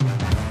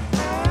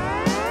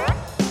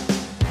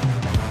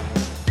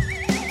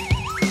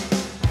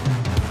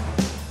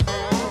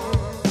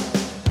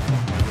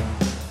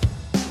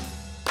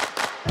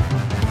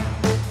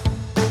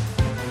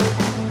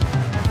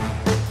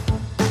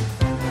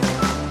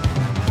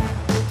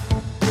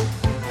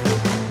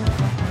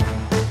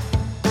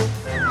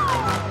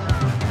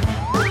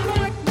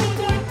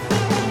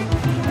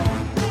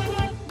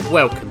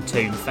Welcome,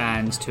 Toon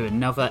fans, to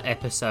another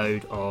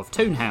episode of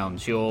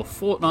Toonhounds, your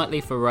fortnightly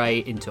foray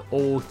into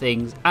all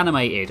things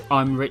animated.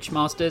 I'm Rich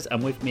Masters,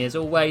 and with me, as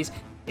always,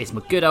 is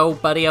my good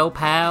old buddy, old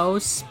pal,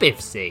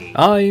 Spiffsy.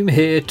 I'm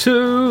here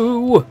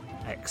too!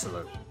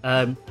 Excellent.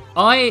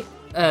 I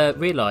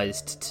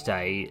realised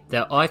today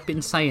that I've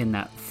been saying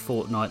that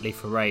fortnightly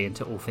foray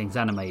into all things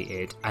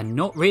animated, and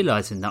not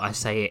realising that I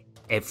say it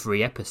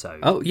every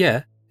episode. Oh,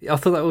 yeah. I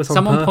thought that was on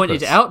Someone purpose.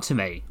 pointed it out to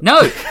me.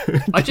 No,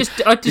 I just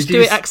do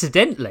it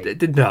accidentally.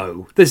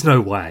 No, there's no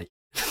way.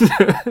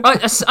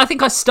 I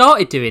think I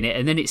started doing it,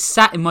 and then it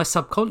sat in my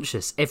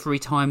subconscious every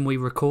time we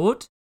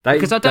record.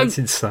 That's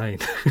insane.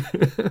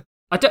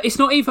 It's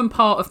not even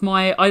part of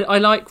my. I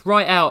like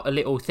write out a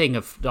little thing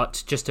of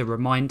like just a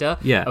reminder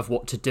of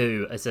what to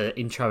do as an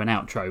intro and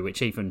outro,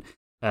 which even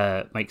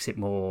makes it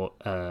more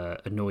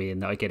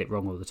annoying that I get it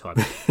wrong all the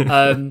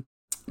time.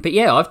 But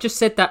yeah, I've just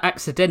said that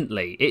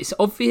accidentally. It's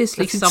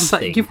obviously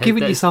something. You've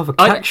given yourself a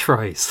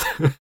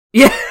catchphrase.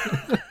 Yeah.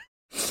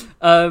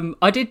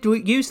 I did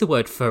use the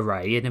word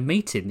foray in a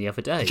meeting the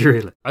other day.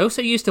 Really? I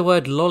also used the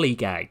word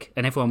lollygag,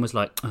 and everyone was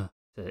like, oh,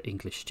 the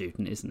English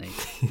student, isn't he?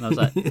 And I was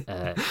like,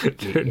 yeah.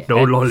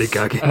 No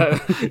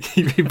lollygagging.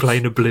 You've been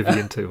playing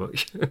Oblivion too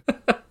much.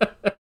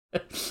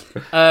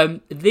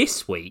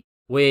 This week,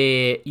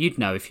 you'd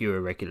know if you're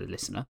a regular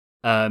listener,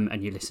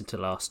 and you listened to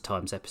last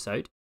time's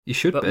episode. You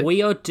should But be.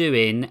 we are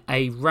doing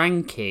a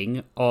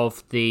ranking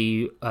of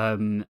the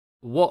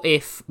What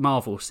If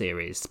Marvel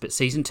series, but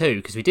season 2,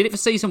 because we did it for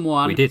season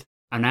 1. We did.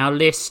 And our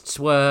lists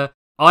were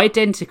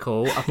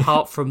identical,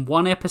 apart from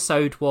one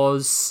episode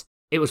was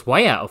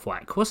way out of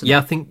whack, wasn't it? Yeah,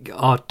 I think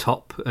our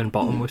top and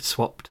bottom were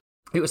swapped.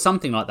 It was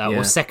something like that, Yeah.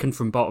 or second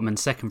from bottom and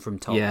second from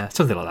top. Yeah,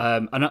 something like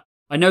that. And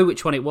I know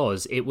which one it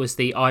was. It was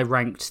I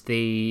ranked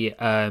the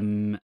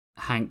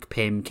Hank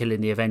Pym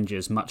killing the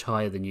Avengers much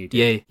higher than you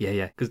did.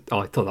 Yeah. Because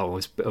I thought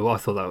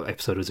that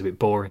episode was a bit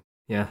boring.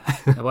 Yeah.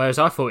 Whereas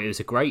I thought it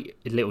was a great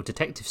little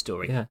detective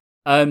story. Yeah.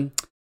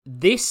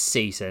 This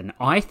season,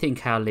 I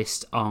think our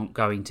lists aren't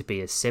going to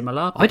be as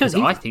similar. I don't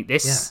I think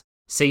this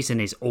season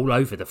is all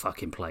over the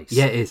fucking place.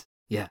 Yeah, it is.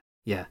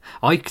 Yeah.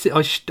 I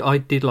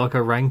did like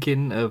a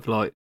ranking of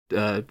like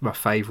my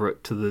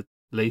favourite to the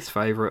least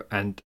favourite,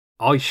 and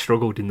I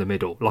struggled in the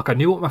middle. Like I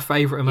knew what my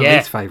favourite and my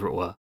least favourite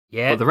were.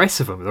 Yeah. But the rest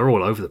of them, they're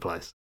all over the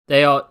place.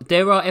 There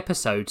are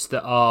episodes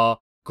that are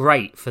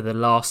great for the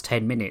last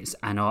 10 minutes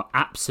and are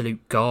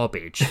absolute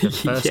garbage for the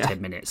first 10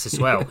 minutes as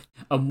well.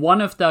 And one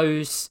of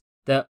those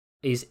that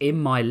is in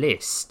my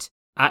list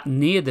at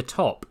near the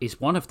top is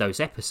one of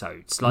those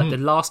episodes. Like the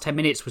last 10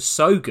 minutes was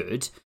so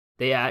good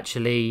that it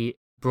actually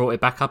brought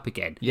it back up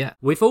again. Yeah.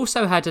 We've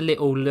also had a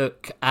little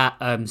look at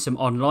some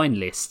online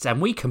lists, and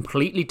we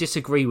completely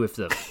disagree with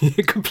them.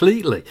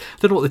 Completely.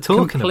 Don't know what they're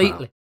talking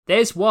about.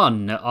 There's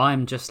one that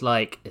I'm just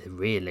like,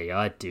 really,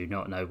 I do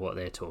not know what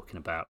they're talking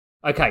about.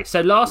 Okay,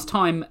 so last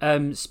time,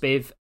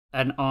 Spiv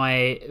and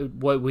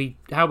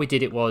how we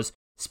did it was,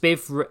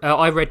 Spiv,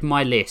 I read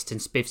my list, and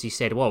Spivsy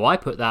said, well, I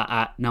put that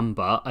at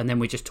number, and then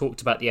we just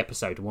talked about the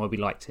episode and why we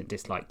liked it and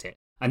disliked it.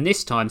 And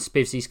this time,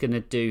 Spivsy's going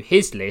to do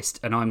his list,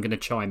 and I'm going to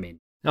chime in.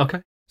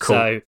 Okay, cool.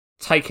 So,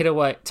 take it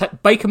away.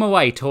 Bake them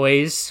away,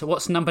 toys.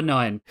 What's number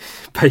 9?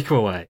 Bake them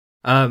away.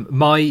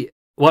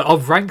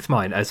 I've ranked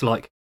mine as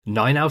like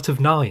 9 out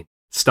of 9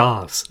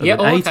 stars. And then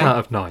 8 out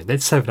of 9, then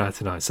 7 out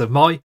of 9. So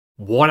my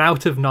 1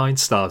 out of 9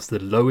 stars, the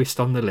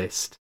lowest on the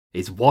list,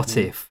 is What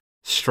If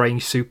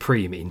Strange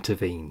Supreme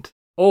intervened.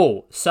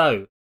 Oh,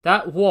 so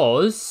that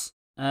was...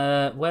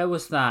 where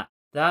was that?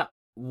 That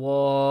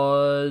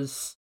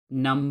was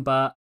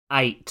number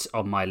 8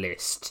 on my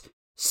list.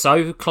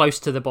 So close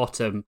to the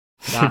bottom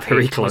that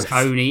Very it close. was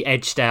only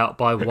edged out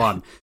by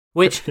 1.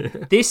 Which,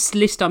 this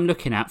list I'm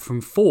looking at from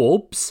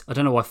Forbes, I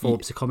don't know why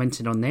Forbes are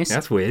commenting on this.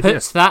 That's weird.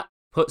 Puts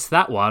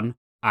that one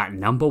at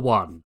number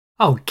 1.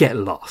 Oh, get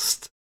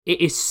lost.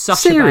 It is such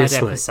Seriously?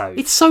 a bad episode.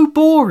 It's so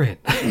boring.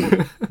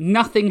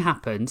 Nothing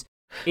happened.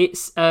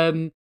 It's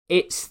the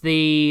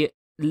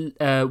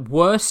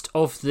worst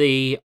of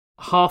the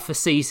half a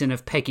season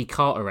of Peggy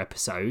Carter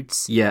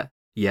episodes. Yeah,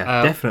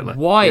 definitely.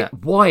 Why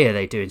are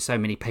they doing so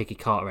many Peggy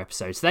Carter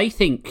episodes? They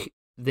think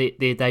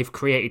they've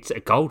created a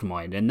gold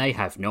mine, and they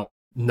have not.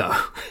 No,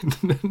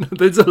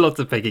 there's a lot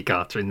of Peggy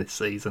Carter in this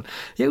season.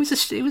 Yeah, it was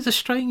a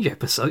strange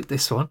episode,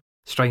 this one.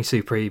 Strange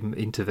Supreme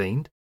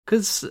intervened,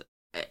 because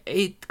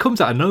it comes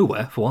out of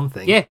nowhere, for one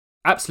thing. Yeah,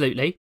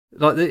 absolutely.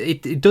 Like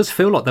it does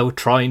feel like they were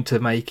trying to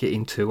make it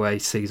into a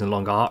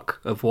season-long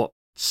arc of what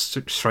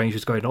Strange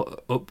was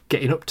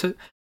getting up to.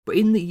 But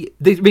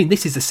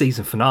this is the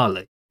season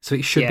finale, so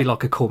it should be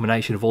like a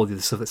culmination of all the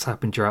other stuff that's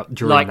happened during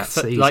that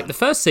season. Like the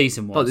first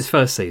season was. Like this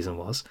first season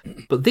was.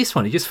 But this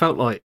one, it just felt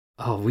like,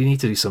 oh, we need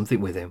to do something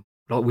with him.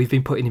 Like, we've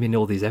been putting him in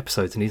all these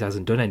episodes and he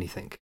hasn't done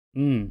anything.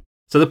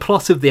 So the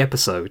plot of the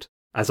episode,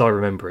 as I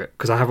remember it,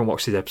 because I haven't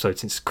watched these episodes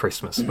since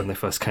Christmas when they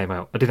first came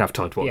out. I didn't have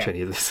time to watch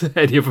any of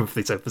them for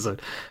this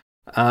episode.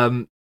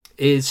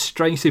 Is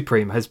Strange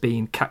Supreme has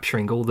been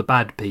capturing all the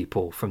bad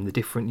people from the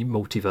different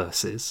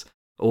multiverses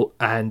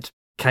and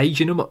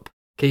caging them up,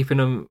 keeping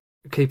them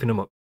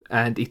up.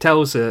 and he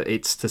tells her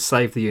it's to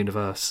save the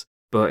universe,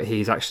 but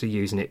he's actually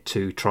using it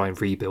to try and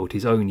rebuild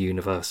his own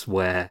universe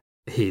where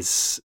I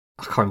can't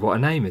remember what her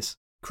name is.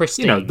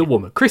 Christine. The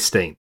woman.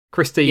 Christine.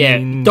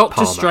 Doctor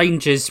Palmer.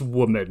 Strange's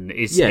woman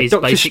is Doctor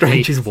basically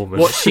Strange's woman.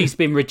 what she's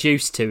been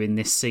reduced to in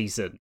this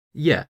season.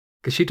 Yeah,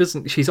 because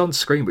she's on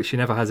screen, but she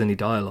never has any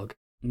dialogue.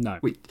 No.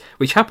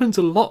 Which happens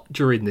a lot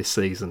during this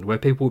season, where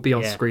people will be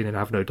on screen and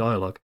have no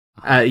dialogue.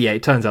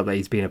 It turns out that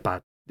he's been a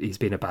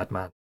bad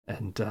man,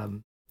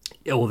 and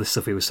all the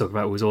stuff he was talking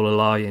about was all a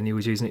lie, and he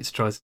was using it to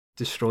try to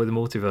destroy the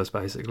multiverse,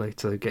 basically,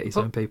 to get his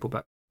own people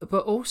back.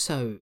 But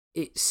also,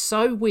 it's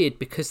so weird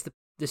because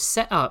the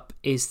setup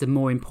is the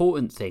more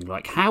important thing.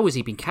 Like, how has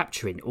he been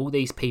capturing all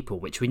these people,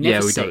 which we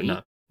never see? Don't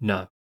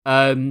know.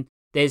 No.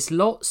 There's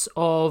lots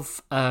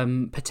of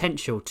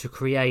potential to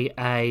create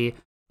a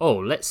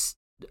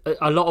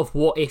lot of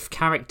what if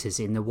characters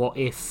in the what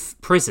if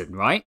prison,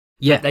 right?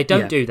 Yeah, they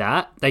don't do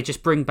that. They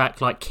just bring back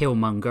like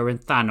Killmonger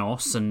and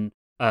Thanos and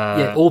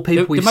all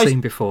people we've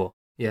seen before.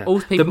 Yeah,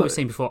 all people we've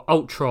seen before.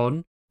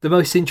 Ultron. The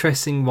most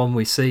interesting one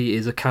we see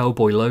is a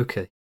cowboy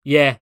Loki.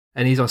 Yeah,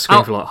 and he's on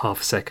screen for like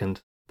half a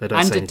second. They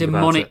don't say anything about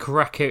it. And a demonic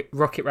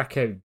rocket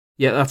raccoon.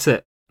 Yeah, that's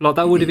it. Like,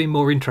 that would have been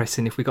more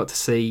interesting if we got to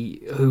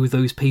see who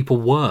those people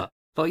were.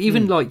 Like,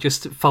 even like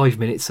just 5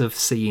 minutes of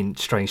seeing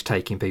Strange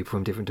taking people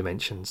from different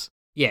dimensions.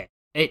 Yeah,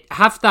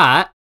 have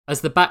that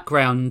as the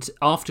background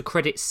after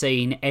credits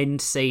scene, end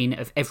scene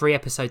of every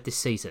episode this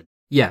season.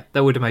 Yeah,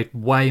 that would have made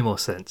way more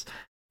sense.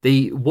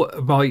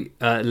 My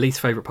least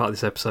favourite part of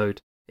this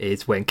episode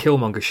is when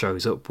Killmonger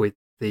shows up with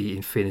the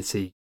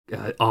Infinity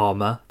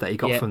armour that he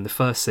got from the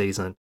first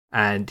season,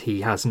 and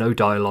he has no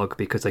dialogue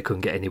because they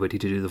couldn't get anybody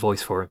to do the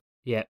voice for him.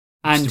 Yeah,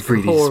 and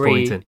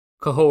really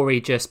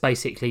Kahori just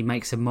basically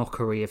makes a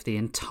mockery of the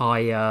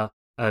entire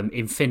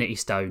Infinity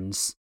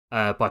Stones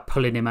by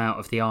pulling him out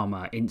of the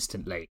armour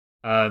instantly.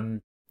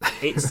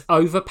 It's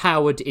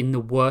overpowered in the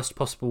worst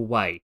possible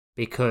way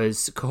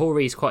because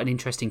Kahori is quite an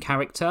interesting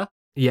character.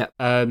 Yeah.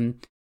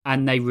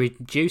 And they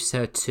reduce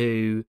her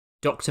to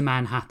Dr.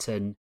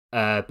 Manhattan,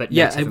 but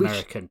Native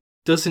American.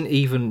 Doesn't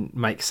even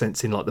make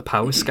sense in like the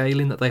power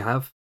scaling that they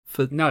have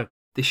for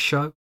this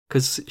show,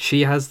 because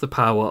she has the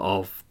power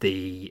of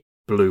the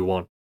blue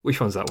one. Which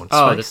one's that one?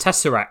 Oh, the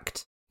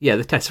Tesseract. Yeah,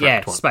 the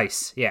Tesseract one.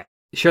 Space, yeah.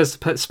 She has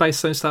the Space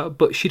Stone style,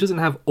 but she doesn't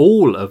have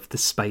all of the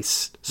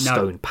Space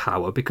Stone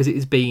power because it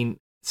is being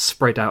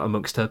spread out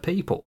amongst her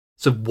people.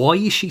 So why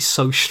is she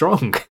so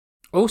strong?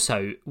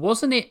 Also,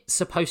 wasn't it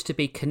supposed to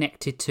be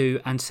connected to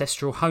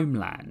Ancestral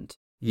Homeland?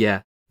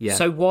 Yeah, yeah.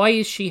 So why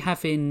is she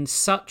having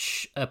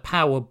such a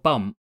power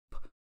bump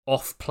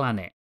off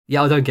planet?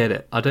 Yeah, I don't get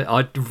it.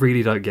 I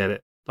really don't get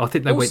it. I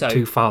think they went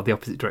too far the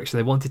opposite direction.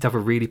 They wanted to have a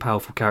really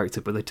powerful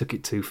character, but they took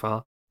it too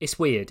far. It's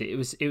weird. It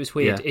was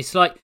weird. Yeah. It's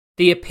like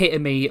the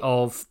epitome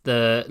of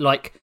the,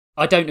 like,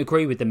 I don't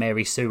agree with the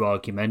Mary Sue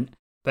argument,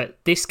 but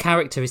this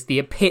character is the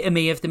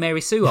epitome of the Mary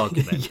Sue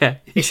argument. Yeah,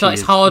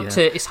 it's hard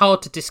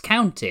to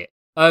discount it.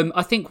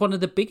 I think one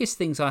of the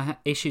biggest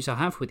issues I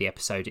have with the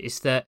episode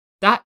is that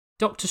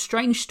Doctor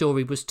Strange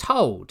story was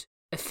told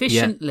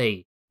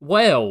efficiently,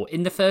 well,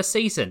 in the first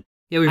season.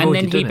 Yeah, and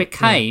then he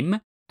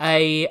became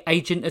a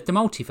agent of the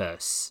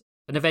multiverse,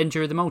 an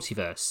Avenger of the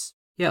multiverse.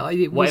 Yeah,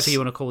 whatever you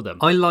want to call them.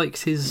 I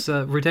liked his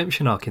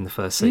redemption arc in the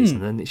first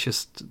season, and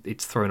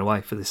it's thrown away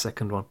for the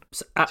second one.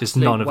 Just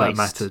none of that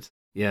mattered.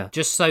 Yeah,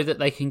 just so that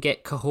they can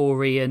get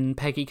Kahori and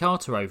Peggy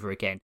Carter over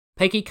again.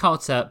 Peggy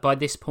Carter, by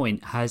this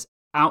point, has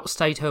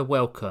outstayed her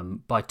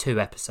welcome by 2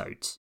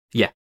 episodes.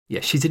 Yeah,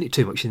 she's in it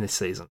too much in this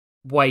season.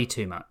 Way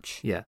too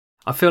much. Yeah,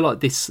 I feel like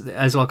this,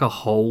 as like a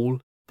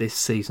whole, this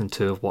season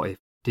 2 of What If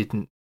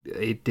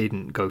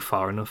didn't go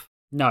far enough.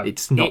 No,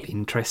 it's not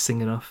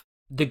interesting enough.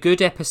 The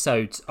good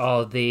episodes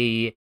are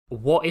the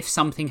what if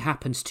something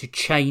happens to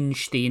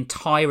change the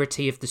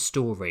entirety of the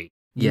story,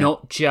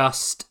 not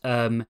just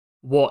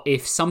what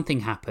if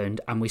something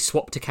happened and we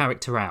swapped a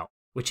character out,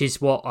 which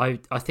is what I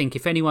think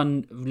if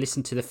anyone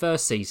listened to the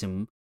first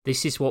season,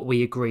 this is what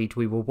we agreed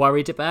we were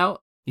worried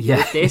about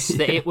with this,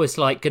 that it was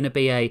like going to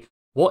be a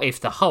what if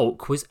the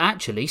Hulk was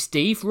actually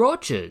Steve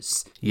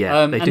Rogers?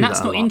 Yeah, and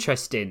that's not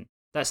interesting.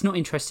 That's not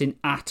interesting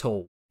at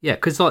all. Yeah,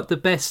 because like the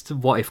best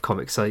what if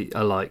comics are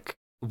like,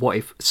 what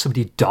if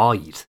somebody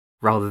died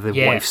rather than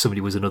what if somebody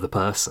was another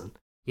person?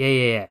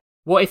 Yeah.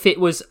 What if it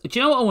was... Do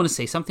you know what I want to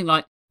see? Something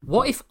like,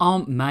 what if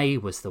Aunt May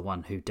was the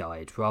one who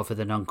died rather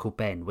than Uncle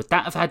Ben? Would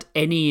that have had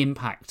any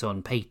impact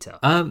on Peter?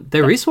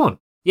 There is one.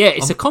 Yeah,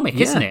 it's a comic,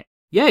 isn't it?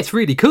 Yeah, it's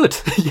really good.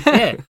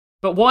 Yeah.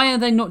 But why are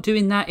they not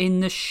doing that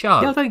in the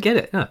show? Yeah, I don't get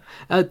it.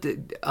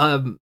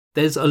 No.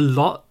 There's a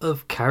lot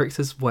of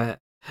characters where...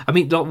 I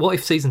mean, like, what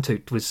if season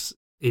 2 was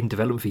in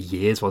development for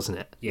years, wasn't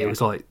it? Yeah. It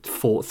was like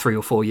 3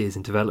 or 4 years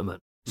in development.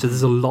 So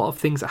there's a lot of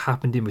things that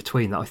happened in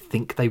between that I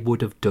think they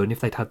would have done if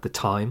they'd had the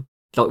time.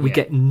 Like, we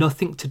get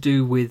nothing to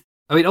do with...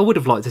 I mean, I would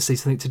have liked to see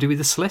something to do with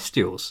the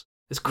Celestials.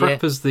 As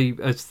crap as the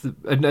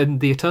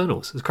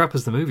Eternals, as crap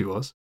as the movie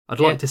was, I'd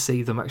like to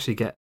see them actually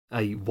get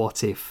a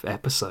what if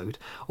episode.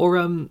 Or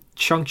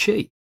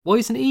Shang-Chi. Why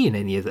isn't he in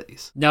any of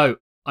these? No,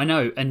 I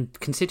know, and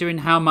considering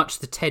how much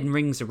the Ten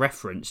Rings are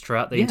referenced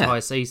throughout the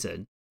entire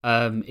season,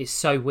 it's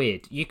so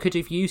weird. You could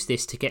have used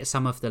this to get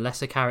some of the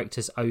lesser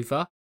characters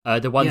over,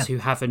 the ones who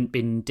haven't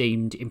been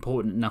deemed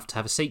important enough to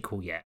have a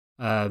sequel yet.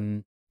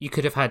 You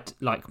could have had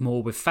like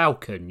more with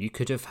Falcon. You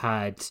could have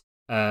had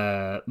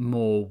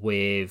more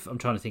with, I'm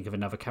trying to think of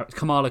another character,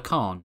 Kamala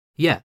Khan.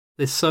 Yeah,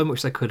 there's so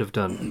much they could have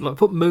done. Like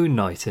put Moon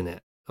Knight in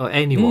it, or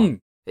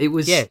anyone. It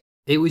was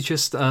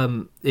just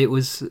it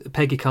was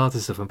Peggy Carter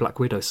stuff and Black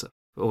Widow stuff,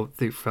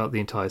 throughout the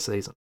entire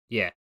season.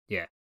 Yeah.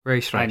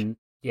 Very strange. And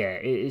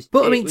it is.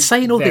 But I mean,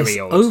 saying all this,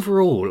 odd.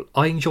 overall,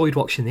 I enjoyed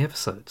watching the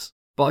episodes,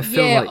 but I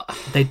feel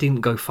like they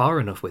didn't go far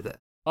enough with it.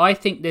 I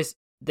think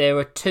there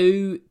are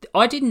two.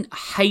 I didn't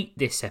hate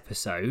this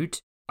episode.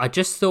 I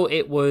just thought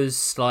it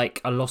was like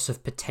a loss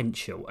of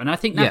potential, and I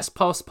think that's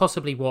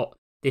possibly what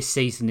this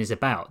season is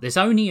about. There's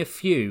only a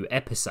few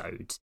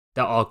episodes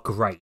that are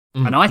great,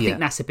 and I think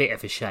that's a bit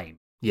of a shame.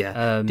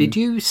 Yeah. Did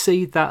you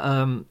see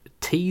that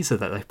teaser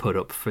that they put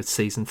up for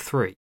season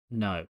 3?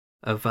 No.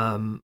 Of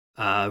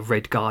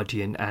Red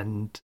Guardian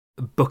and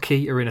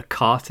Bucky are in a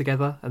car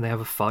together, and they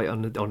have a fight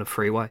on a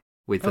freeway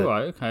with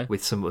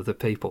with some other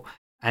people,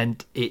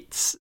 and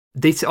it's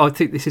this. I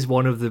think this is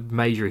one of the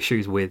major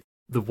issues with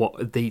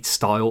the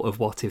style of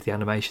What If, the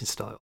animation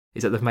style,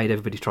 is that they've made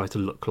everybody try to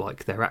look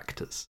like their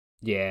actors.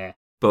 Yeah.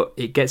 But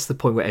it gets to the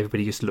point where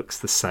everybody just looks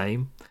the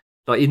same.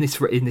 Like in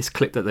this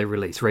clip that they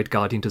released, Red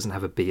Guardian doesn't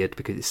have a beard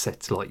because it's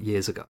set like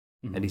years ago,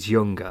 and he's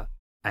younger,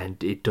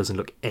 and it doesn't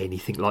look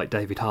anything like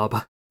David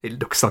Harbour. It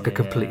looks like a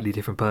completely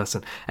different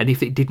person. And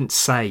if it didn't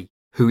say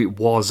who it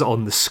was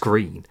on the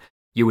screen,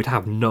 you would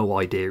have no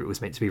idea it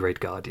was meant to be Red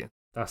Guardian.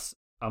 That's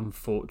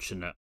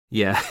unfortunate.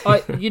 Yeah.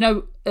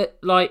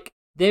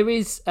 There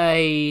is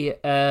a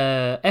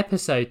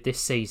episode this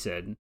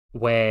season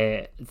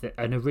where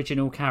an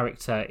original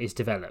character is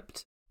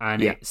developed,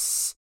 and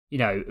it's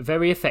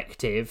very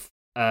effective.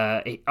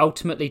 It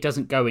ultimately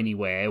doesn't go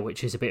anywhere,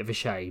 which is a bit of a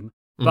shame.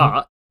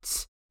 But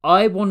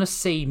I want to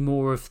see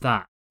more of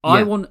that.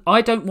 I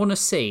don't want to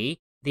see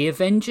the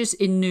Avengers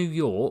in New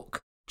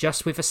York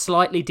just with a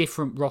slightly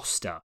different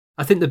roster.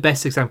 I think the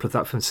best example of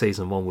that from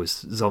season 1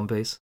 was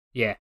Zombies.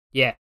 Yeah.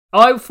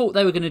 I thought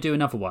they were going to do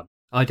another one.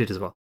 I did as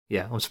well.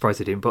 Yeah, I'm surprised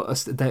they didn't.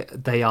 But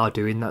they are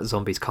doing that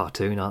Zombies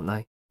cartoon, aren't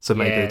they? So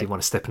maybe they didn't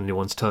want to step on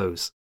anyone's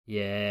toes.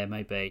 Yeah,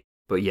 maybe.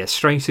 But yeah,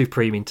 Strange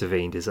Supreme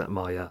Intervened is at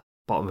my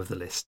bottom of the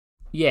list.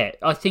 Yeah,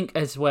 I think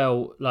as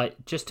well,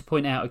 like, just to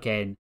point out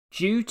again,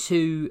 due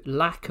to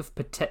lack of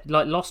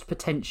lost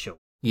potential.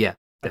 Yeah,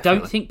 definitely. I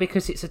don't think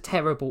because it's a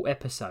terrible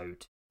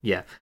episode.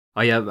 Yeah,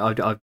 I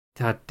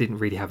didn't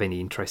really have any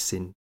interest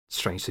in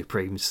Strange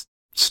Supreme's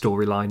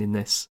storyline in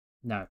this.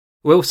 No.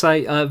 Will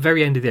say,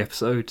 very end of the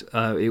episode,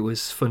 it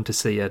was fun to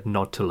see a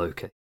nod to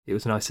Loki. It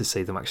was nice to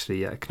see them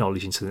actually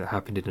acknowledging something that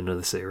happened in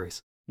another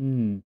series.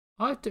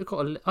 I've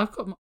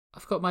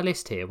got my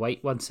list here.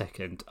 Wait 1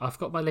 second. I've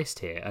got my list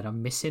here, and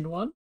I'm missing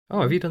one.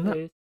 Oh, have you done that?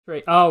 2,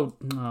 3. Oh,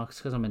 it's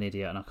because I'm an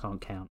idiot and I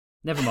can't count.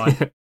 Never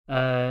mind.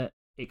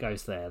 It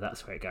goes there.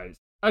 That's where it goes.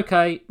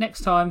 Okay,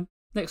 next time.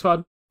 Next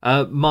one.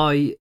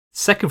 My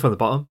second from the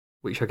bottom,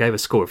 which I gave a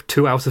score of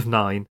 2 out of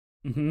 9,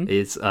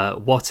 is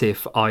What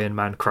If Iron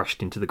Man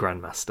crashed into the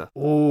Grandmaster?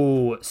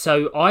 Oh,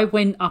 so I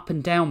went up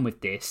and down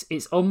with this.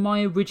 It's on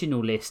my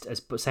original list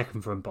as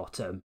second from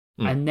bottom.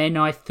 And then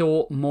I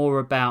thought more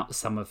about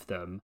some of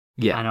them.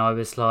 Yeah. And I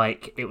was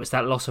like, it was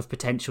that loss of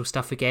potential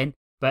stuff again.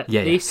 But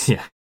yeah.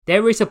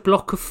 There is a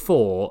block of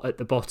 4 at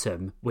the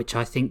bottom, which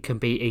I think can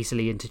be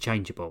easily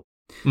interchangeable.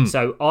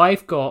 So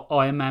I've got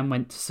Iron Man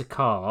Went to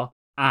Sakaar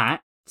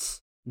at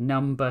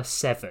number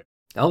 7.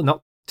 Oh,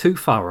 not too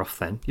far off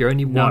then. You're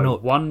only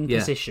one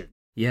position.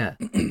 Yeah.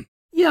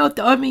 Yeah,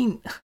 I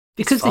mean,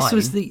 because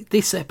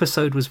this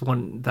episode was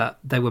one that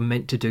they were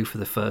meant to do for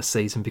the first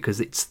season because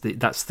that's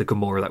the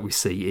Gamora that we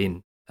see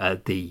in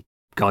the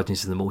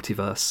Guardians of the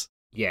Multiverse.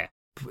 Yeah.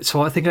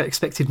 So I think I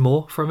expected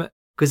more from it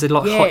because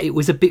it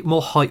was a bit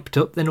more hyped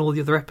up than all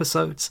the other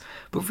episodes.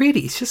 But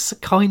really, it's just a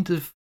kind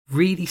of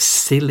really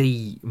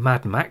silly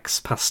Mad Max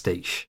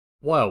pastiche.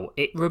 Well,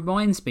 it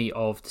reminds me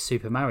of the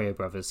Super Mario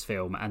Brothers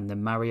film and the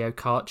Mario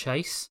Kart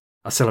chase.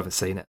 I still haven't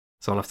seen it,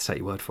 so I'll have to take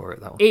your word for it,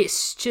 that one.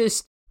 It's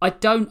just, I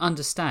don't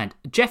understand.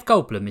 Jeff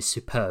Goldblum is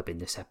superb in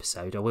this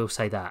episode, I will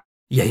say that.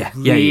 Yeah.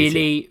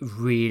 Really,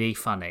 really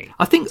funny.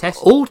 I think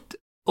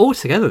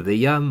altogether,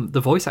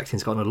 the voice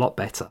acting's gotten a lot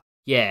better.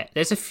 Yeah,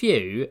 there's a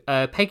few.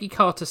 Peggy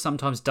Carter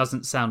sometimes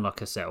doesn't sound like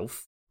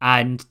herself,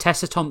 and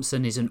Tessa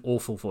Thompson is an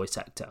awful voice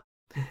actor.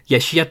 Yeah,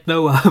 she had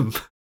no...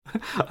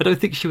 I don't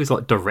think she was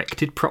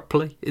directed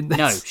properly in this.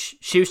 No,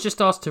 she was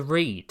just asked to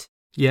read.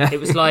 Yeah.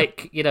 It was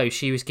like,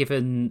 she was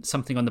given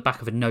something on the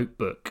back of a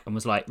notebook and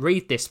was like,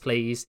 read this,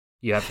 please.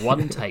 You have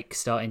 1 take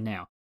starting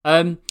now.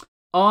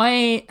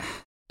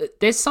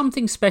 There's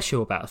something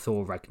special about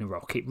Thor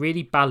Ragnarok. It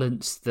really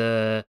balanced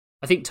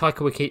I think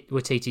Taika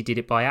Waititi did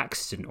it by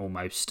accident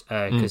almost,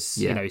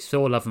 because,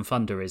 Thor Love and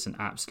Thunder is an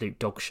absolute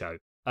dog show.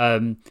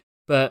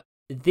 But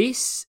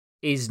this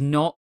is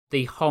not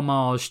the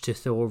homage to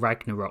Thor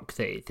Ragnarok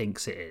that it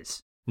thinks it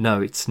is.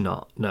 No, it's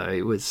not. No,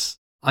 it was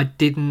I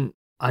didn't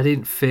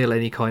feel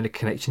any kind of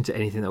connection to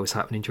anything that was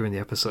happening during the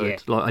episode. Yeah.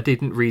 Like, I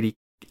didn't really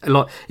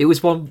like. It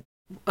was one.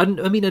 I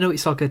mean, I know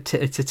it's like it's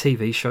a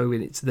TV show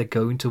and they're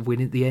going to win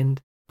at the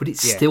end, but it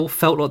still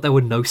felt like there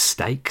were no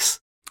stakes.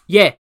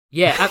 Yeah,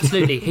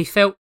 absolutely.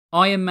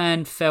 Iron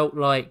Man felt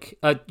like,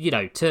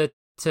 to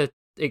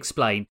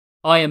explain,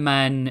 Iron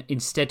Man,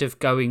 instead of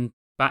going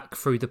back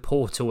through the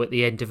portal at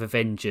the end of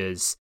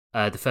Avengers,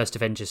 the first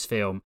Avengers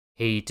film,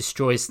 he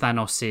destroys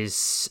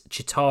Thanos'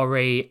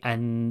 Chitauri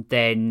and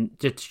then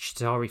the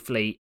Chitauri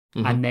fleet,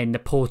 and then the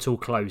portal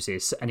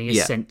closes and he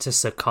is sent to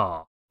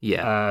Sakaar.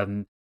 Yeah.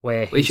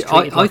 Where he's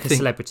treated like a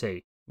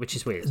celebrity, which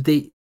is weird.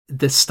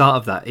 The start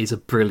of that is a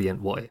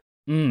brilliant what if.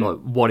 Like,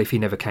 what if he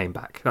never came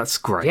back? That's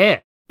great. Yeah.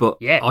 But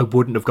I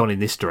wouldn't have gone in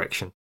this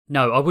direction.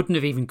 No, I wouldn't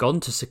have even gone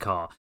to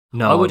Sakaar.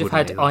 No, I would have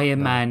had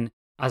Iron Man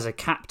as a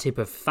captive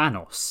of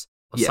Thanos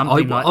or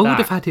something like that. I would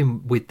have had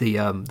him with the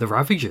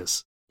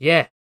Ravagers.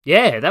 Yeah,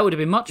 that would have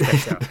been much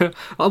better.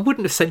 I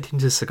wouldn't have sent him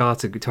to Sakaar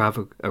to have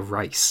a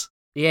race.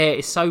 Yeah,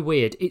 it's so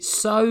weird. It's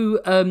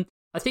so.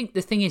 I think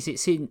the thing is,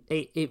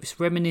 it's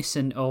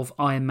reminiscent of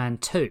Iron Man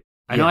 2.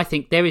 And I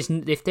think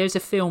if there's a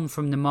film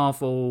from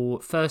the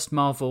first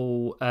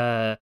Marvel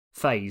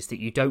phase that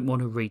you don't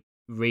want to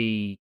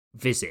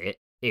revisit,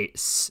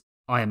 it's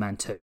Iron Man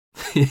 2.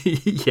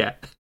 Yeah.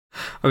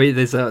 I mean,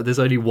 there's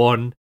only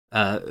one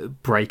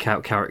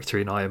breakout character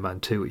in Iron Man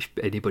 2 which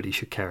anybody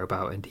should care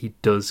about, and he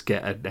does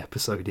get an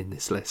episode in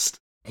this list.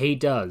 He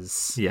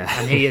does. Yeah.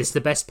 And he is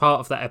the best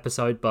part of that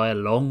episode by a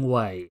long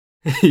way.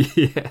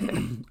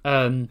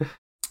 Yeah.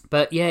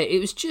 But yeah, it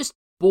was just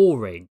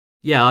boring.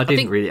 Yeah, I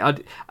didn't really.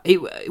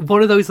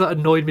 One of those that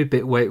annoyed me a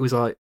bit where it was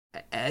like,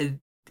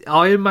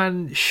 Iron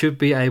Man should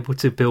be able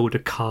to build a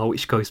car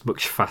which goes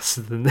much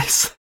faster than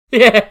this.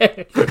 Yeah.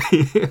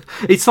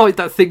 It's like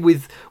that thing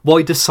with,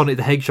 why does Sonic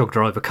the Hedgehog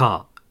drive a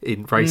car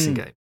in racing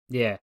game?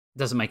 Yeah,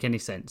 doesn't make any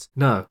sense.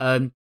 No.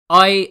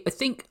 I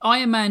think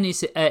Iron Man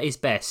is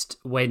best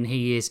when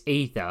he is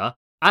either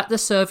at the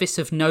service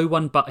of no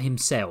one but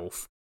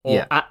himself,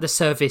 or at the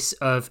service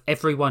of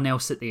everyone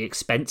else at the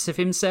expense of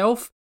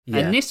himself. Yeah.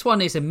 And this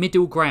one is a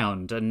middle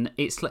ground, and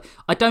it's like,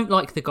 I don't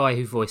like the guy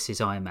who voices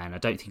Iron Man. I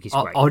don't think he's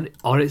great.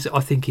 I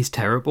think he's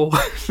terrible.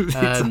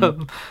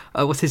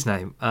 What's his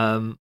name?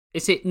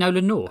 Is it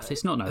Nolan North?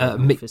 It's not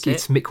Nolan North, is it?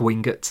 It's Mick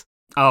Wingate.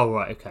 Oh,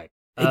 right, okay.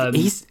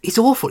 He's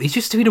awful. He's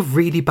just doing a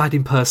really bad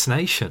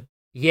impersonation.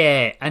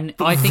 Yeah, and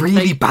I think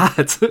really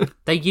bad.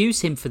 They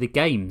use him for the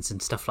games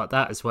and stuff like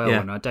that as well,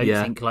 and I don't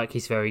think like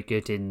he's very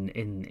good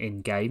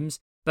in games.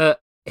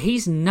 But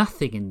he's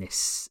nothing in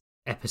this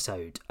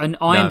episode, and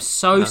I am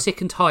so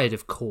sick and tired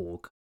of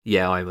Korg.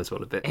 Yeah, I am as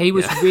well a bit. He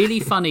was really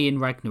funny in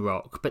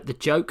Ragnarok, but the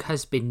joke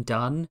has been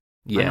done.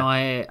 Yeah, and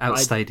I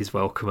outstayed his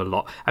welcome a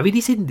lot. I mean,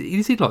 he's in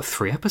like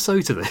 3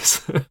 episodes of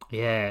this.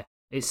 Yeah,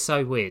 it's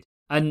so weird.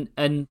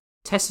 And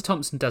Tessa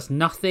Thompson does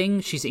nothing.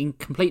 She's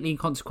completely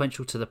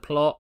inconsequential to the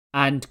plot.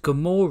 And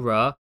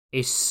Gamora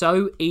is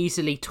so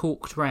easily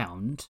talked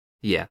round.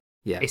 Yeah.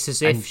 It's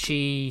as if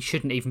she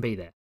shouldn't even be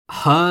there.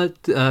 Her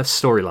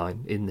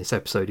storyline in this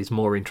episode is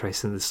more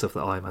interesting than the stuff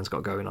that Iron Man's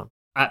got going on.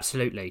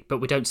 Absolutely, but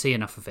we don't see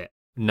enough of it.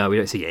 No, we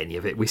don't see any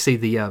of it. We see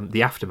the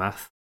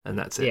aftermath, and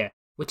that's it. Yeah,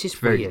 which is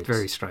very, weird.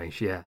 very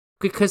strange. Yeah,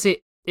 because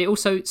it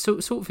also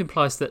sort of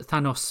implies that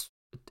Thanos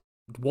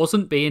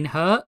wasn't being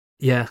hurt.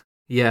 Yeah.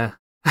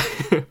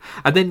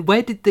 And then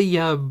where did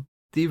the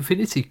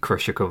Infinity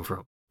Crusher come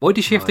from? Why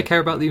did she have to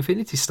care about the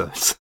Infinity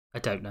Stones? I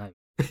don't know.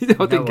 I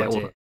didn't get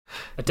one.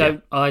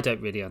 I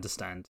don't really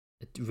understand.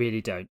 I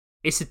really don't.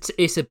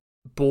 It's a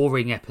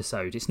boring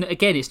episode. It's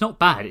not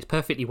bad. It's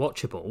perfectly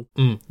watchable.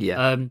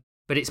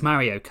 But it's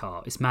Mario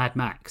Kart. It's Mad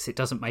Max. It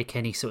doesn't make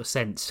any sort of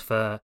sense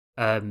for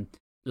I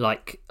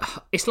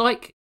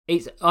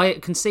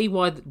can see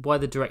why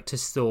the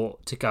directors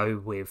thought to go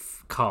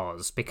with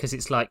cars, because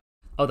it's like,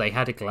 oh, they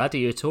had a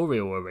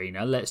gladiatorial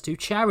arena. Let's do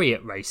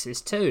chariot races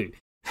too.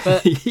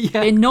 But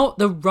they're not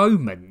the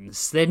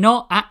Romans. They're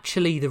not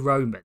actually the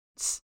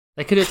Romans.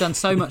 They could have done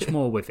so much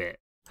more with it.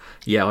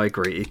 Yeah, I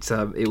agree.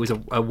 It was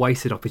a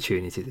wasted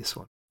opportunity, this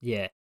one.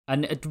 Yeah.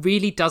 And it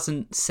really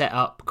doesn't set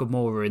up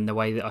Gamora in the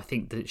way that I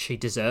think that she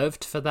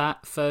deserved for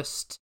that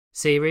first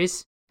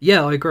series.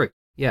 Yeah, I agree.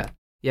 Yeah.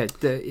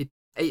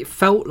 It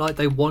felt like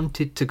they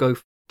wanted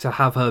to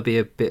have her be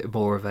a bit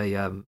more of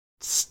a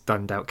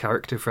standout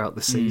character throughout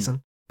the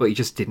season, but it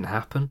just didn't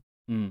happen.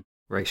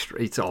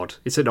 It's odd.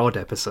 It's an odd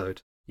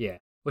episode. Yeah.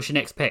 What's your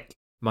next pick?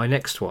 My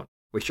next one,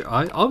 which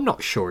I'm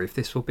not sure if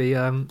this will be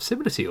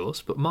similar to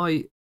yours, but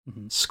my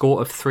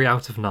score of 3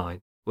 out of 9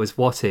 was,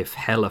 what if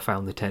Hela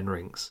found the 10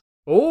 rings?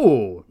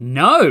 Oh,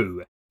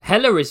 no!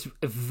 Hela is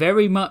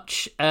very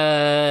much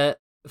further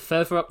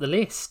up the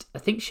list. I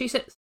think she's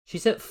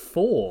at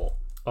 4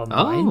 on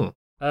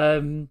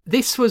mine.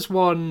 This was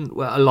one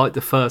where I liked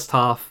the first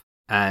half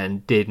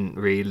and didn't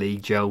really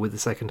gel with the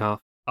second half.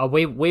 Oh,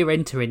 we're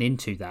entering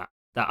into that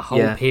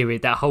whole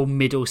period, that whole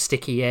middle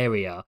sticky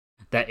area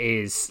that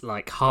is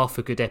like half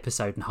a good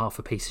episode and half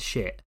a piece of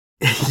shit.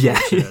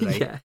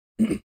 Yeah.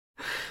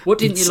 What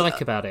didn't you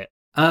like about it?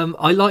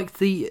 I liked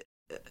the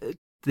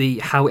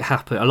how it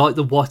happened. I like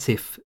the what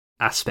if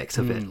aspect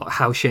of it, like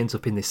how she ends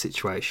up in this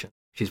situation,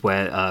 which is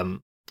where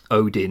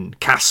Odin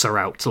casts her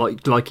out,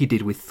 like he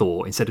did with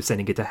Thor. Instead of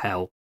sending her to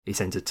Hell, he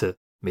sends her to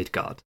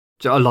Midgard.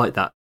 So I like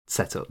that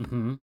setup.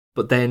 Mm-hmm.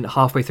 But then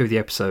halfway through the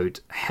episode,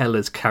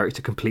 Hela's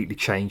character completely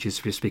changes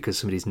just because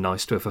somebody's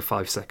nice to her for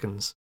 5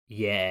 seconds.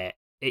 Yeah.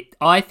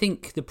 I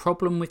think the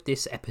problem with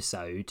this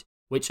episode,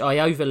 which I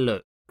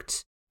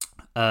overlooked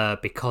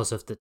because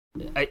of the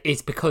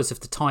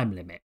time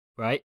limit,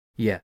 right?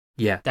 Yeah.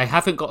 They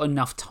haven't got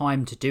enough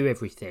time to do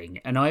everything.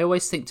 And I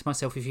always think to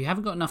myself, if you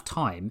haven't got enough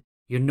time,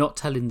 you're not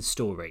telling the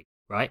story,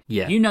 right?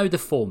 Yeah. You know the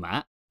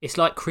format. It's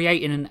like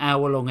creating an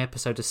hour-long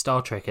episode of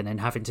Star Trek and then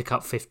having to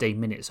cut 15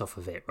 minutes off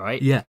of it,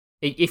 right? Yeah.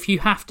 If you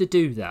have to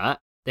do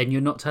that, then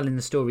you're not telling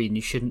the story and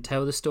you shouldn't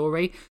tell the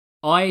story.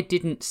 I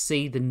didn't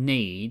see the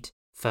need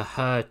for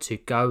her to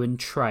go and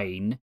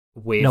train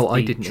with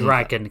the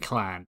Dragon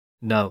Clan.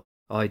 No,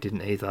 I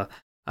didn't either.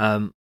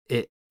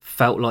 It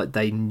felt like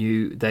they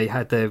knew they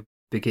had their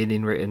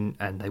beginning written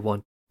and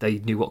they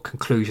knew what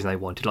conclusion they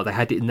wanted. Like they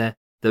had it in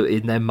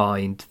their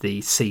mind,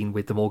 the scene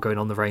with them all going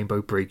on the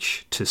Rainbow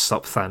Bridge to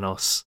stop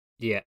Thanos.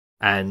 Yeah.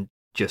 And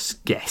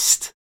just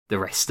guessed the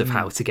rest of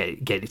how to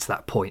get it to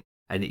that point.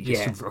 And it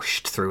just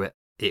rushed through it.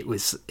 It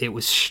was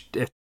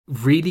a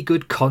really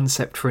good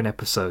concept for an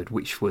episode,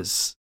 which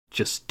was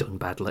just done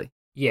badly.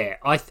 Yeah,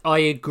 I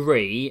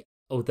agree,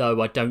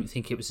 although I don't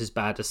think it was as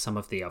bad as some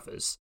of the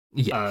others.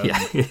 Yeah.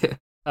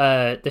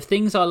 The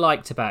things I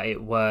liked about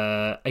it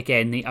were,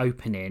 again, the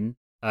opening,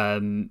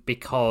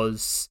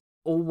 because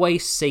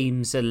always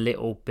seems a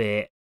little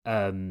bit...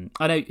 I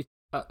know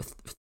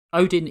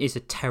Odin is a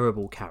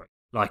terrible character.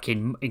 Like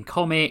in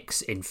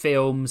comics, in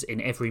films,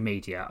 in every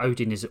media,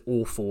 Odin is an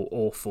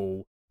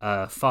awful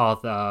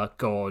father,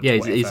 god,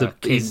 whatever,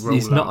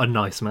 he's not a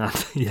nice man.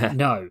 Yeah.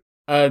 No.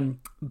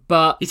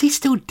 But is he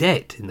still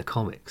dead in the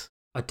comics?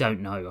 I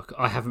don't know.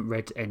 I haven't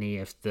read any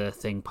of the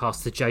thing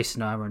past the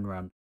Jason Aaron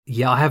run.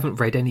 Yeah, I haven't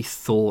read any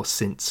Thor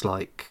since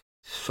like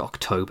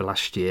October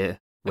last year.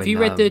 Have you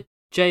read the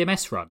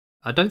JMS run?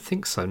 I don't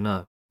think so,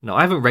 no. No,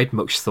 I haven't read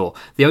much Thor.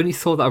 The only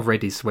Thor that I've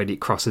read is when it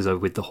crosses over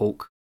with the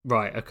Hulk.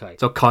 Right, okay.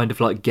 So I kind of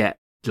like get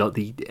like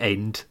the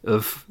end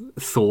of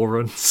Thor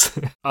runs.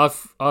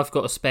 I've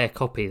got a spare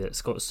copy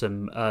that's got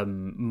some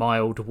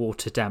mild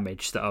water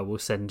damage that I will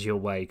send your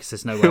way because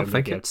there's no way I'm going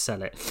to be able to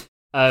sell it.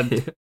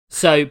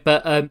 So,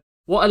 but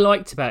what I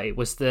liked about it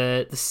was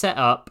the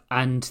setup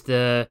and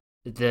the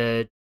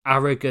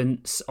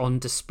arrogance on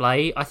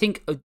display. I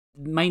think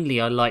mainly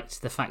I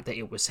liked the fact that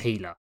it was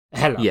Hela.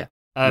 Yeah.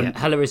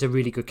 Hela is a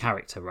really good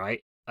character,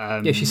 right?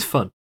 Yeah, she's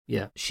fun.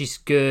 Yeah. She's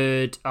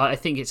good. I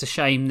think it's a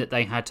shame that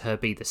they had her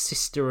be the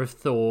sister of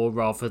Thor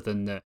rather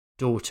than the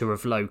daughter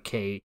of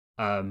Loki.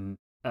 But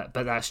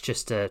that's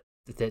just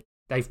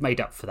they've made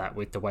up for that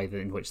with the way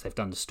in which they've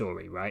done the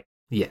story, right?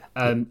 Yeah.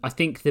 I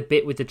think the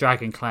bit with the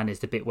Dragon Clan is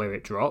the bit where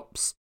it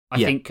drops.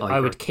 I think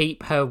I would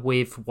keep her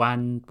with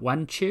Wan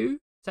Chu.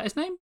 Is that his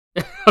name?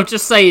 I'm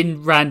just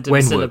saying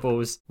random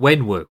syllables.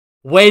 Wenwu.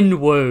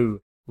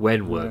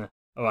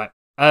 All right.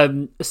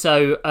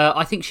 So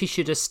I think she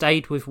should have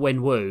stayed with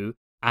Wenwu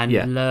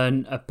and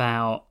learn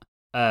about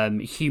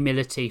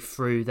humility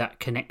through that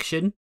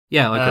connection.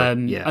 Yeah, I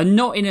agree. And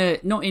not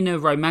in a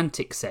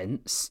romantic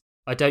sense.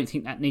 I don't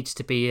think that needs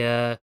to be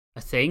a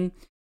thing.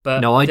 But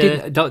no, I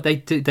didn't.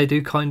 They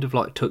do kind of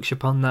like touch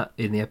upon that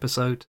in the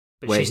episode.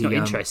 But she's not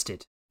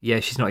interested. Yeah,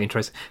 she's not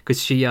interested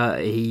because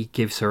he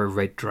gives her a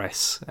red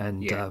dress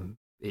and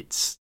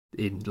it's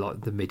in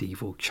like the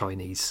medieval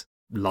Chinese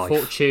life.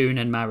 Fortune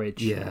and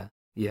marriage. Yeah.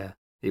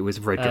 It was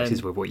red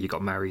dresses with what you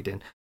got married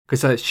in.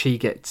 Because she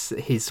gets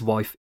his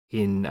wife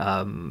in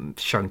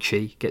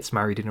Shang-Chi gets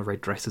married in a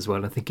red dress as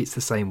well. I think it's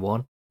the same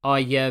one.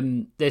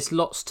 There's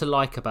lots to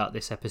like about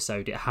this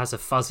episode. It has a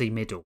fuzzy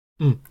middle.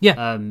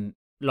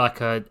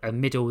 Like a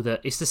middle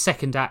that it's the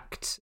second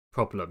act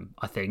problem,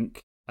 I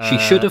think. She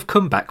should have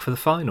come back for the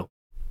final.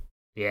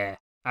 Yeah.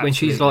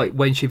 Absolutely.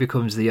 When she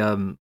becomes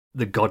the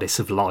goddess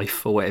of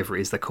life or whatever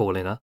it is they're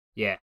calling her.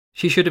 Yeah.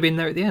 She should have been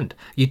there at the end.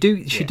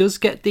 She does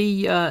get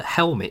the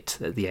helmet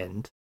at the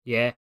end.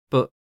 Yeah.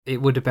 But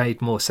it would have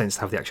made more sense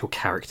to have the actual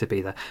character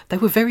be there. They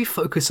were very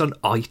focused on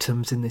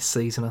items in this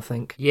season, I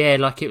think. Yeah,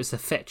 like it was a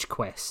fetch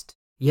quest.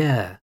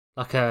 Yeah.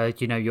 Like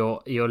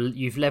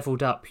you've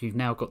leveled up, you've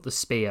now got the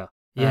spear.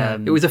 Yeah.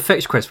 It was a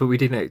fetch quest, but we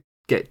didn't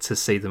get to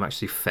see them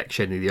actually fetch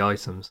any of the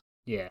items.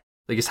 Yeah.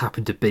 They just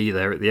happened to be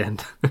there at the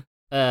end.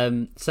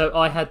 So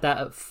I had that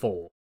at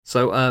 4.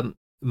 So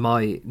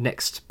my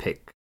next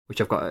pick, which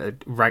I've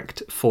got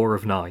ranked 4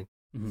 of 9.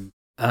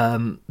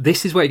 Mm-hmm.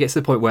 This is where it gets to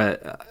the point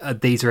where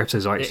these are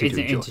episodes I actually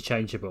do enjoy.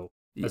 Interchangeable.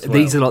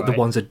 These are like the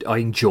ones that I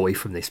enjoy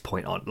from this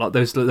point on. Like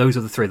those are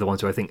the 3 of the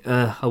ones where I think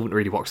I wouldn't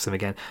really watch them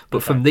again.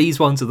 But from these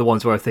ones are the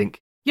ones where I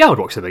think I would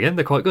watch them again.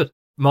 They're quite good.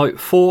 My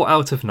 4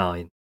 out of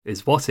 9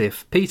 is what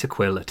if Peter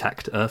Quill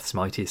attacked Earth's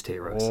mightiest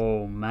heroes.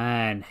 Oh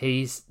man,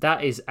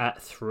 that is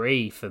at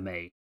 3 for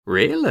me.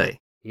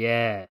 Really?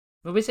 Yeah.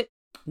 Well, is it?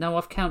 No,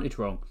 I've counted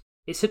wrong.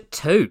 It's at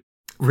 2.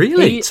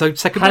 Really? So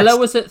second best? Hela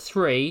was at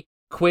 3,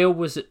 Quill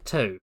was at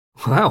 2.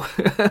 Wow.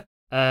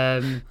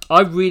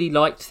 I really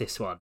liked this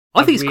one.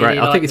 I think it's really great.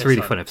 I think it's a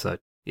really one. fun episode.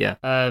 Yeah.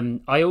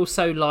 I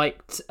also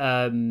liked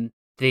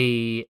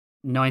the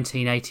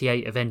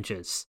 1988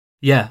 Avengers.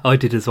 Yeah, I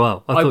did as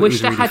well. I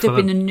wish there really had fun.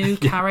 been a new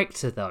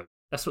character, though.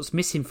 That's what's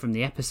missing from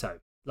the episode.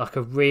 Like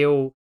a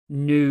real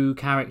new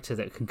character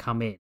that can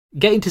come in.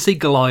 Getting to see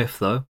Goliath,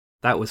 though,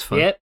 that was fun.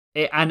 Yep.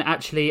 And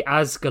actually,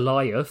 as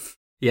Goliath.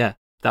 Yeah,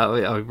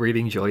 I really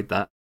enjoyed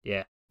that.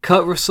 Yeah.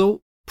 Kurt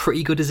Russell,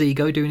 pretty good as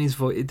Ego doing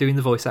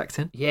the voice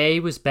acting. Yeah,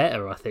 he was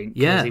better, I think,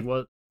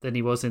 than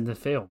he was in the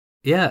film.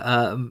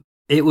 Yeah,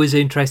 it was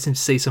interesting to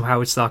see some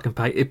Howard Stark and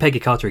Peggy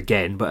Carter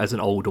again, but as an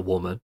older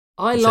woman.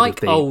 I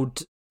like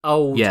old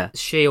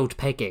S.H.I.E.L.D.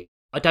 Peggy.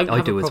 I don't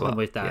have a problem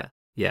with that.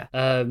 Yeah.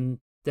 I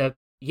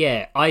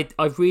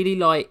really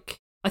like.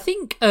 I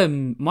think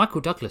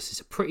Michael Douglas is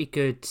a pretty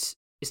good.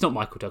 It's not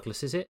Michael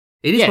Douglas, is it?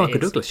 It is Michael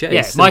Douglas.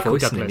 Yeah, Michael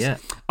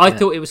Douglas. I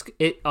thought it was.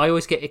 I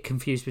always get it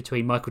confused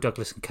between Michael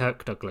Douglas and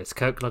Kirk Douglas.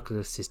 Kirk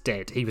Douglas is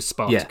dead. He was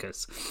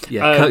Spartacus.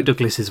 Yeah. Kirk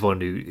Douglas is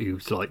one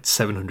who's like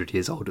 700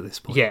 years old at this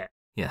point.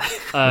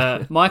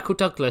 Yeah. Michael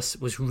Douglas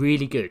was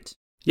really good.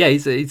 Yeah,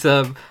 he's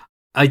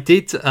I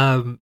did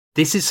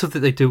this is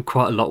something they do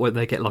quite a lot when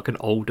they get like an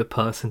older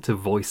person to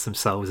voice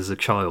themselves as a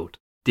child.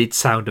 Did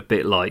sound a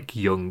bit like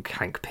young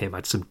Hank Pym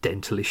had some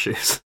dental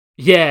issues.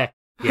 Yeah.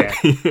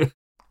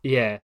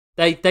 Yeah.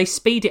 They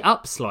speed it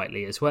up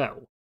slightly as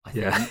well, I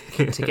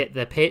think, to get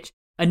the pitch.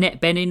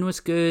 Annette Bening was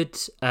good.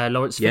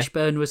 Lawrence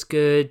Fishburne was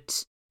good.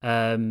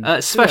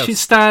 Sebastian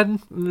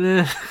Stan,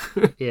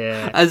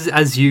 yeah,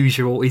 as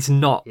usual, he's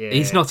not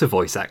a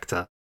voice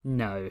actor.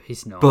 No,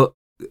 he's not. But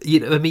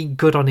I mean,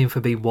 good on him for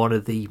being one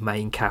of the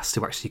main cast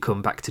to actually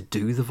come back to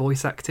do the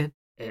voice acting.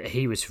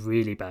 He was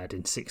really bad in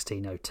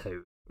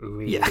 1602.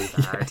 Really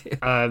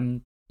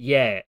bad.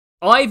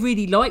 I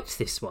really liked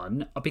this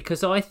one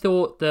because I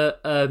thought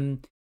that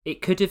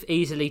it could have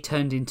easily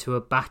turned into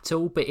a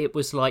battle, but it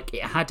was like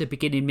it had a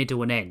beginning,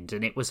 middle, and end,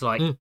 and it was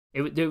like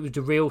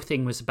the real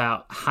thing was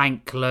about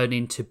Hank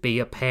learning to be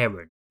a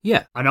parent.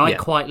 Yeah, and I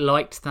quite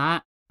liked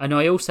that, and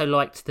I also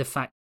liked the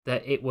fact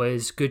that it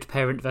was good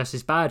parent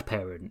versus bad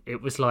parent.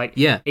 It was like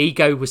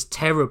Ego was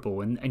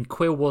terrible, and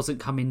Quill wasn't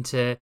coming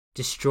to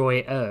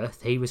destroy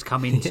Earth; he was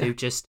coming to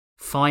just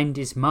find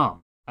his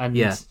mum and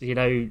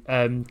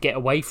get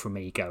away from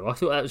Ego. I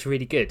thought that was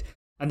really good,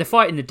 and the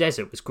fight in the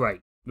desert was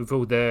great. With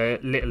all the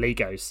little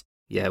egos.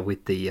 Yeah,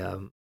 with the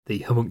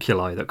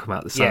homunculi that come out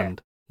of the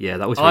sand. Yeah,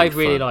 that was really fun.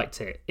 I really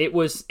liked it. It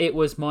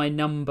was my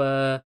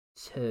number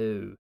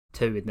two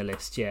in the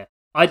list, yeah.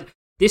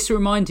 This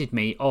reminded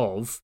me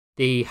of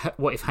the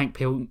What If Hank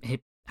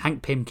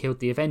Pym Killed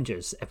the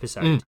Avengers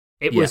episode.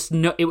 It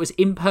was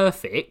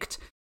imperfect,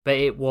 but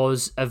it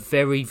was a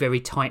very, very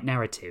tight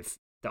narrative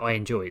that I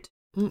enjoyed.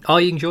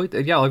 I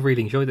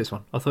really enjoyed this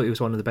one. I thought it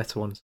was one of the better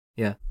ones.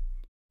 Yeah.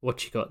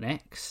 What you got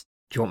next?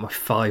 Do you want my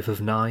 5 of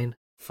 9?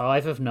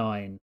 5 of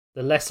 9.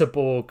 The Lesser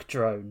Borg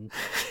drone.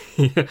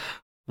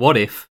 What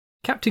if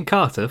Captain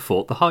Carter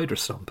fought the Hydra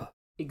Stomper?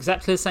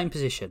 Exactly the same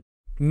position.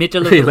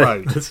 Middle of the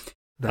road. That's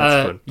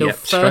fun.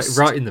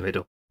 Right in the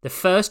middle. The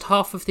first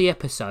half of the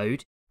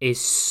episode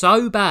is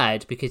so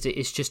bad because it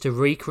is just a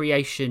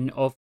recreation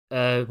of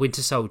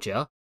Winter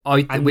Soldier.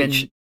 Did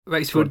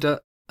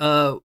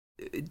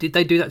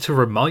they do that to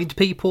remind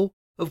people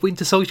of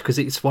Winter Soldier? Because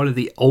it's one of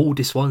the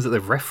oldest ones that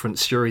they've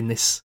referenced during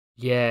this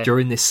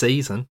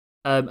season.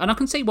 And I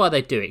can see why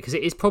they do it, because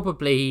it is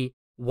probably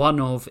one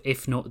of,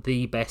 if not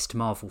the best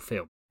Marvel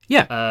film.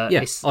 Yeah, I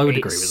would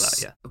agree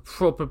with that,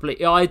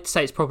 yeah. I'd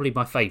say it's probably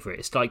my favourite.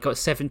 It's like got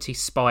 70s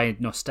spy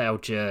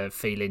nostalgia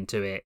feeling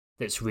to it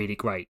that's really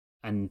great.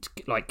 And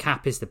like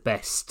Cap is the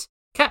best.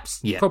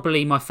 Cap's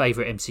probably my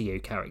favourite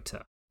MCU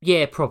character.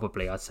 Yeah,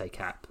 probably I'd say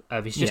Cap.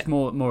 He's just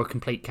more a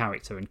complete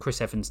character, and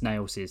Chris Evans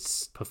nails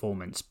his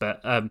performance.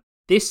 But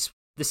the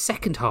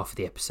second half of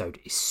the episode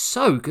is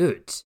so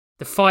good.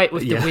 The fight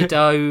with the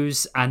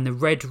widows and the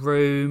Red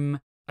Room.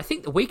 I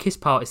think the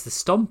weakest part is the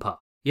Stomper.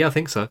 Yeah, I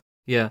think so.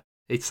 Yeah.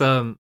 It's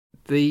the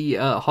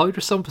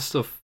Hydra Stomper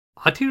stuff.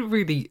 I didn't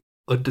really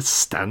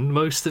understand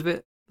most of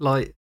it.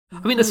 Like, I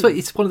mean, it's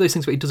one of those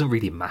things where it doesn't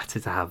really matter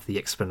to have the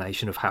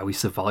explanation of how he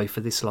survived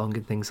for this long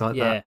and things like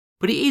that.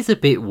 But it is a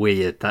bit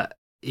weird that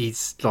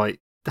he's like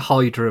the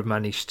Hydra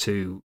managed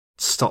to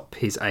stop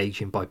his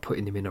aging by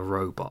putting him in a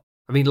robot.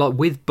 I mean, like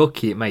with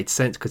Bucky, it made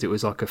sense because it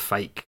was like a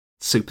fake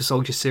super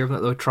soldier serum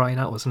that they were trying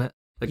out, wasn't it?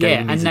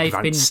 And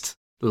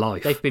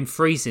they've been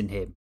freezing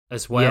him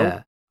as well.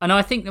 Yeah. And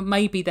I think that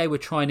maybe they were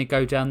trying to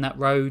go down that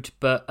road,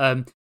 but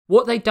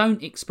what they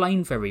don't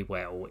explain very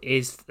well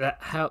is that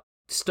how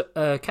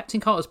Captain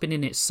Carter's been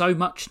in it so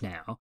much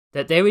now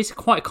that there is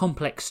quite a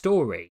complex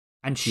story,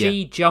 and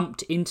she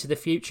jumped into the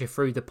future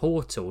through the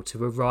portal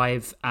to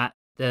arrive at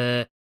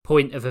the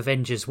point of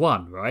Avengers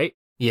 1, right?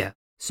 Yeah.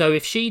 So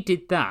if she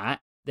did that,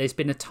 there's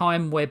been a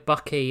time where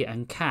Bucky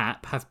and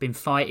Cap have been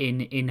fighting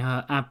in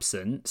her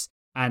absence,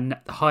 and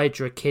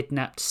Hydra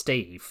kidnapped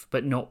Steve,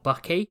 but not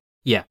Bucky.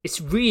 Yeah, it's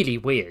really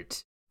weird,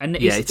 and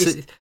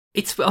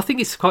it's. I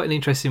think it's quite an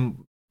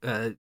interesting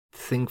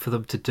thing for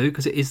them to do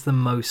because it is the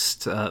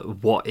most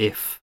what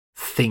if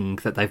thing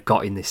that they've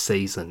got in this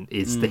season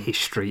is the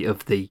history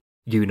of the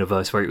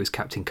universe where it was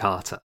Captain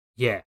Carter.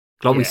 Yeah.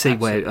 Like we see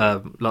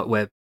absolutely.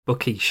 where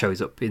Bucky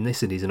shows up in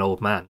this and he's an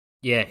old man.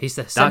 Yeah, he's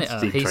the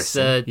senator. He's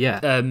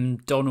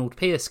Donald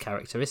Pierce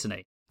character, isn't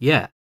he?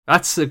 Yeah.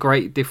 That's a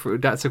great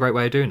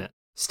way of doing it.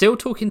 Still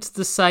talking to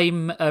the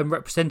same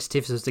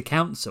representatives as the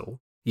council.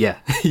 Yeah,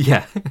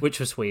 yeah. Which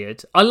was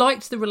weird. I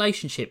liked the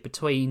relationship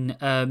between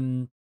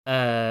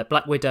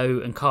Black Widow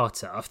and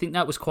Carter. I think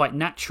that was quite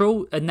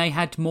natural, and they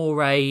had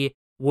more a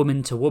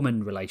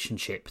woman-to-woman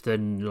relationship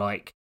than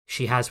like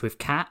she has with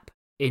Cap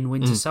in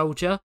Winter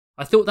Soldier.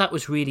 I thought that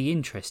was really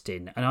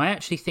interesting, and I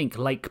actually think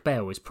Lake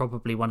Bell is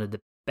probably one of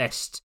the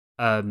best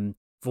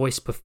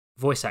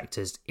voice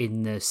actors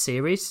in the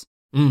series.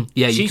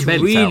 Yeah, she's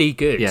really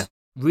good. Yeah.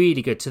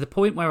 Really good, to the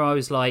point where I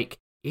was like,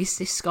 is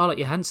this Scarlett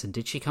Johansson?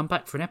 Did she come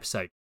back for an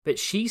episode? But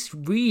she's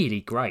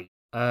really great.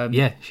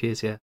 Yeah, she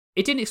is, yeah.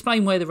 It didn't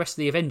explain where the rest of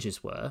the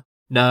Avengers were.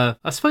 No,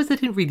 I suppose they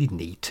didn't really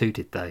need to,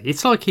 did they?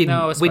 It's like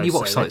when you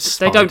watch like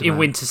Spider-Man. They don't in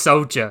Winter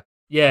Soldier.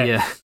 Yeah.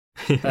 Yeah.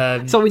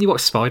 It's like when you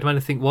watch Spider-Man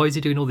and think, why is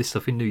he doing all this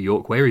stuff in New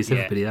York? Where is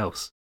everybody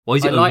else? Why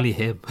is it only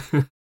him?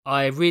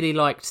 I really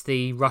liked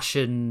the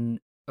Russian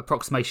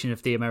approximation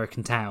of the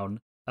American town.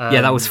 Yeah,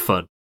 that was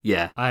fun.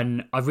 Yeah.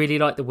 And I really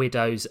liked the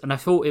Widows, and I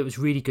thought it was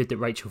really good that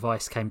Rachel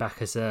Weisz came back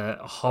as a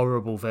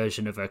horrible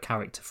version of her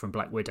character from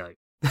Black Widow.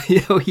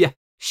 Oh, yeah.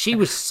 She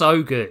was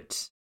so good.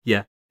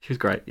 Yeah, she was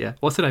great, yeah.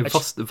 What's her name?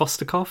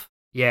 Vostokov?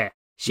 Yeah,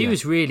 she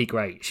was really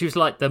great. She was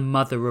like the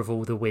mother of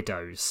all the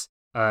widows.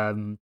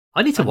 I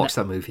need to watch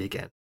that movie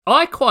again.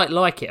 I quite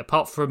like it,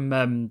 apart from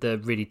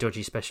the really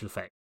dodgy special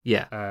effect.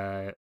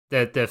 Yeah.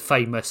 The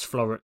famous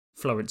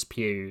Florence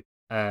Pugh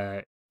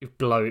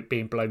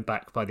being blown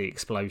back by the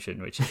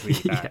explosion, which is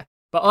really bad. Yeah.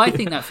 But I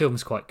think that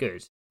film's quite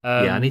good.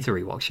 Yeah, I need to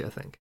rewatch it, I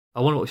think.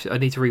 I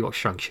need to rewatch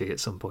Shang-Chi at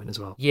some point as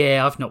well.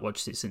 Yeah, I've not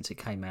watched it since it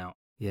came out.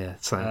 Yeah,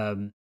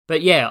 same.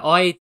 But yeah,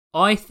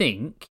 I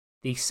think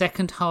the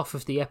second half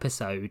of the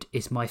episode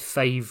is my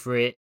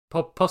favourite,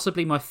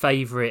 possibly my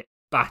favourite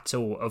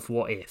battle of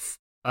What If.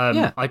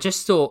 I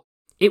just thought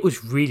it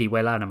was really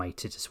well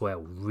animated as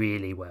well,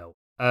 really well.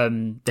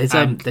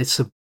 There's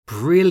some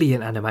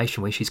brilliant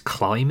animation when she's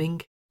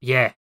climbing.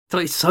 Yeah.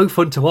 It's so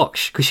fun to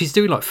watch because she's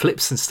doing like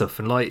flips and stuff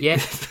and like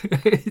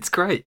it's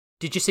great.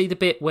 Did you see the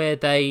bit where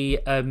they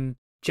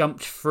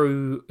jumped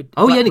through?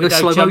 Oh yeah, and it goes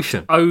slow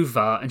motion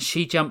over, and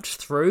she jumped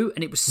through,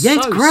 and it was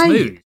so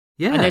smooth.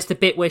 Yeah, and there's the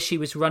bit where she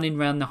was running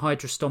around the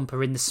Hydra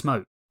Stomper in the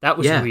smoke. That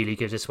was really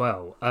good as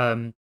well.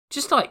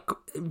 Just like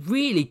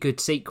really good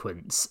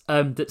sequence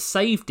that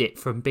saved it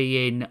from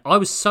being. I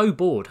was so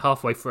bored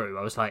halfway through.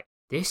 I was like,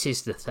 this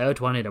is the third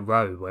one in a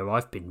row where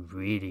I've been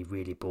really,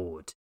 really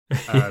bored.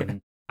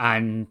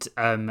 And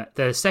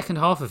the second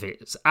half of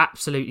it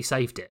absolutely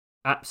saved it.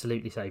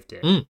 Absolutely saved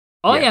it.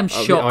 I am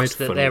shocked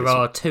that there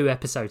are 2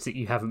 episodes that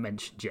you haven't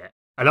mentioned yet.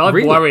 And I'm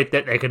worried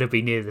that they're going to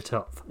be near the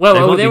top.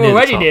 Well, they're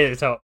already near the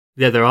top.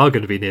 Yeah, they are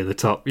going to be near the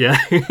top, yeah.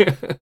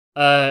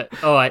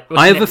 All right.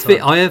 I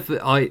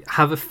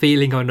have a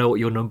feeling I know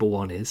what your number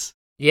 1 is.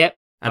 Yep.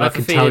 And I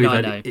can tell you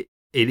that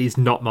it is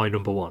not my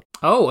number 1.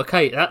 Oh,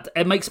 okay.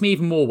 It makes me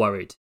even more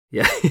worried.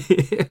 Yeah.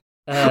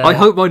 I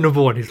hope my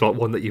number 1 is like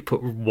one that you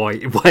put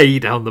way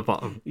down the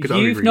bottom.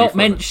 You've not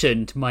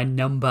mentioned my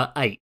number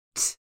 8.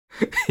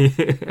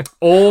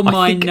 Or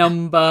my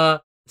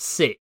number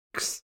 6.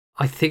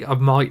 I think I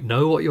might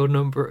know what your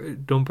number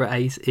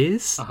 8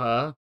 is.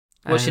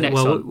 What's your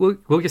next one?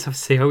 We'll just have to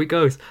see how it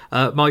goes.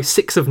 My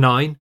 6 of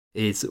 9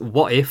 is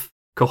What If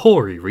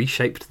Kahori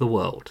Reshaped the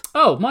World.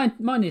 Oh,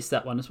 mine is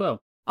that one as well.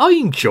 I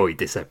enjoyed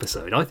this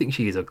episode. I think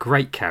she is a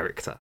great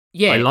character.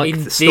 Yeah, I liked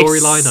the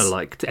storyline. I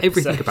liked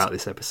everything about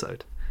this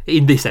episode.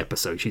 In this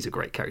episode, she's a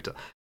great character.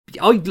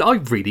 I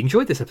really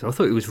enjoyed this episode. I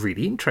thought it was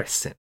really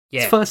interesting.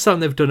 Yeah. It's the first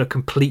time they've done a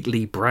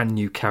completely brand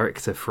new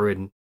character for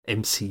an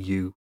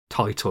MCU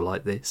title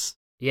like this.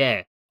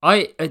 Yeah.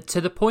 I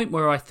to the point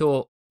where I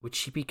thought, would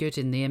she be good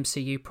in the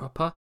MCU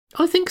proper?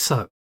 I think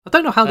so. I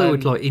don't know how they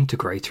would like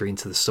integrate her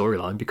into the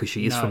storyline because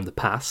she is from the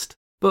past,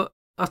 but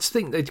I just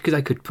think they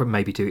could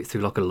maybe do it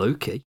through like a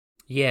Loki.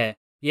 Yeah.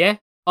 Yeah.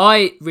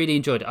 I really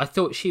enjoyed it. I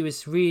thought she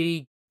was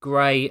really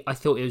great. I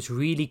thought it was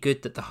really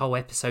good that the whole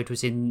episode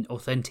was in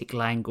authentic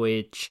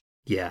language.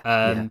 Yeah.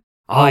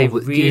 I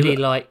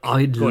really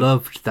I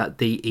loved that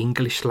the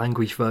English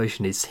language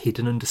version is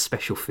hidden under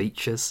special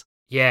features.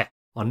 Yeah.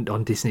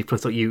 On Disney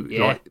Plus,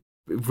 like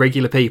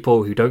regular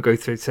people who don't go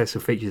through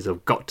special features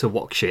have got to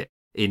watch it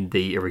in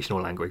the original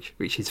language,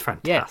 which is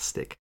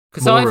fantastic.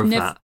 Because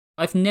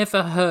I've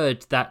never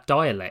heard that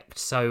dialect,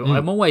 so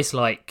I'm always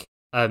like,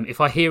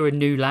 if I hear a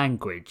new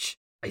language,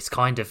 it's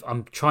kind of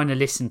I'm trying to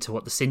listen to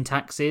what the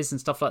syntax is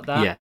and stuff like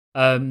that.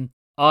 Yeah.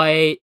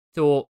 I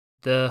thought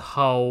the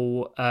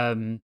whole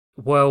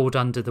world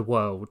under the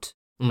world,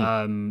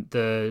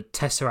 the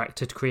Tesseract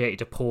had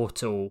created a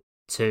portal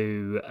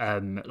to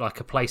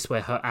like a place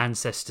where her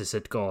ancestors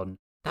had gone.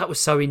 That was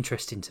so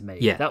interesting to me.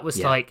 Yeah. That was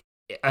like,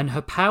 and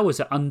her powers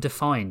are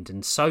undefined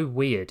and so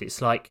weird.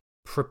 It's like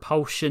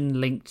propulsion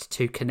linked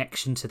to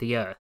connection to the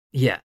earth.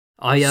 Yeah.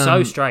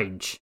 So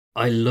strange.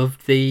 I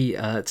loved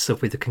the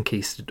stuff with the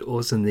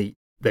conquistadors and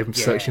them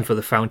searching for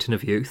the Fountain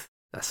of Youth.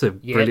 That's a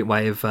brilliant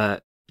way of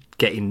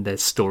getting their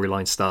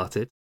storyline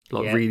started.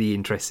 Really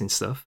interesting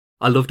stuff.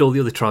 I loved all the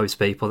other tribes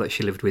people that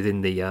she lived with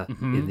in the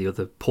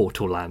other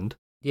portal land.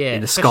 Yeah,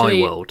 in the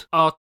Sky World.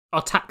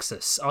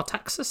 Artaxas?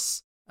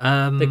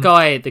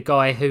 The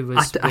guy who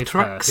was with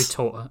her, who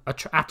taught her.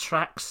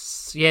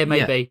 Atrax? Yeah,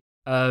 maybe.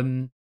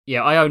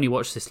 Yeah. I only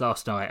watched this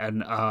last night,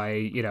 and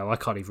I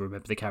can't even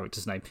remember the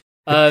character's name.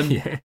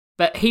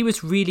 But he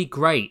was really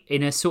great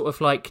in a sort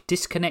of like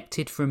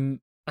disconnected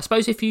from. I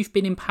suppose if you've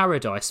been in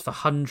paradise for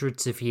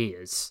hundreds of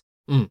years,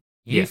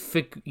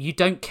 you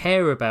don't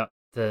care about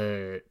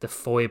the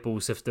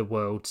foibles of the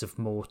worlds of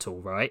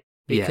mortal, right?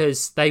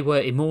 Because they were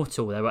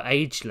immortal, they were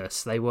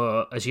ageless, they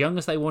were as young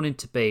as they wanted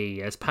to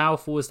be, as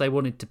powerful as they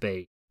wanted to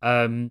be.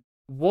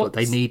 But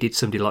they needed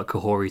somebody like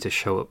Kahori to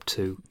show up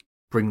to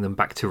bring them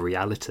back to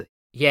reality.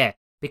 Yeah,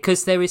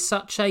 because there is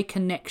such a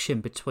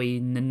connection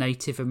between the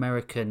Native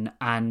American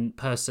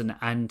person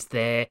and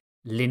their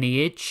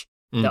lineage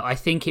that I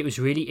think it was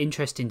really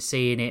interesting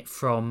seeing it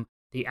from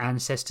the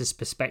ancestors'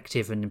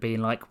 perspective and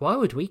being like, why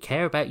would we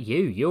care about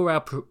you? You're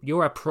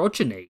our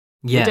progeny.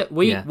 Yeah,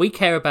 we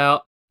care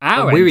about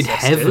our we're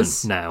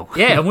ancestors. in heaven now.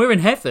 Yeah, and we're in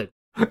heaven.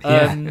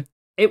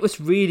 It was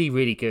really,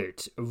 really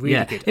good.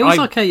 Really good. It was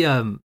like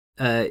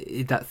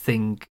that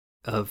thing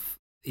of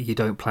you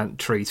don't plant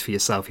trees for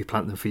yourself, you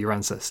plant them for your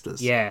ancestors.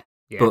 Yeah.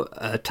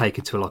 But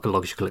taken to like a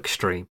logical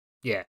extreme.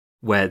 Yeah.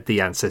 Where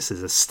the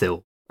ancestors are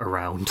still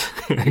around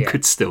and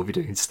could still be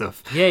doing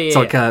stuff. It's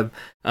like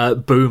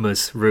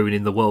boomers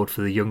ruining the world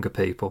for the younger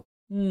people.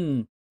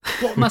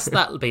 What must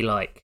that be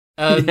like?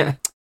 I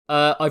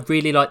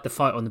really liked the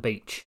fight on the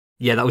beach.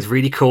 Yeah, that was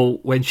really cool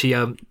when she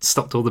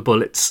stopped all the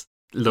bullets.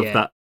 Love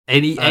that.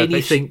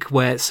 Anything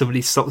where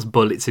somebody stops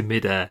bullets in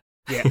midair.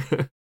 Yeah.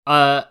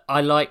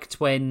 I liked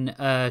when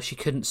she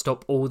couldn't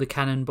stop all the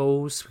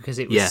cannonballs because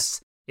it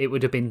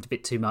would have been a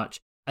bit too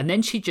much. And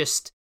then she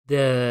just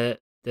the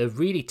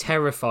really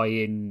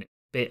terrifying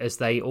bit as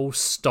they all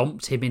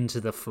stomped him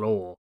into the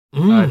floor,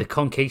 the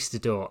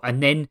conquistador,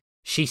 and then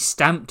she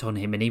stamped on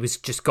him and he was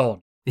just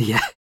gone.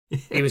 Yeah.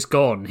 He was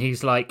gone.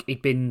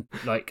 He'd been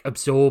like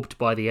absorbed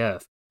by the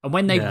earth. And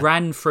when they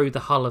ran through the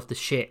hull of the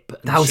ship,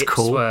 and that was ships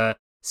cool. Were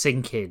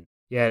sinking.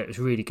 Yeah, it was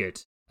really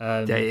good.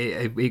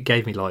 It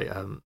gave me like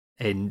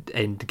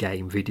end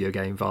game video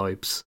game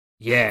vibes.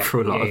 Yeah,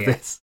 for a lot of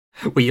this,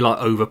 where you're like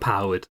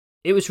overpowered.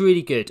 It was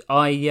really good.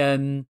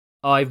 I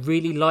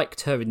really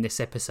liked her in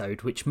this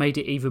episode, which made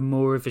it even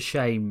more of a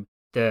shame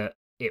that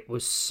it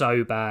was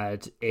so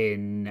bad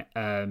in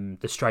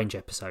the Strange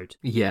episode.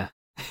 Yeah.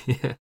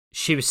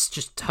 She was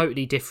just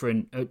totally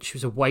different. She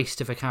was a waste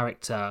of a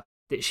character.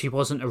 That she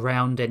wasn't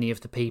around any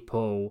of the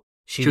people.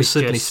 She was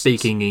suddenly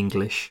speaking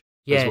English.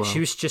 Yeah, as well. She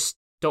was just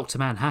Dr.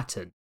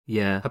 Manhattan.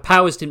 Yeah. Her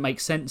powers didn't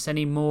make sense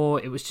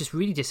anymore. It was just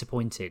really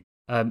disappointing.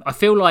 I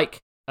feel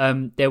like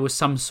there was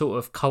some sort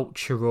of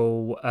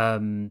cultural...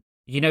 when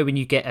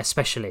you get a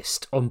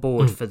specialist on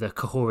board for the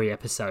Kahori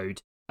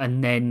episode,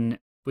 and then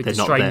with the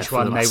Strange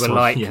one, they were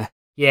like,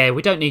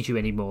 we don't need you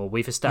anymore.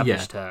 We've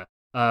established her.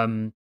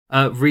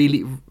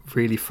 Really,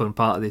 really fun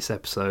part of this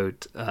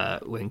episode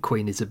when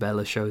Queen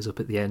Isabella shows up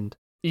at the end.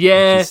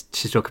 Yeah.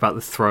 She's talking about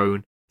the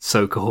throne,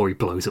 so Kahori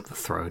blows up the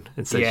throne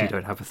and says you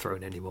don't have a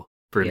throne anymore.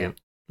 Brilliant.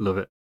 Yeah. Love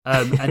it.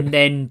 And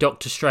then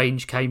Doctor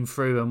Strange came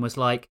through and was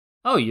like,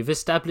 oh, you've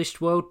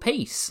established world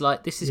peace.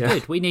 Like, this is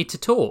good. We need to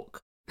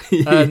talk.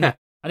 And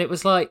it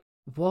was like,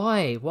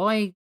 why?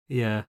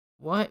 Yeah.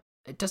 Why?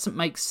 It doesn't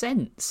make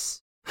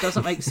sense.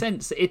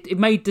 It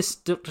made this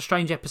Doctor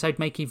Strange episode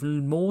make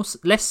even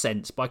less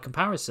sense by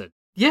comparison.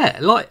 Yeah,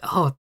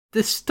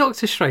 this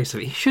Doctor Strange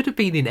stuff, he should have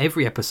been in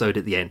every episode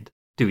at the end,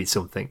 doing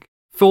something.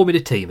 Forming a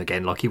team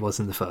again, like he was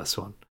in the first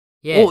one.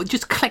 Yeah. Or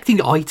just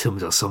collecting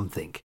items or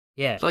something.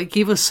 Yeah. Like,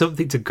 give us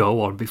something to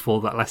go on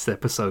before that last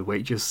episode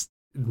where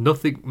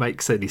nothing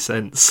makes any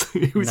sense.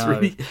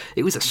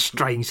 It was a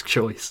strange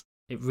choice.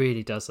 It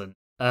really doesn't.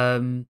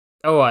 All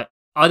right.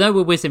 I know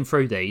we're whizzing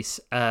through these.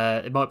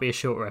 It might be a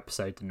shorter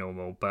episode than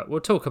normal, but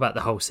we'll talk about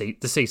the whole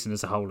the season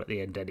as a whole at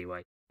the end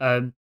anyway.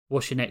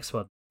 What's your next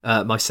one?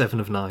 My 7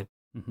 of 9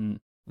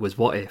 was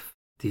what if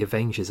the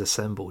Avengers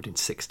assembled in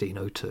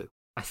 1602?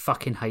 I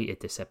fucking hated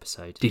this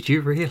episode. Did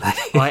you really?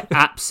 I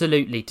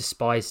absolutely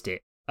despised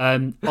it.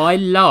 I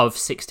love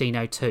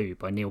 1602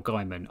 by Neil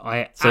Gaiman.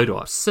 I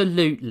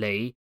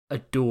absolutely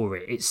adore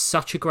it. It's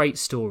such a great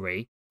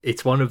story.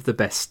 It's one of the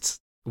best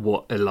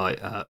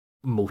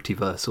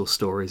multiversal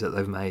stories that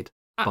they've made.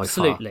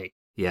 Absolutely.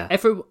 By far.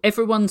 Yeah.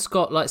 Everyone's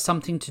got like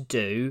something to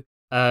do.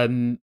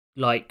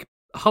 Like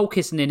Hulk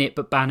isn't in it,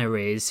 but Banner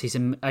is. He's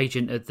an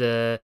agent of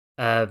the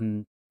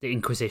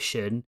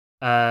Inquisition.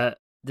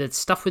 The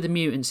stuff with the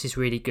mutants is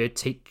really good.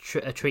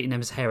 Treating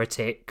them as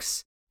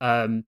heretics.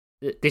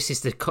 This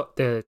is the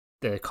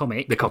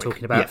comic we're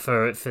talking about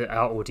for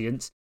our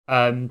audience.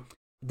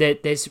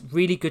 There's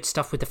really good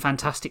stuff with the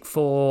Fantastic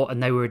Four,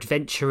 and they were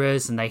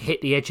adventurers, and they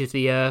hit the edge of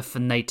the earth,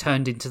 and they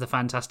turned into the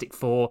Fantastic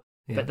Four.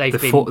 but they've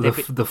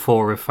the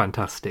four are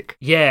fantastic.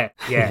 Yeah.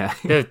 Yeah.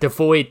 The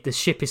Void, the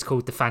ship is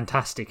called the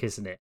Fantastic,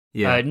 isn't it?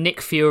 Yeah.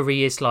 Nick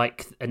Fury is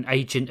like an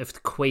agent of the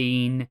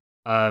Queen.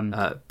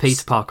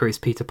 Peter Parker is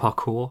Peter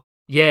Parkour.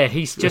 Yeah,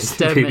 he's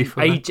just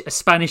a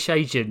Spanish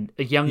agent,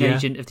 a young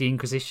agent of the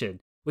Inquisition.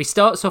 He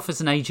starts off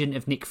as an agent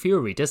of Nick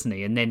Fury, doesn't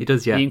he? And then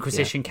the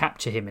Inquisition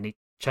capture him and he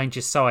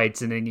changes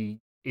sides and then he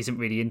isn't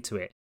really into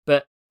it.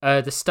 But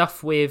the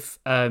stuff with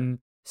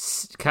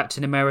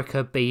Captain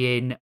America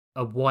being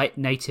a white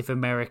Native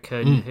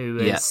American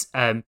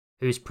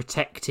who's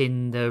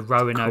protecting the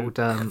Roanoke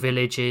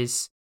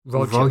villages.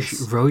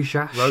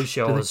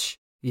 Rogers.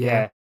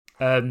 Yeah.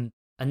 And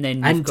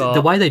then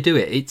the way they do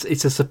it,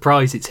 it's a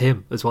surprise it's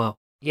him as well.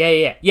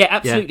 Yeah,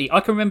 absolutely. Yeah. I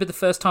can remember the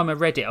first time I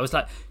read it, I was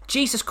like,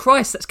 Jesus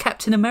Christ, that's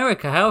Captain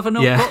America. How have I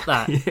not got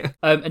that? Yeah.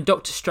 And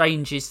Doctor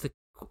Strange is the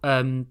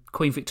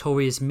Queen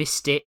Victoria's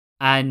mystic,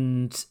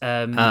 and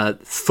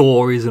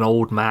Thor is an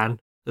old man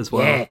as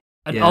well. Yeah,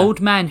 an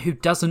old man who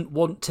doesn't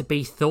want to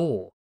be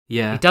Thor.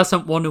 Yeah. He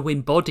doesn't want to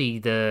embody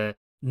the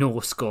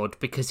Norse god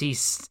because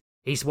he's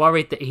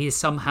worried that he is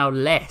somehow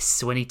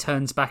less when he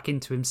turns back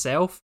into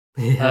himself.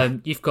 Yeah.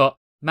 You've got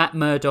Matt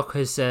Murdock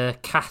as a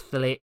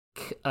Catholic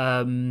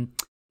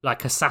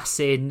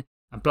assassin,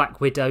 and Black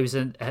Widow's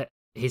and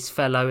his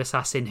fellow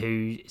assassin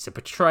who is a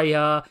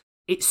betrayer.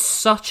 It's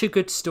such a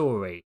good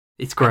story.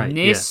 It's great. And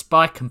this,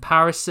 by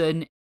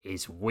comparison,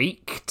 is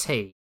weak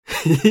tea.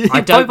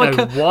 I don't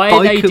know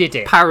why they did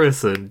it.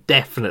 Comparison,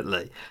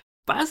 definitely.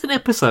 But as an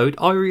episode,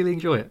 I really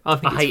enjoy it. I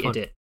hated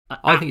it.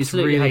 I think it's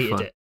really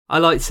fun. I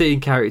like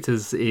seeing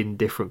characters in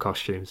different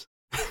costumes.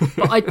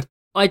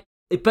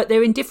 But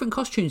they're in different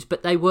costumes,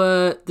 but they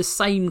were the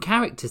same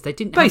characters. They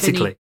didn't have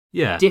any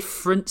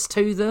difference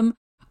to them,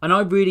 and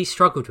I really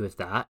struggled with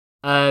that.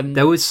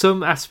 There was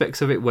some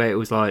aspects of it where it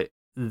was like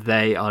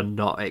they are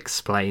not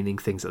explaining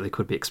things that they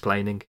could be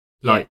explaining.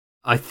 Like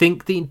I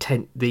think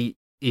the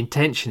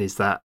intention is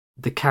that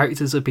the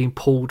characters are being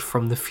pulled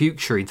from the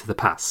future into the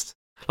past.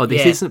 Like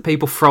this isn't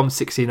people from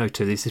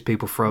 1602. This is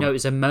people from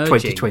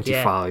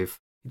 2025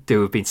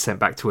 who have been sent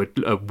back to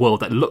a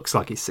world that looks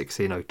like it's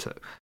 1602.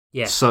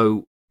 Yeah.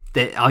 So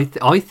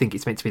I think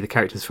it's meant to be the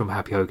characters from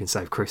Happy Hogan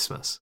Save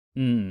Christmas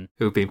who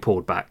have been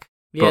pulled back.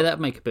 Yeah, that'd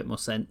make a bit more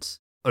sense.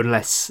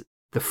 Unless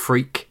the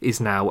Freak is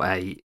now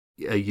a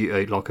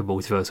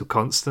multiversal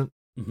constant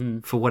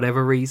for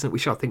whatever reason,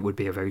 which I think would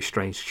be a very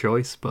strange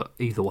choice. But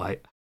either way,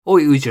 or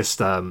it was just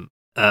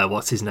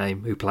what's his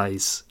name who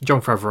plays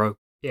Jon Favreau.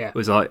 Yeah,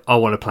 was like, I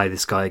want to play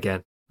this guy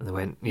again, and they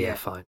went,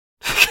 fine,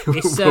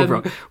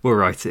 we'll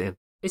write it in.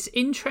 It's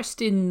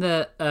interesting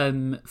that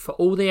for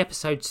all the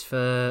episodes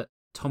for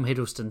Tom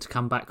Hiddleston to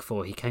come back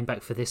for, he came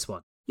back for this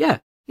one. Yeah,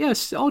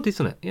 it's odd,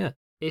 isn't it? Yeah,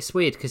 it's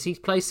weird because he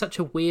plays such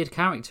a weird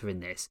character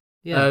in this.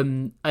 Yeah,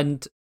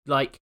 and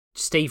like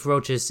Steve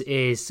Rogers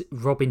is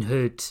Robin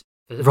Hood.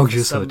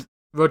 Rogers Hood,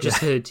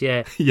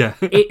 yeah. Yeah.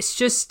 It's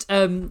just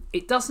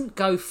it doesn't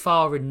go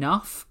far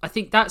enough. I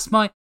think that's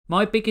my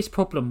biggest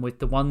problem with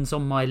the ones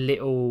on my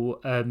little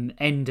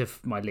end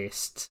of my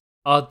list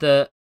are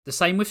the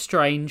same with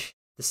Strange,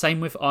 the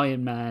same with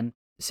Iron Man,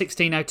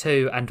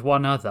 1602 and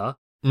one other,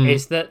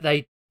 is that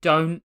they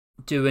don't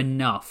do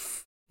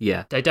enough.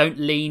 Yeah. They don't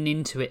lean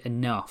into it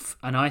enough.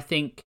 And I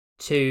think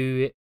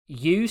to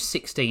use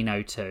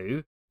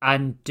 1602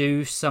 and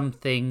do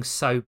something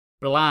so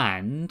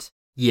bland,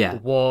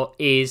 what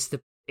is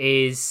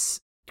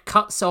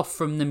cuts off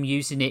from them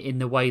using it in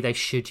the way they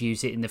should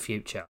use it in the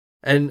future.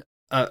 And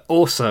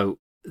also,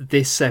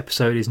 this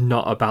episode is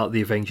not about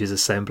the Avengers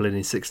assembling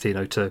in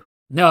 1602.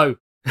 No.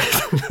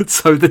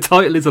 So the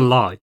title is a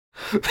lie.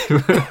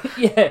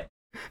 Yeah.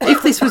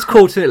 If this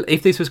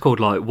was called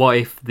like, what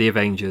if the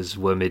Avengers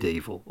were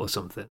medieval or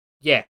something?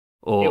 Yeah.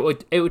 Or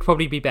it would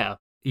probably be better.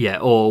 Yeah.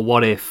 Or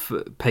what if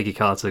Peggy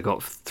Carter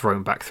got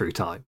thrown back through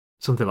time?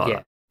 Something like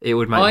that. It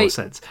would make more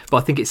sense. But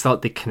I think it's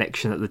like the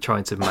connection that they're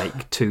trying to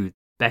make to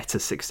better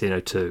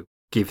 1602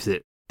 gives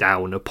it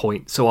down a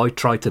point. So I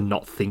tried to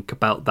not think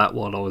about that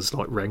while I was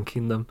like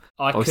ranking them.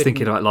 I was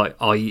thinking about like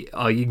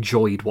I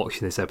enjoyed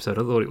watching this episode.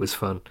 I thought it was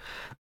fun.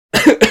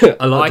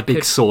 I like the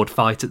big sword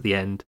fight at the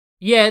end.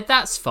 Yeah,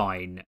 that's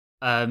fine.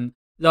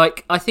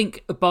 Like I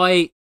think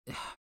by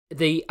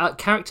the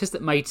characters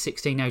that made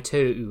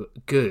 1602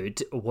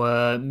 good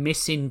were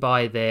missing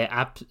by their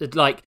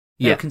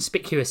they're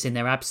conspicuous in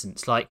their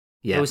absence. Like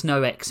there was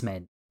no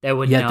X-Men. There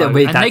were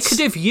and they could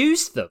have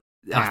used them.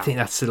 I think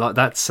that's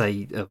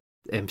a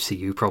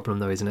MCU problem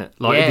though, isn't it?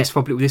 Like this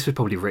was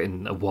probably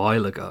written a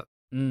while ago.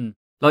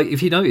 Like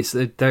if you notice,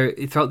 there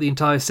throughout the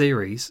entire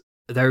series,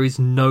 there is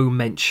no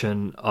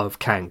mention of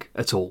Kang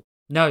at all.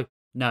 No.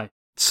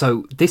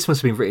 So this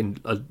must have been written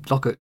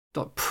like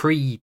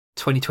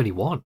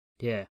pre-2021.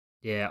 Yeah.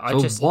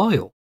 A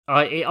while.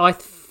 I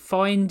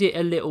find it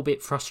a little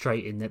bit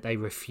frustrating that they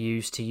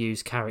refuse to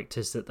use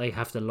characters that they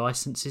have the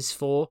licenses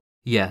for.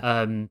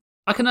 Yeah.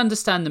 I can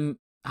understand them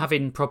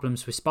having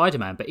problems with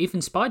Spider-Man, but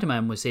even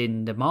Spider-Man was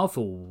in the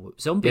Marvel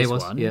Zombies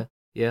one.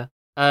 Yeah.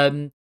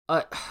 I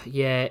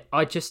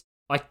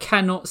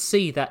cannot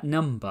see that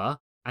number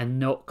and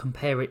not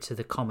compare it to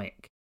the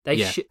comic. They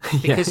Yeah. should,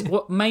 because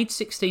what made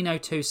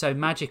 1602 so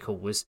magical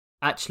was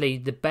actually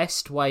the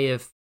best way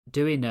of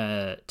doing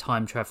a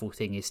time travel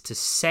thing is to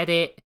set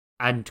it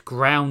and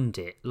ground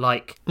it,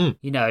 like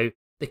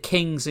the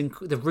kings and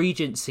the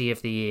regency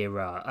of the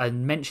era,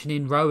 and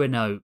mentioning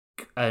Roanoke,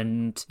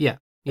 and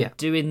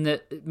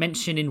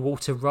mentioning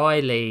Walter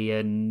Riley,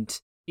 and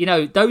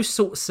those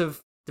sorts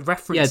of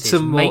references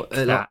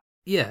that.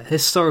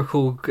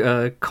 Historical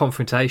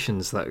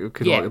confrontations that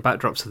could like the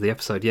backdrops of the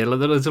episode. Yeah,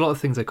 there's a lot of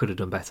things they could have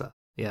done better.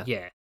 Yeah.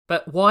 Yeah.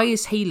 But why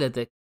is Hela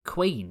the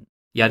queen?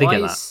 Yeah, I did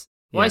get that.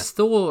 Why is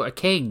Thor a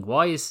king?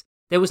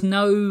 There was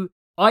no...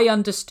 I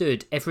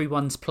understood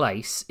everyone's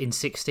place in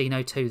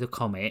 1602, the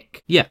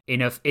comic,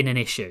 in an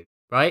issue,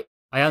 right?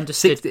 I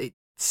understood...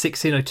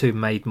 1602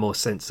 made more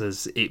sense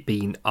as it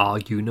being our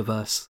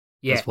universe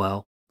as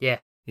well. Yeah.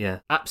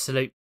 Yeah.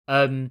 Absolute.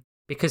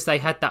 Because they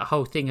had that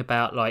whole thing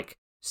about, like,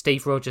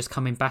 Steve Rogers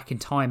coming back in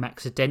time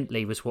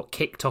accidentally was what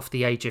kicked off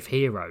the Age of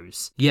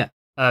Heroes. Yeah.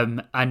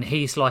 And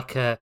he's like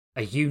a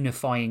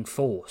unifying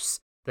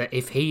force that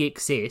if he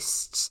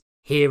exists,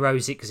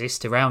 heroes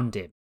exist around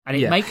him. And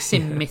it makes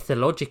him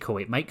mythological.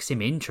 It makes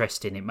him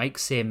interesting. It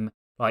makes him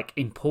like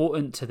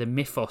important to the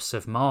mythos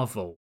of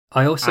Marvel.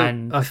 I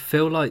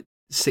feel like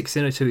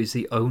 1602 is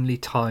the only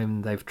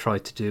time they've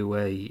tried to do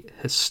a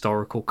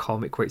historical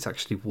comic where it's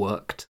actually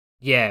worked.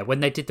 Yeah, when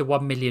they did the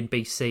 1 million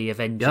BC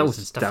Avengers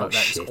and stuff like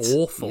that, it's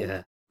awful.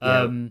 Yeah.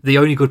 The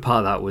only good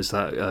part of that was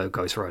that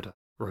Ghost Rider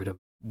rode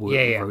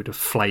a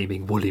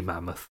flaming woolly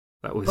mammoth.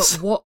 That was.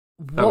 But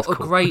what a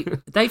cool. Great!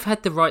 They've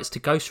had the rights to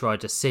Ghost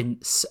Rider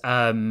since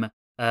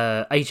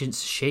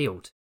Agents of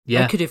Shield.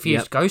 Yeah, they could have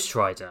used Ghost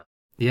Rider.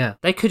 Yeah,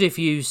 they could have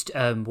used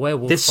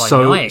Werewolf There's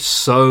by Night.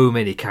 So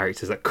many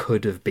characters that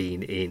could have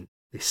been in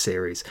this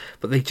series,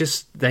 but they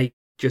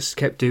just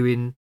kept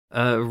doing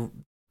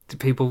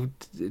people.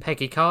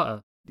 Peggy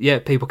Carter. Yeah,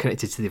 people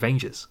connected to the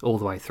Avengers all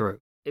the way through.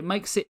 It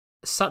makes it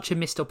such a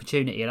missed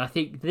opportunity, and I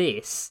think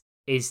this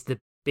is the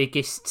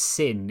biggest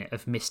sin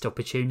of missed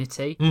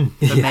opportunity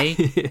for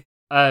me.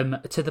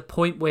 To the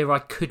point where I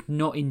could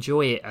not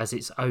enjoy it as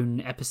its own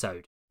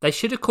episode. They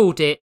should have called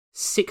it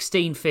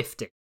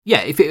 1650.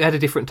 Yeah, if it had a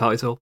different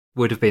title,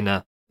 would have been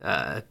a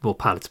more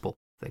palatable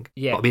thing.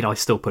 Yeah, but, I mean, I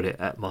still put it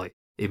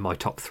in my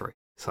top 3.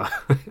 So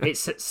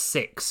it's at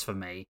 6 for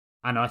me,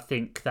 and I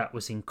think that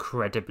was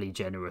incredibly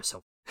generous.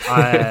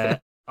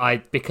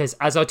 Because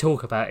as I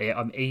talk about it,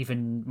 I'm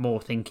even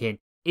more thinking: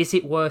 is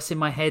it worse in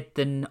my head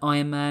than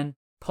Iron Man?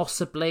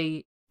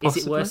 Possibly. Is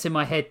it worse in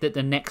my head than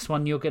the next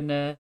one you're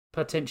gonna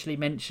potentially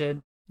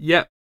mention?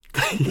 Yep.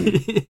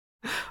 Do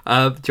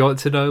you want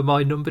to know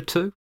my number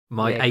 2?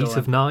 My 8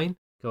 of 9?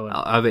 Go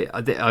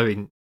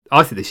on.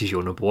 I think this is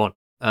your number 1.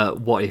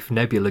 What if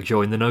Nebula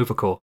joined the Nova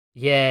Corps?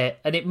 Yeah,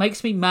 and it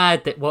makes me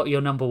mad that what your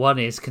number 1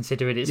 is,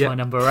 considering it's my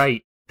number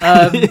 8.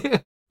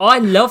 I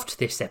loved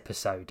this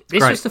episode.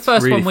 This was the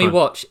first one we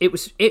watched.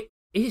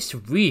 It's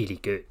really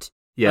good.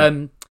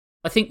 Yeah.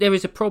 I think there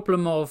is a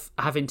problem of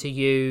having to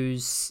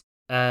use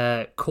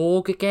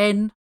Korg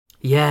again.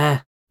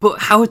 Yeah, but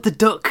Howard the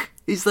Duck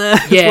is there.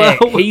 Yeah, as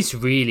well. He's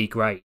really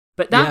great.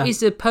 But that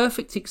is a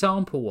perfect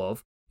example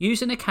of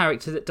using a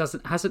character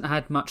that hasn't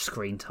had much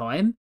screen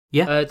time.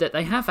 Yeah. That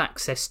they have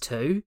access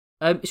to.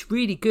 It's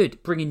really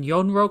good. Bringing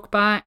Yonrog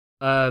back.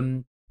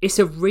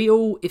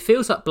 It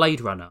feels like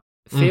Blade Runner.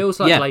 It feels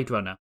like Blade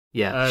Runner.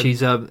 Yeah,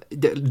 she's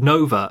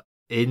Nova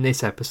in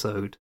this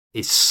episode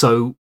is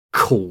so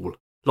cool.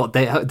 Like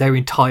their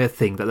entire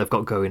thing that they've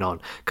got going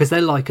on, because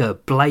they're like a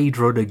Blade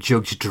Runner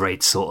Judge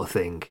Dredd sort of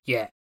thing.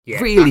 Yeah,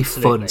 really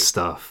fun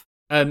stuff.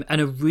 And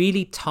a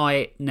really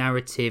tight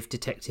narrative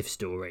detective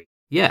story.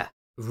 Yeah,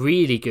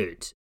 really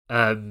good.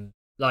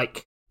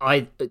 Like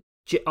I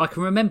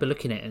can remember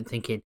looking at it and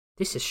thinking,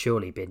 this has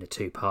surely been a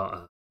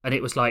 2-parter, and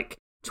it was like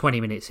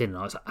 20 minutes in, and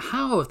I was like,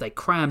 how have they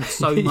crammed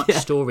so much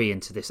story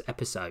into this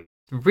episode?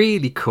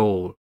 Really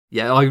cool.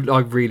 Yeah, I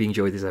really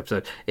enjoyed this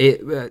episode.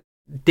 It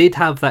did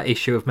have that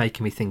issue of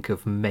making me think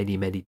of many,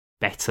 many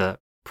better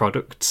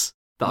products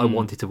that I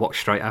wanted to watch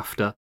straight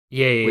after.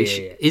 Which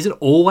isn't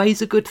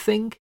always a good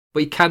thing,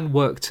 but it can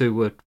work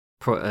to a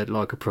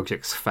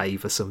project's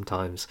favour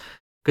sometimes.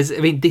 Because, I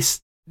mean,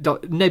 this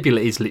Nebula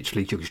is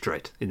literally Judge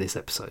Dredd in this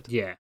episode.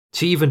 Yeah.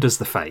 She even does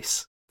the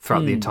face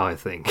throughout the entire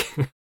thing.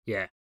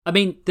 Yeah. I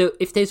mean,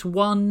 if there's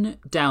one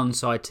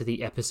downside to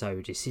the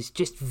episode, it's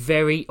just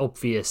very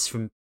obvious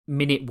from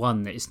minute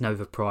 1 that it's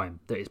Nova Prime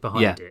that is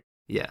behind it.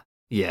 Yeah.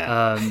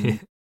 Yeah.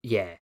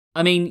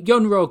 I mean,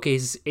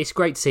 Yonrog it's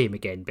great to see him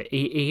again, but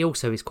he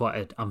also is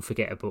quite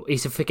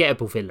he's a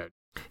forgettable villain.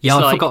 Yeah,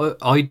 I forgot.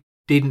 I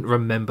didn't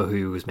remember who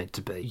he was meant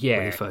to be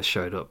when he first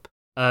showed up.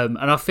 And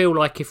I feel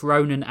like if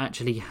Ronan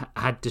actually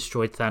had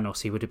destroyed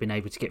Thanos, he would have been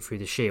able to get through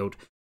the shield.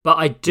 But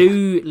I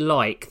do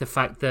like the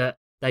fact that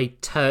they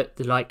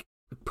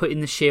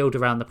putting the shield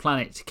around the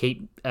planet to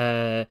keep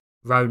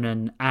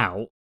Ronan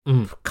out,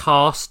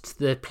 cast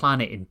the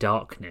planet in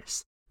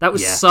darkness. That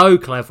was so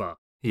clever.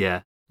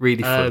 Yeah,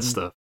 really fun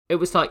stuff. It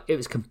was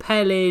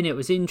compelling, it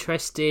was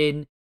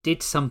interesting,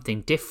 did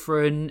something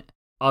different.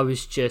 I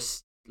was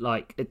just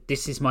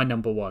this is my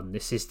number one.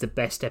 This is the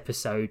best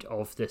episode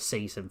of the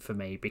season for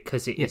me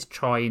because it is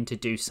trying to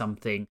do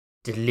something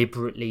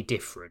deliberately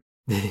different.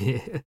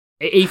 It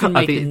even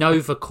made the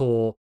Nova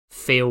Corps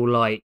feel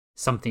like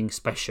something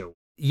special.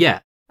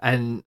 Yeah,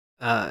 and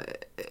a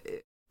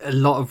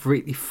lot of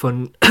really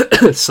fun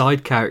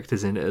side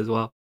characters in it as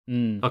well.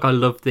 Like, I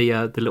love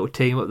the little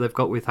team up they've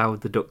got with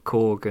Howard the Duck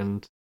Korg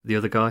and the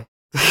other guy.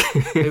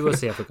 Who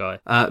was the other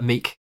guy?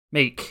 Meek.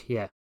 Meek,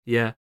 yeah.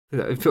 Yeah.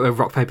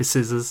 Rock, paper,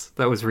 scissors.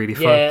 That was really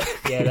fun.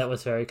 Yeah, that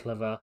was very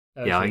clever.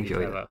 I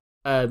enjoyed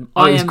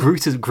it.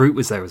 Groot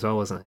was there as well,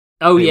 wasn't it?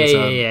 Oh,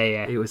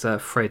 yeah. It was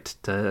Fred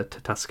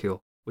Tatasciore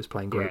was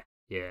playing Groot.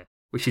 Yeah.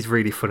 Which is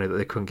really funny that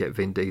they couldn't get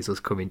Vin Diesel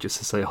to come in just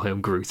to say, I am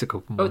Groot a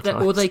couple more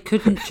times. Or they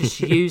couldn't just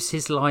use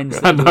his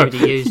lines that he'd already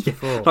used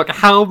before. Like,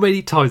 how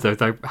many times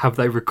have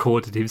they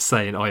recorded him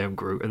saying, I am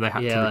Groot, and they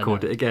had to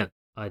record it again?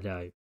 I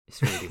know.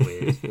 It's really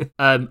weird.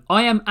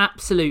 I am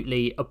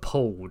absolutely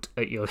appalled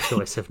at your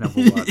choice of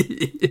number one.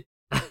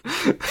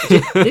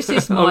 This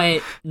is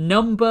my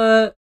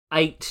number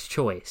 8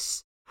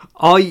 choice.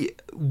 I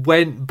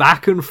went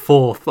back and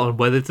forth on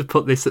whether to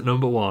put this at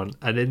number 1,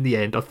 and in the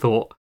end I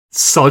thought,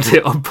 sod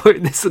it, I'm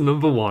putting this at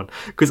number 1,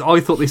 because I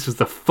thought this was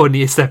the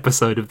funniest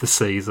episode of the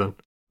season.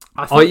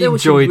 I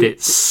enjoyed it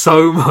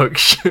so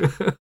much.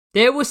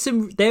 There were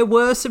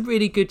some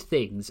really good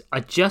things.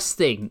 I just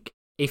think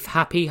if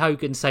Happy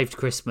Hogan Saved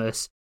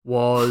Christmas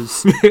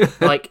was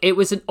like, it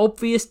was an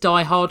obvious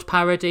Die Hard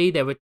parody.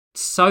 There were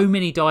so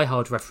many Die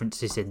Hard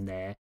references in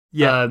there.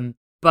 Yeah.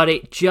 But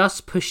it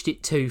just pushed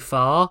it too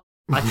far.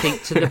 I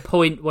think to the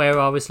point where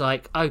I was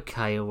like,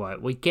 okay, all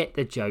right, we get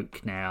the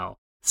joke now.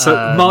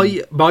 So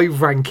my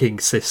ranking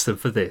system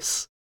for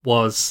this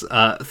was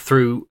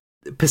through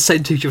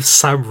percentage of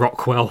Sam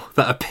Rockwell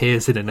that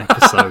appears in an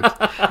episode.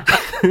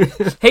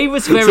 He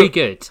was very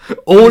good.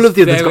 All of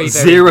the others got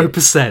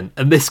 0%,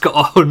 and this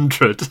got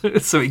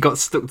 100, so he got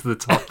stuck to the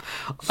top.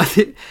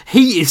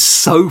 He is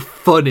so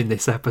fun in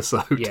this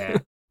episode. Yeah,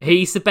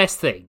 he's the best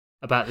thing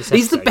about this episode.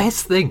 He's the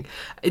best thing.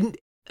 And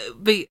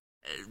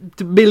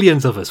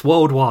millions of us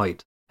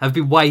worldwide have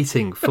been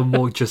waiting for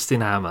more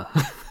Justin Hammer.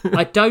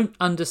 I don't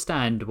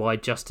understand why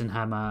Justin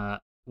Hammer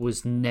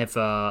was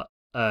never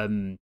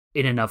in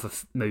another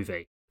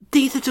movie.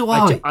 Neither do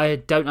I. I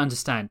don't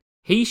understand.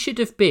 He should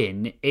have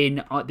been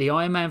in the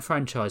Iron Man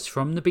franchise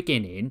from the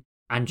beginning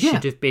and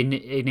should have been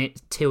in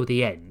it till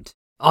the end.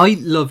 I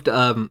loved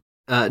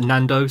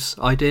Nando's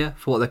idea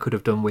for what they could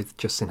have done with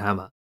Justin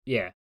Hammer.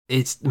 Yeah.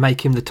 It's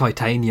make him the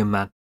Titanium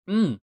Man.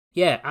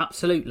 Yeah,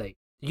 absolutely.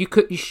 You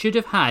should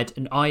have had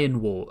an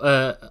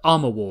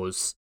Armor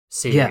Wars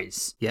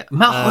series. Yeah.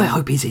 I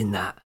hope he's in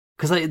that,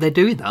 because they're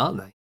doing that, aren't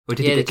they? Or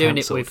did they're doing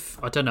it with.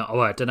 I don't know.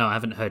 I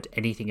haven't heard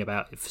anything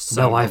about it.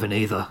 No, I haven't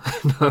either.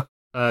 No.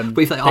 But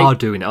if they are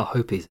doing it, I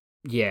hope he's.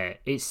 Yeah,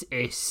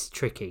 it's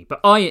tricky.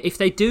 But if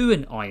they do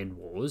an Iron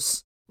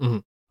Wars,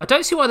 I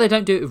don't see why they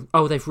don't do it.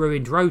 Oh, they've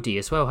ruined Rhodey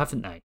as well,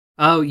 haven't they?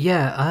 Oh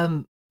yeah.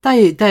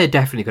 They're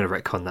definitely going to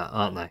retcon that,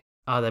 aren't they?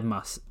 Oh, they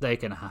must. They're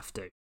going to have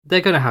to.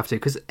 They're going to have to,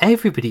 because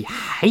everybody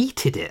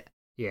hated it.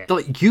 Yeah.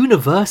 Like,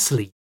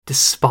 universally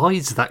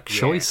despised that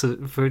choice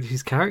for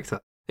his character.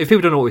 If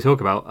people don't know what we talk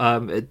about,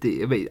 I'm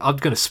going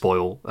to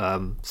spoil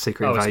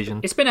Secret Invasion.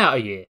 It's been out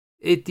a year.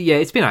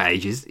 It's been out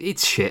ages.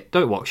 It's shit.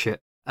 Don't watch it.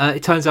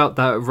 It turns out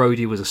that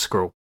Rhodey was a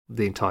Skrull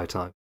the entire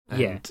time.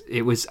 And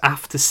it was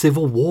after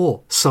Civil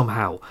War,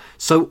 somehow.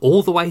 So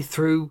all the way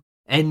through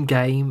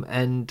Endgame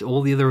and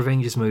all the other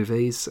Avengers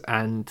movies,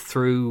 and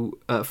through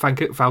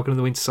Falcon and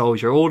the Winter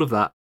Soldier, all of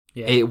that,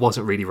 it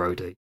wasn't really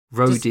Rhodey.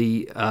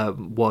 Rhodey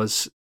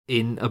was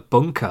in a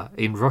bunker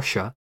in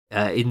Russia,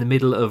 in the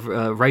middle of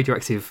a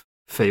radioactive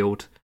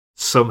field,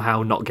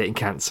 somehow not getting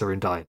cancer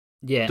and dying.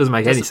 Yeah. Doesn't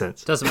make any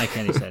sense. Doesn't make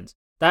any sense.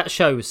 That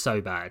show was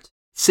so bad.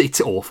 It's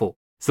awful.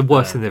 It's the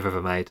worst thing they've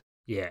ever made.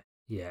 Yeah.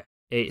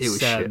 It was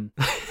shit.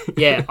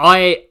 Yeah,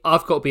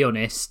 I've got to be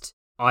honest,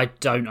 I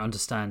don't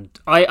understand.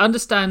 I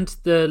understand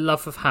the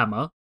love of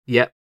Hammer.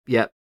 Yep.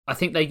 I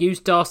think they use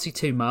Darcy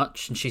too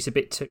much, and she's a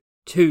bit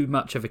too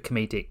much of a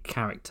comedic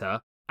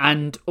character.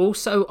 And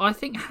also, I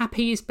think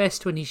Happy is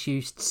best when he's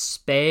used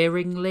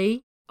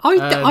sparingly.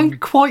 I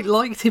quite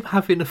liked him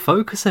having a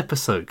focus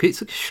episode, because it's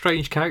such a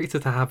strange character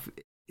to have.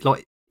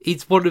 Like,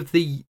 he's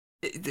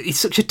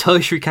such a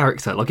tertiary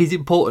character. Like, he's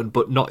important,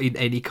 but not in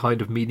any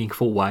kind of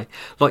meaningful way.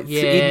 Like,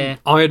 in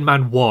Iron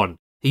Man 1,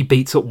 he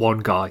beats up one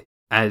guy,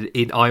 and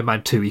in Iron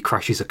Man 2, he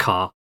crashes a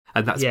car,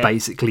 and that's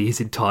basically his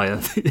entire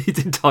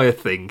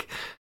thing.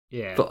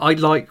 Yeah. But I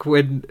like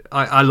when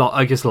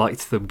I just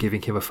liked them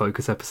giving him a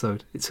focus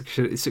episode. It's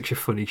such a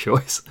funny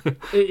choice.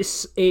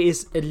 It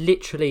is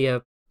literally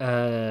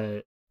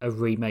a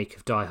remake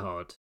of Die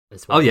Hard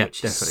as well. Oh yeah,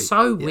 which definitely. Is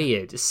so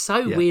weird. It's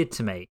so weird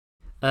to me.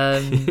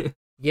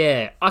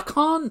 Yeah, I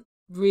can't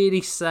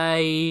really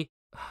say.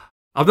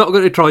 I'm not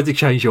going to try to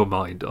change your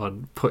mind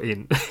on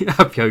putting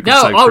Happy Hogan.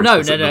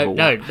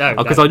 No,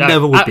 because I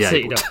never would be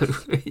able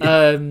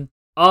to.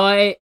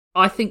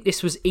 I think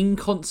this was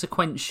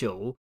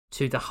inconsequential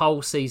to the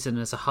whole season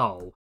as a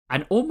whole,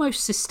 and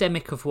almost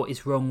systemic of what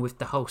is wrong with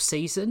the whole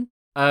season.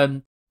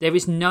 there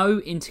is no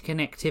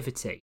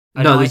interconnectivity.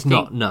 And No, there's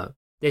not. No,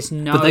 there's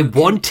no. but they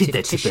wanted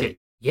there to tissue. be.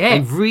 Yeah,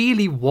 They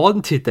really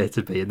wanted there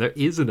to be, and there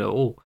isn't at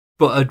all.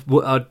 But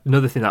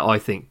another thing that I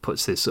think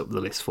puts this up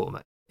the list for me,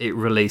 it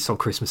released on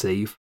Christmas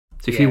Eve.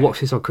 So if you watch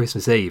this on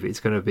Christmas Eve,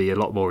 it's going to be a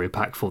lot more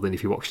impactful than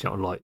if you watched it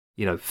on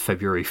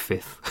February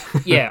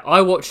 5th. Yeah,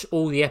 I watched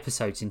all the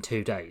episodes in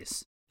 2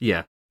 days.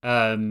 Yeah.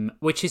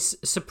 Which is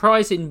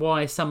surprising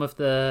why some of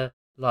the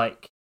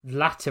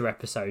latter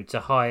episodes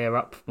are higher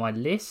up my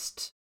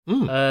list.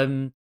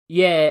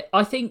 Yeah,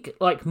 I think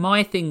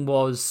my thing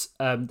was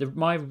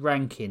my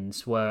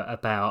rankings were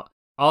about,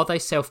 are they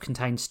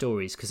self-contained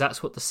stories? Because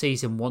that's what the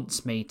season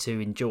wants me to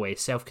enjoy,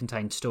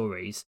 self-contained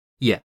stories.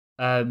 Yeah.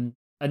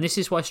 And this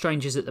is why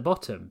Strange is at the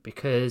bottom,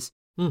 because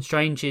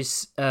Strange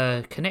is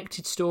a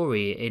connected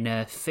story in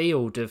a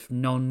field of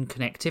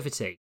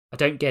non-connectivity. I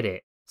don't get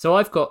it. So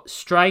I've got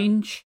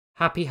Strange,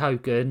 Happy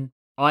Hogan,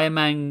 Iron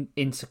Man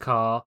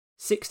Intercar,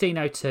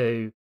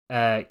 1602,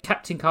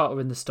 Captain Carter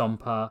and the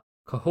Stomper,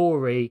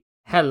 Kahori,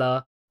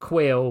 Hela,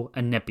 Quill,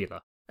 and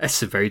Nebula.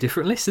 That's a very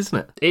different list, isn't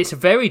it? It's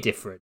very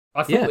different.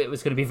 I thought it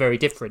was going to be very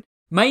different.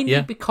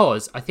 Mainly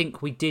because I think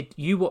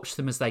you watched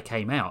them as they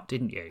came out,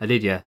 didn't you? I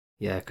did, yeah.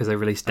 Yeah, because they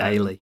released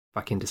daily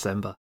back in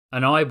December.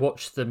 And I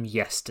watched them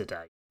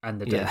yesterday and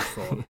the day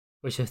before,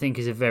 which I think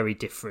is a very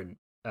different...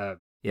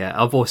 Yeah,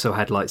 I've also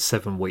had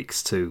 7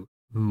 weeks to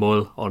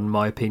mull on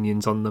my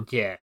opinions on them.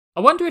 Yeah. I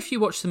wonder if you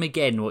watch them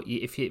again,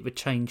 if it would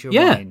change your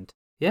mind.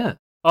 Yeah.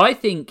 I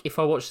think if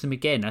I watched them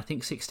again, I think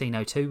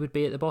 1602 would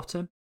be at the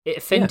bottom. It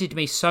offended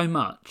me so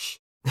much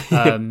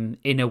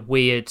in a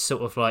weird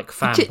sort of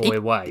fanboy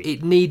way.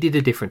 It needed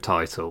a different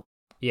title.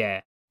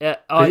 Yeah.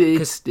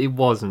 It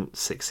wasn't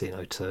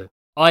 1602.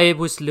 I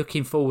was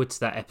looking forward to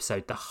that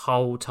episode the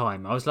whole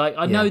time. I was like,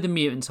 I know the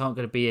mutants aren't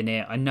going to be in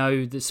it. I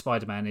know that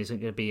Spider-Man isn't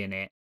going to be in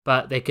it.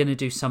 But they're going to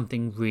do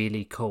something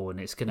really cool. And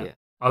it's going to... Yeah.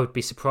 I would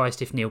be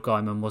surprised if Neil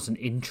Gaiman wasn't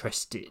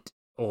interested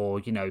or,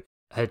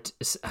 had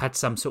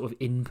some sort of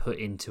input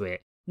into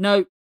it.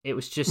 No, it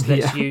was just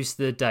let's use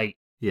the date.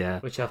 Yeah.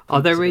 Which I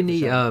Are there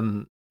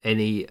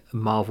any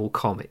Marvel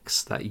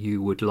comics that you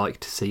would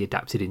like to see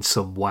adapted in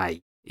some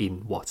way in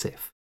What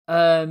If?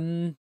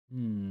 Running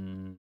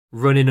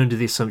under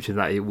the assumption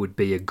that it would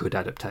be a good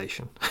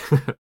adaptation.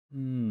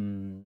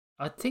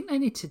 I think they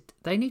need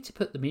to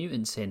put the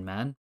mutants in,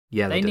 man.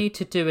 Yeah, they need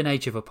to do an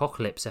Age of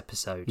Apocalypse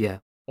episode. Yeah.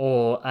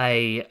 Or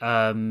a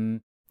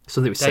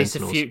something with Days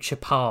Sentinels. of Future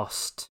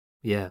Past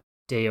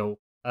deal.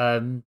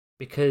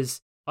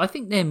 Because I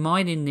think they're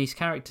mining these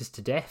characters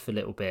to death a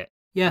little bit.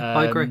 Yeah,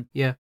 I agree.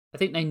 Yeah. I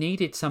think they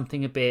needed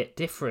something a bit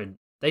different.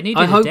 They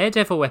needed a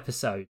Daredevil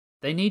episode.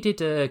 They needed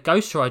a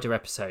Ghost Rider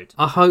episode.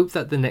 I hope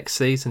that the next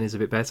season is a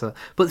bit better.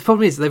 But the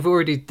problem is they've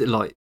already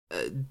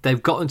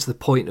they've gotten to the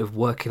point of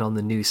working on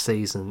the new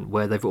season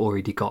where they've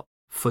already got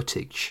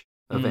footage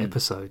of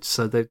episodes.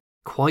 So they're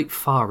quite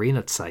far in,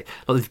 I'd say.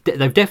 They've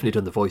definitely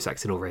done the voice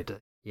acting already.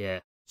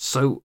 Yeah.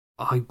 So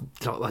I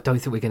don't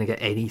think we're going to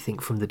get anything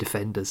from the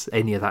Defenders.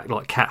 Any of that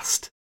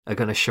cast are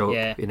going to show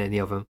up in any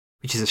of them,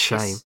 which is a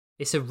shame.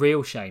 It's a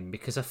real shame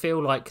because I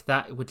feel like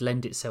that would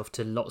lend itself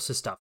to lots of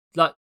stuff.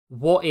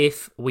 What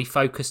if we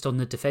focused on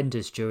the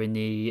Defenders during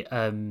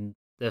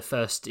the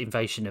first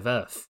invasion of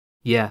Earth?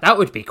 Yeah. That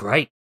would be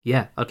great.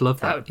 Yeah, I'd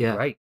love that. That would be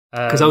great.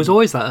 Because I was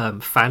always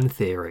that fan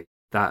theory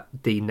that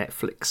the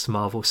Netflix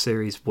Marvel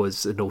series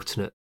was an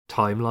alternate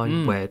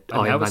timeline where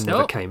Iron Man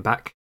never came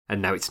back,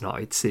 and now it's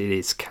not. It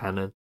is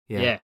canon.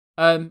 Yeah.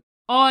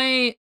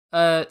 I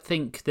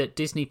think that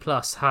Disney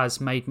Plus has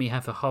made me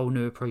have a whole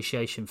new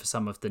appreciation for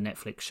some of the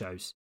Netflix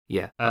shows.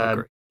 Yeah, I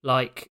agree.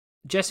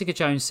 Jessica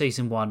Jones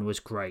season 1 was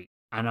great,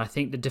 and I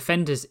think the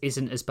Defenders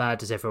isn't as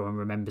bad as everyone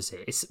remembers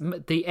it. It's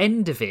the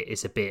end of it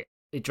is it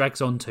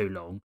drags on too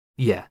long.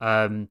 Yeah.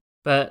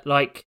 But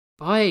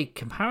by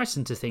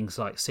comparison to things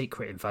like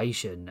Secret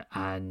Invasion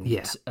and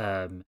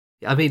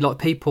I mean,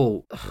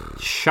 people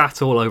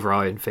shat all over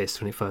Iron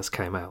Fist when it first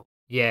came out.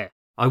 Yeah.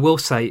 I will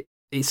say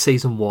it's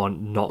season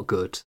 1 not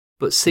good,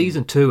 but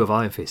season 2 of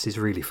Iron Fist is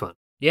really fun.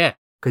 Yeah.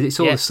 Because it's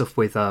all the stuff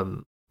with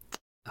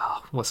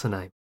what's her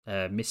name?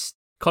 Miss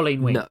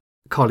Colleen Wing. No,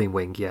 Colleen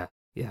Wing, yeah.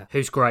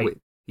 Who's great.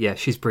 Yeah,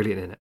 she's brilliant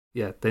in it.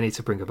 Yeah, they need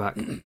to bring her back.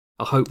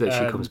 I hope that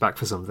she comes back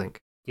for something.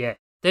 Yeah.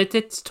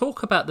 There's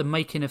talk about the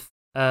making of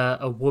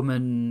a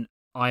woman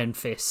Iron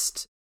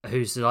Fist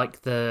who's the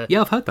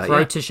I've heard that,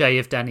 protege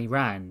of Danny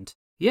Rand.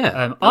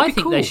 Yeah, I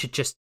think they should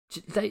just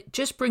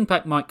bring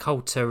back Mike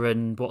Coulter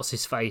and what's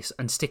his face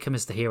and stick them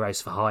as the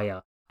heroes for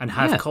hire and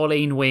have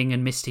Colleen Wing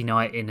and Misty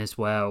Knight in as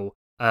well.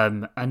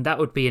 And that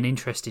would be an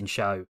interesting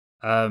show.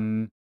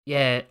 I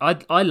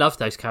love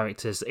those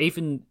characters.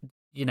 Even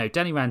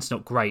Danny Rand's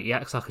not great. He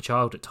acts like a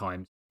child at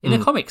times. In the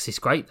comics, he's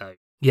great though.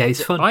 Yeah,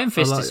 he's fun. Iron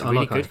Fist is a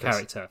really good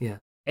character. Yeah.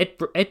 Ed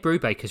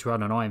Brubaker's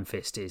run on Iron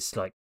Fist is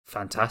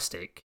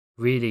fantastic.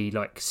 Really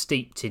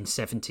steeped in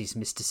 70s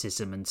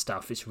mysticism and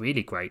stuff. It's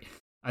really great.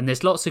 And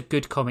there's lots of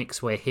good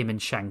comics where him and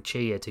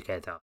Shang-Chi are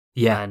together.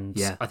 Yeah. And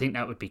I think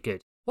that would be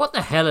good. What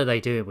the hell are they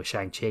doing with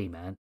Shang-Chi,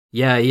 man?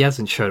 Yeah, he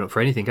hasn't shown up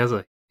for anything, has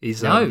he?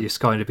 He's just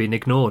kind of been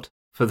ignored.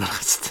 for the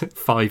last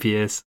 5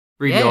 years.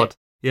 Really Yeah. odd.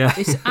 Yeah.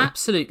 It's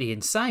absolutely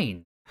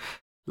insane.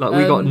 Like,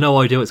 we got no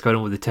idea what's going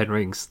on with the Ten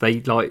Rings.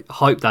 They, like,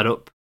 hyped that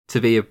up to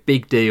be a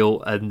big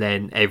deal, and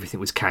then everything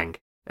was Kang,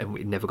 and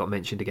it never got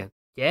mentioned again.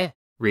 Yeah.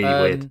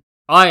 Really weird.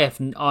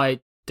 I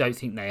don't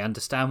think they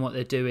understand what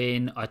they're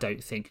doing.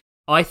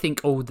 I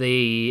think all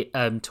the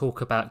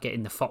talk about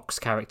getting the Fox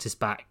characters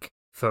back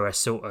for a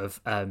sort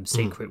of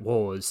Secret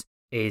Wars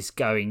is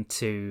going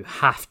to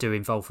have to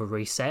involve a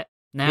reset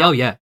now. Oh,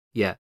 yeah.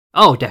 Yeah.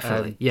 Oh,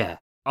 definitely. Yeah.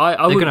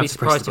 I wouldn't be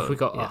surprised if we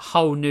got a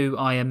whole new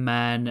Iron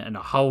Man and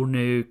a whole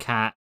new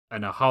Cat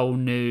and a whole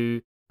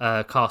new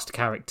cast of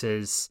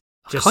characters.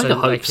 I kind of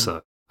hope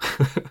so.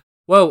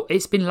 Well,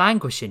 it's been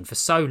languishing for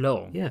so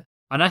long. Yeah.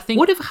 And I think...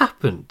 Whatever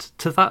happened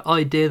to that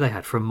idea they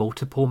had for a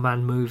multiple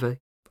man movie?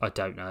 I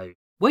don't know.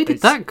 Where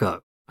did that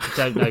go? I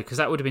don't know, because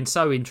that would have been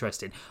so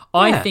interesting.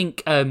 Yeah.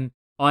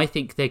 I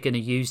think they're going to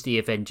use the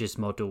Avengers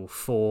model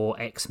for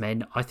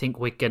X-Men. I think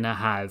we're going to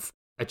have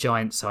a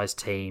giant-sized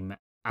team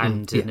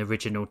and an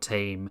original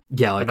team.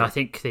 Yeah, I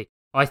think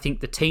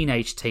the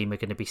teenage team are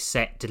going to be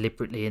set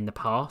deliberately in the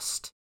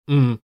past.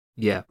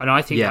 Yeah. And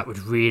I think that would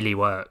really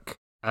work.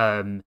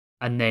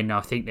 And then I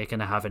think they're going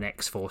to have an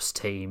X-Force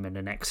team and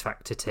an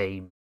X-Factor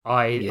team.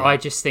 I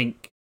just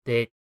think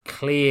they're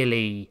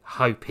clearly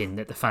hoping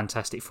that the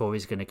Fantastic Four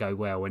is going to go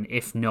well. And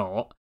if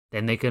not,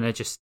 then they're going to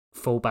just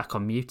fall back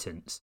on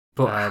mutants.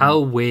 But how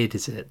weird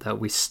is it that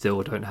we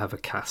still don't have a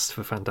cast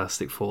for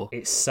Fantastic Four?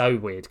 It's so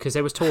weird, because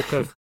there was talk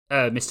of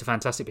Mr.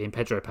 Fantastic being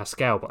Pedro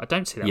Pascal, but I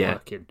don't see that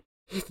working.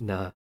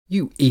 Nah.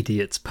 You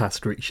idiots,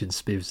 Pastrich and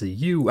Spivsy.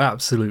 You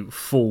absolute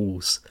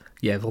fools.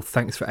 Yeah, well,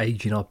 thanks for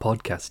aging our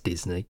podcast,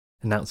 Disney.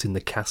 Announcing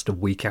the cast a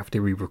week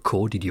after we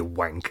recorded, you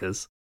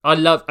wankers.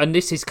 And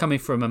this is coming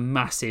from a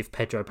massive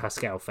Pedro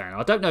Pascal fan.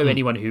 I don't know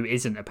anyone who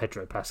isn't a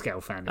Pedro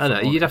Pascal fan. I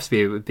know, you'd have to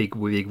be a big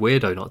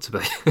weirdo not to be.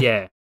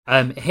 Yeah.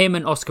 Him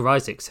and Oscar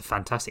Isaacs are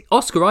fantastic.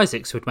 Oscar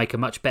Isaacs would make a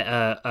much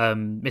better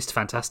Mr.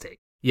 Fantastic.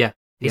 Yeah.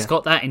 He's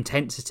got that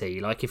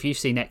intensity. Like, if you've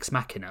seen Ex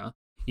Machina,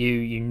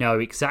 you know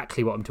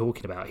exactly what I'm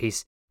talking about.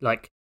 He's,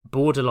 like,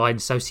 borderline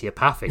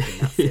sociopathic in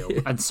that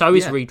film. And so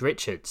is Reed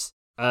Richards.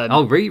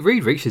 Reed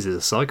Richards is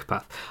a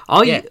psychopath.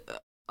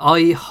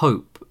 I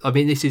hope. I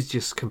mean, this is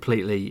just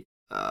completely.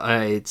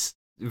 It's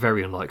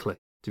very unlikely,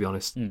 to be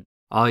honest.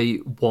 I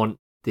want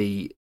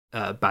the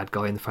bad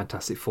guy in the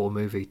Fantastic Four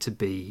movie to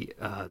be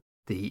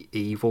the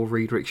evil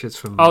Reed Richards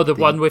from. Oh, the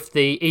one with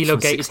the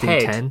elongated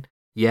head.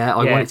 Yeah,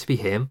 I want it to be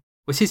him.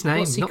 What's his name?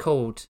 What's he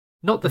called?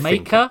 Not the Maker.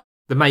 Thinker.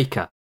 The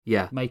Maker.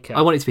 Yeah, Maker.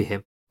 I want it to be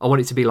him. I want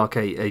it to be like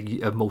a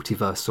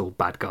multiversal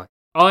bad guy.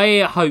 I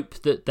hope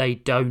that they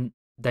don't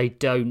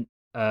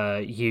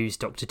use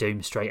Doctor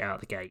Doom straight out of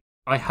the gate.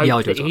 I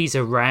hope that he's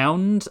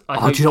around.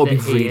 Do you know what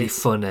would be really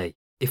funny?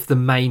 If the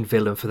main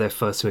villain for their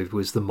first movie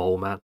was the Mole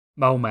Man.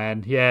 Mole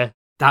Man, yeah.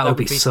 That would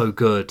be so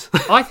good.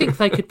 I think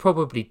they could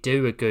probably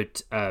do a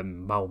good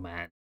Mole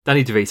Man.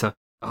 Danny DeVito.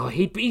 Oh,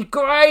 he'd be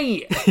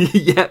great!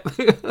 Yep.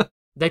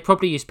 They'd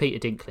probably use Peter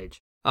Dinklage.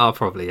 Oh,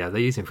 probably, yeah.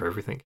 They use him for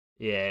everything.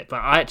 Yeah, but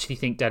I actually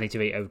think Danny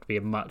DeVito would be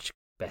a much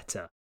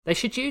better. They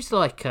should use,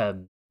 like,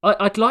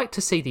 I'd like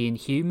to see the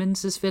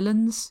Inhumans as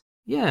villains.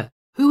 Yeah.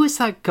 Who was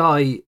that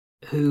guy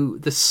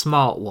the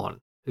smart one,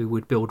 who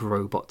would build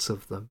robots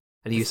of them?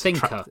 And he used to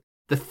trap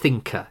the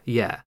Thinker,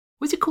 yeah.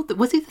 Was he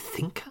the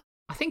Thinker?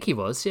 I think he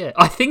was, yeah.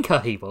 I think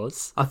he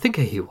was.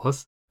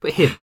 But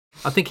him.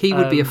 I think he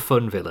would be a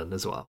fun villain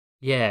as well.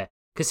 Yeah,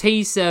 because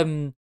he's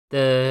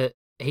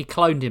he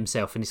cloned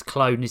himself, and his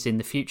clone is in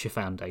the Future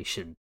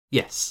Foundation.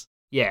 Yes.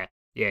 Yeah.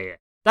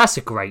 That's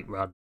a great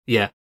run.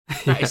 Yeah.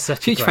 That is such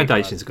a Future great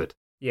Foundation's run. good.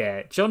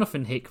 Yeah,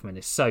 Jonathan Hickman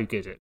is so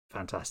good at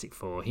Fantastic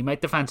Four. He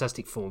made the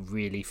Fantastic Four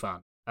really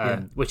fun,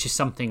 which is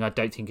something I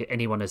don't think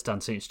anyone has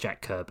done since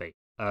Jack Kirby.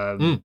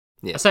 I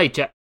say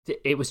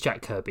it was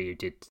Jack Kirby who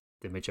did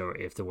the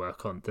majority of the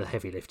work on the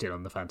heavy lifting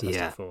on the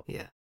Fantastic Four.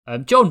 Yeah.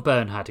 John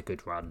Byrne had a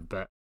good run,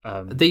 but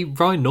the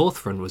Ryan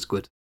North run was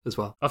good as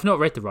well. I've not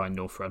read the Ryan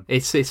North run.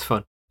 It's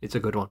fun. It's a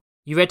good one.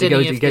 You read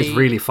it goes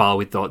really far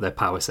with their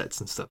power sets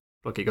and stuff.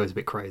 Like, it goes a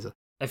bit crazy.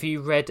 Have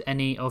you read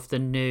any of the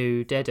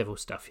new Daredevil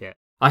stuff yet?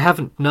 I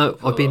haven't. No,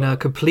 I've been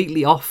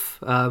completely off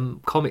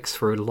comics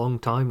for a long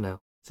time now.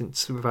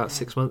 Since about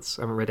 6 months,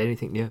 I haven't read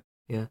anything new.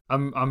 Yeah,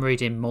 I'm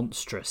reading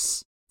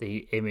Monstrous,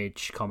 the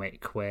Image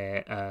comic,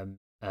 where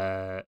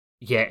I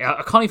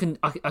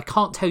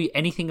can't tell you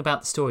anything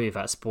about the story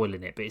without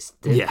spoiling it, but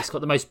it's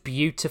got the most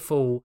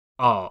beautiful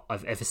art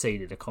I've ever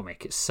seen in a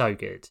comic. It's so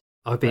good.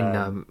 I've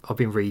been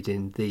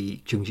reading the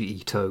Junji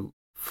Ito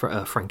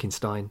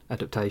Frankenstein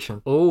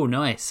adaptation. Oh,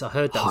 nice! I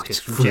heard that was good.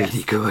 It's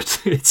really good.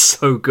 It's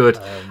so good.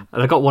 And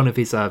I got one of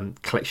his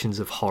collections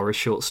of horror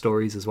short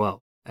stories as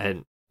well,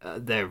 and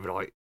they're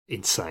like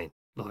insane.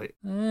 Like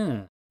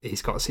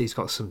he's got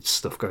some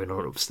stuff going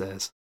on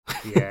upstairs.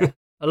 Yeah,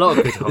 a lot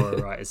of good horror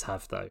writers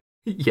have though.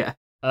 Yeah.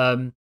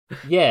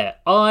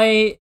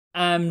 I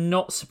am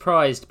not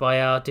surprised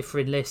by our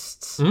differing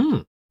lists.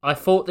 I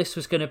thought this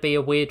was going to be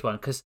a weird one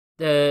because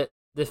the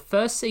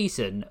first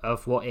season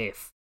of What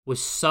If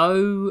was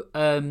so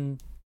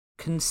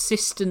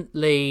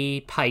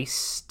consistently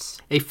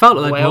paced. It felt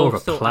like well more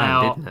of a plan,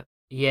 out. didn't it?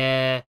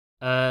 Yeah.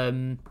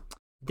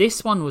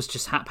 This one was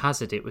just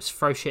haphazard. It was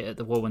throw shit at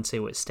the wall and see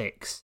what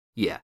sticks.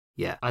 Yeah,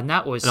 yeah. And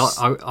that was...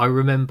 And I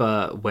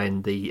remember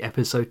when the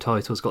episode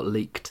titles got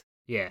leaked.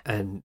 Yeah.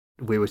 And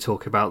we were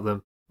talking about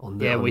them on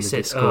the, we the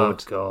said,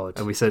 Discord. oh, God.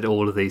 And we said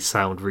all of these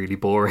sound really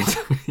boring.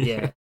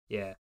 Yeah.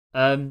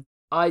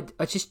 I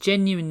just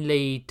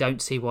genuinely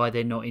don't see why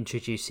they're not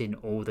introducing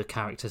all the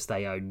characters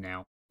they own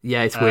now.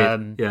 Yeah, it's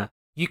weird. Yeah.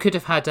 You could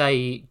have had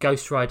a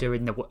Ghost Rider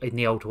in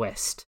the Old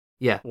West.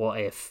 Yeah. What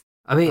if?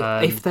 I mean,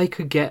 if they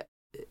could get...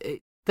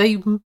 They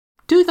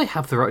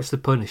have the rights to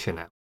Punisher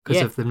now?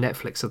 Because of the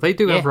Netflix. So they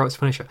do have rights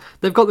to Punisher.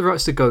 They've got the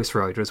rights to Ghost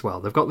Rider as well.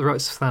 They've got the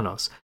rights to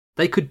Thanos.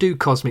 They could do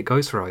Cosmic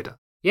Ghost Rider.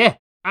 Yeah,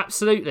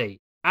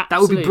 absolutely.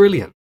 That would be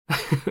brilliant.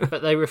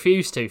 But they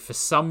refuse to for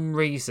some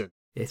reason.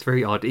 It's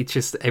very odd. It's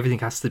just everything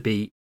has to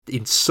be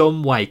in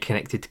some way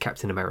connected to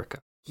Captain America.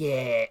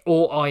 Yeah,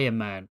 or Iron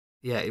Man.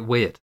 Yeah,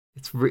 weird.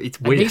 It's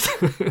weird.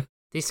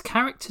 These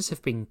characters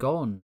have been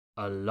gone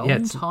a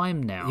long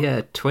time now.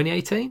 Yeah,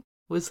 2018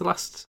 was the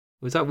last...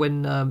 Was that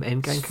when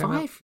Endgame came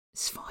out?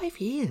 It's 5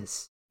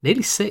 years.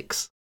 Nearly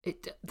 6.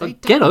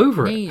 Get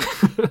over it.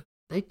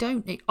 They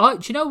don't need... do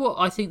you know what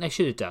I think they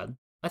should have done?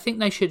 I think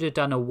they should have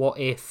done a what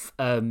if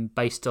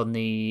based on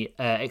the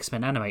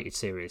X-Men animated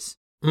series.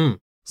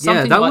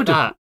 Something like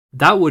that.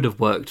 That would have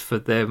worked for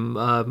them,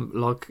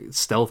 like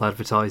stealth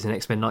advertising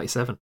X-Men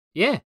 97.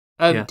 Yeah.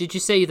 Did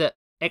you see that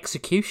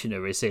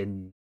Executioner is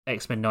in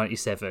X-Men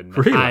 97?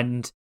 Really?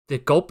 And the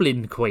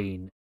Goblin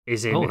Queen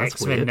is in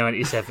X-Men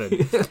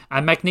 97.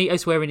 And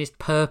Magneto's wearing his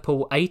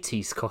purple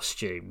 80s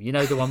costume. You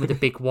know, the one with the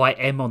big white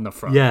M on the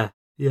front. Yeah.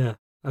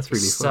 That's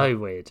really so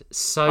weird.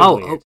 So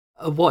weird.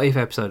 A what if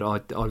episode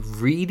I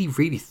really,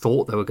 really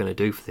thought they were going to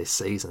do for this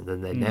season,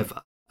 and they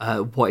never.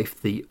 What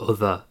if the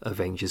other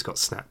Avengers got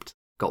snapped?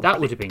 That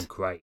would have been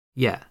great.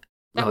 Yeah.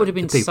 That would have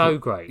been so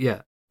great.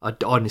 Yeah. I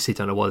honestly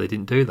don't know why they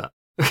didn't do that.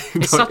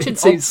 It's such an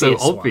seems so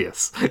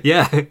obvious obvious.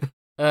 Yeah.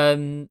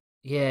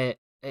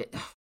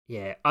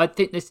 Yeah. I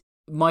think this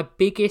my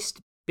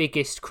biggest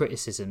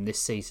criticism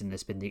this season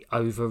has been the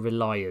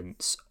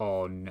over-reliance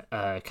on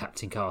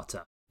Captain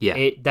Carter.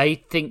 Yeah. They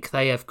think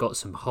they have got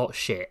some hot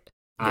shit.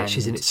 Yeah,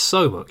 she's in it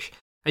so much.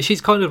 And she's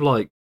kind of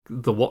like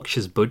the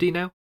Watcher's buddy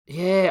now.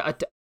 Yeah,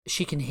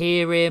 she can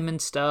hear him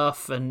and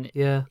stuff. And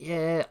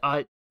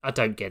I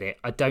don't get it.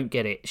 I don't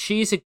get it.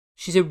 She's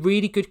a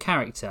really good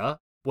character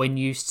when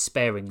used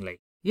sparingly.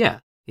 Yeah.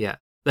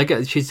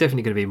 She's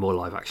definitely going to be more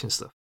live action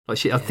stuff.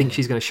 Like I think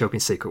she's going to show up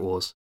in Secret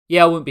Wars.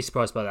 Yeah, I wouldn't be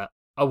surprised by that.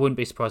 I wouldn't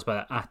be surprised by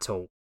that at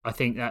all. I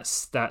think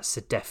that's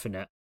a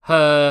definite.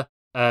 We're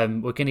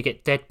going to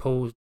get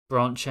Deadpool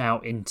branch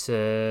out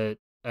into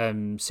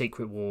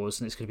Secret Wars,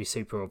 and it's going to be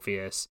super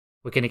obvious.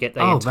 We're going to get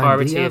the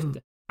entirety of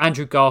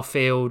Andrew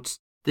Garfield.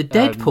 The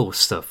Deadpool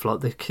stuff,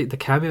 like the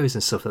cameos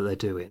and stuff that they're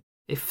doing.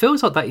 It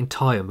feels like that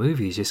entire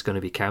movie is just going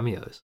to be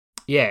cameos.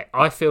 Yeah,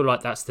 I feel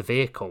like that's the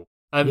vehicle.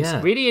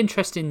 It's really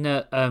interesting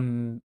that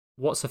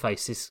what's her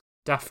face is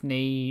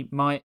Daphne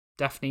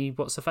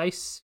what's her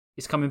face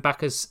is coming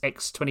back as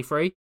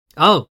X-23.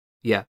 Oh,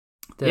 yeah.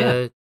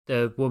 The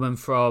woman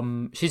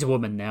from... She's a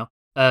woman now.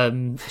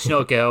 She's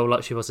not a girl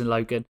like she was in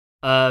Logan.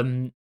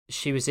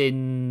 She was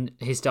in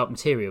His Dark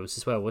Materials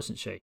as well, wasn't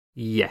she?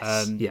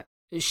 Yes.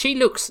 She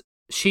looks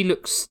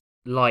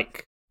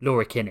like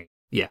Laura Kinney.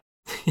 Yeah.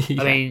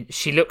 I mean,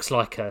 she looks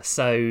like her,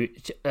 so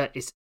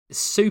it's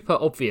super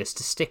obvious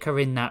to stick her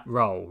in that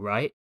role,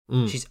 right?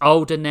 She's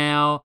older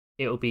now.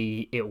 It'll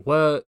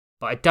work.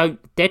 But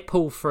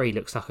Deadpool 3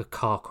 looks like a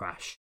car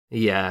crash.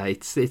 Yeah,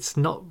 it's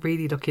not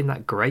really looking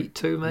that great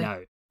to me.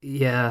 No.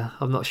 Yeah,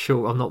 I'm not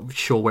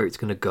sure where it's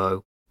going to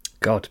go.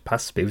 God,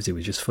 past Spivsy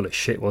was just full of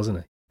shit, wasn't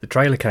he? The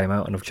trailer came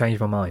out and I've changed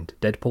my mind.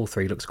 Deadpool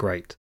 3 looks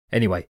great.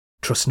 Anyway,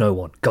 trust no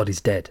one. God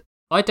is dead.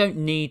 I don't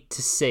need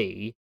to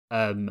see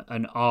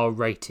an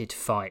R-rated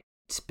fight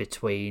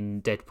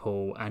between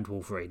Deadpool and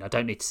Wolverine. I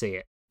don't need to see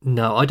it.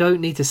 No, I don't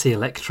need to see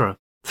Elektra.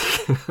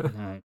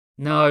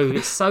 No,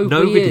 it's so weird.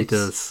 Nobody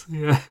does.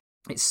 Yeah.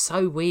 It's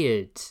so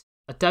weird.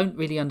 I don't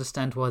really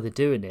understand why they're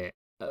doing it.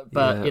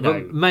 But, you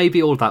know...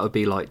 Maybe all that would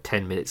be like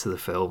 10 minutes of the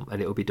film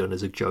and it'll be done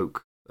as a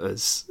joke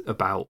as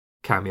about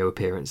cameo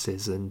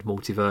appearances and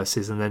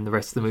multiverses, and then the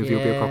rest of the movie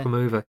will be a proper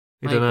movie.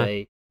 Maybe. Don't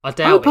know. I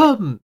doubt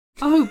it.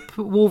 I hope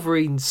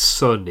Wolverine's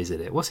son is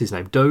in it. What's his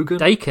name? Dogan?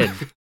 Dakin.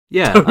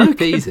 Yeah, I hope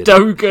he's in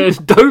Dogan.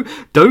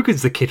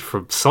 Dogan's the kid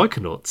from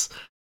Psychonauts.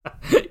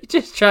 You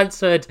just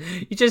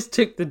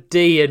took the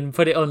D and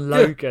put it on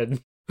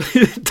Logan.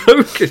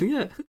 Dogan,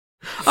 yeah.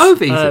 I hope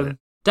he's in it.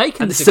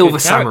 Dakin's and the Silver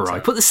Samurai.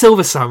 Put the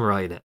Silver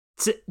Samurai in it.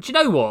 Do you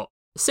know what?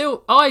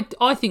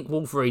 I think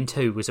Wolverine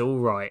 2 was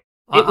alright.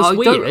 It was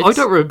weird. I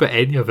don't remember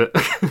any of it.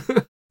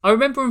 I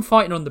remember him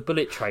fighting on the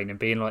bullet train and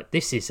being like,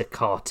 this is a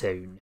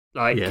cartoon.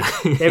 Like,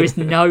 there is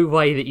no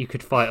way that you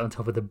could fight on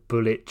top of the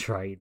bullet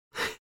train.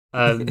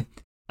 And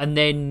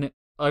then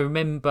I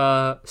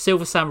remember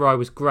Silver Samurai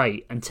was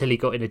great until he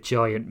got in a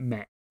giant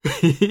mech.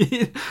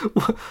 They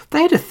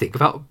had a thing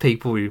about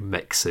people in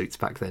mech suits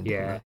back then.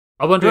 Yeah.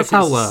 I wonder if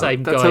That's it's how, the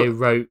same guy who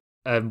wrote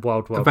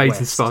Wild Wild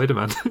Amazing West.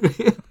 Spider-Man.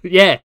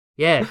 Yeah.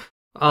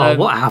 Oh,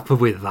 what happened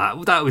with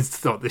that? That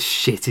was not the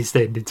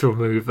shittest ending to a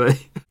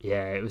movie.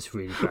 Yeah, it was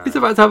really bad. He's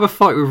about to have a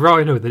fight with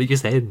Rhino and then it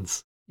just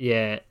ends.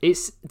 Yeah,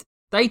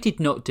 they did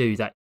not do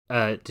that.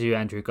 Do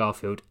Andrew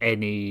Garfield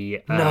any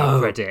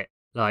credit?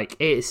 Like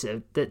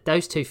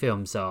those two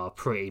films are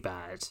pretty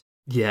bad.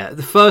 Yeah,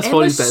 the first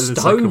one is better than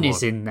the second one. Emma Stone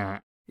is in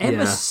that.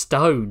 Emma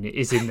Stone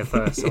is in the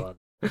first one.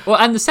 Well,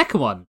 and the second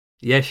one.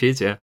 Yeah, she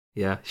is.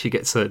 Yeah. She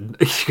gets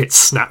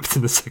snapped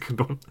in the second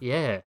one.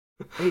 Yeah,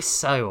 it's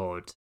so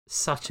odd.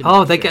 Such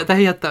an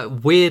they had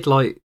that weird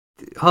like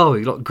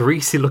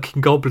greasy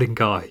looking goblin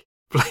guy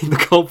playing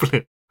the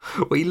goblin.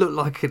 Well, he looked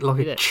like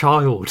a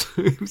child.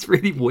 It was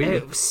really weird.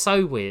 It was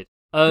so weird.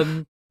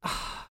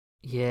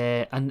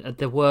 Yeah, and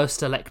the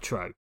worst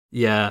Electro.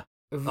 Yeah.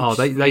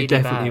 They really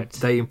definitely bad.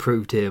 they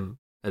improved him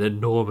an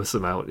enormous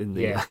amount in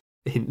the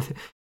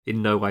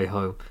in No Way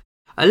Home.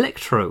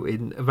 Electro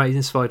in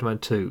Amazing Spider-Man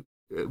 2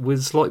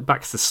 was like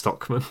Baxter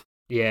Stockman.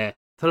 Yeah.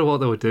 Don't know what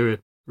they were doing.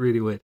 Really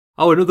weird.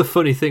 Oh, another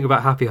funny thing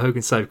about Happy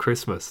Hogan Saved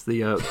Christmas.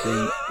 The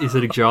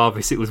instead of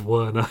Jarvis, it was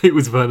Werner. It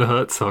was Werner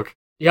Herzog.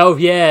 Oh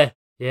yeah.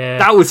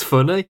 That was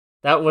funny.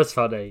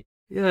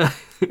 Yeah.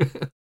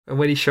 And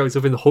when he shows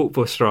up in the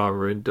Hulkbuster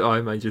armor and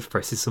Iron Man just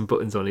presses some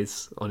buttons on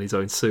his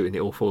own suit and it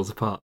all falls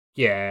apart.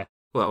 Yeah.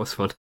 Well, that was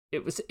fun.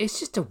 It's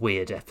just a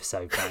weird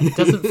episode, man. It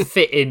doesn't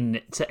fit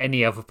in to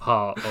any other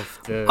part of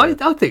the.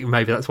 I think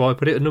maybe that's why I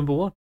put it at number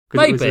one.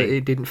 Maybe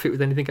it didn't fit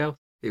with anything else.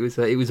 It was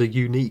a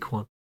unique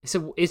one.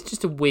 It's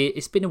just a weird.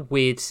 It's been a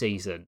weird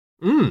season.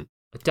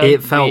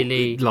 It felt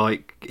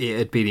like it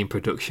had been in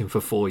production for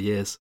 4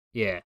 years.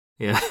 Yeah.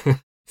 Yeah.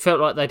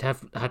 Felt like they'd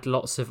had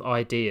lots of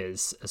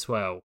ideas as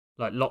well,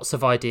 like lots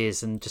of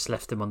ideas, and just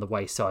left them on the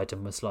wayside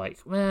and was like,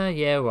 well,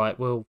 yeah, right,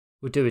 we'll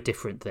do a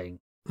different thing.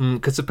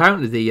 Because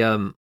apparently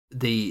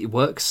the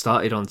work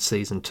started on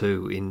season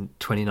 2 in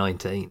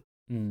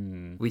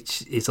 2019,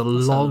 which is a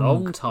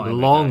long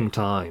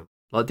time.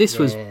 Like this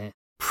was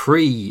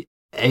pre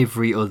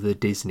every other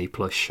Disney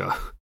Plus show.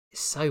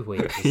 It's so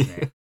weird, isn't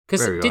it?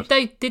 Because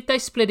did they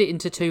split it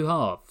into two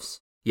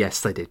halves?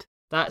 Yes, they did.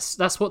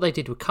 That's what they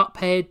did with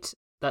Cuphead.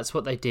 That's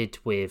what they did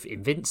with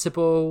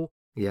Invincible.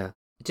 Yeah,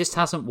 it just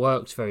hasn't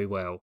worked very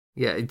well.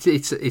 Yeah,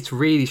 it's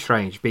really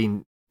strange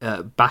being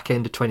back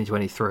end of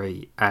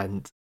 2023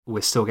 and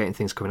we're still getting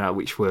things coming out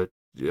which were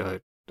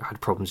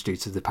had problems due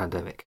to the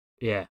pandemic.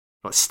 Yeah,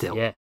 but still.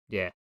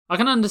 Yeah. I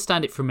can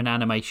understand it from an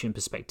animation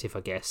perspective,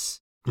 I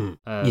guess.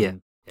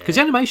 Because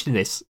the animation in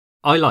this,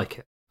 I like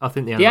it. I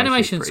think the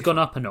animation's gone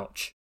up a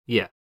notch.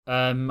 Yeah.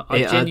 I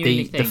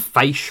genuinely think the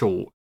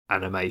facial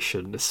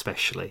animation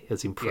especially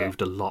has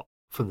improved a lot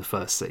from the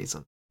first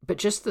season. But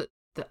just the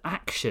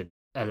action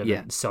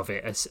elements of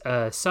it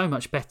are so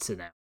much better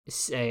now.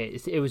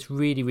 It was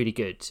really, really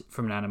good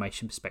from an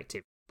animation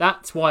perspective.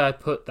 That's why I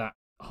put that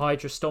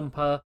Hydra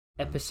Stomper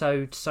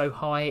episode so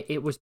high.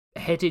 It was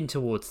heading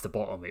towards the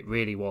bottom. It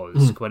really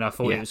was when I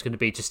thought it was going to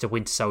be just a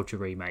Winter Soldier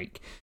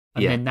remake.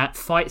 And then that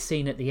fight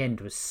scene at the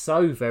end was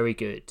so very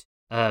good.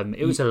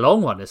 It was a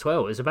long one as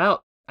well. It was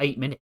about 8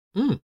 minutes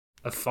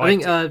of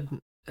fighting. I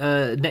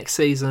think next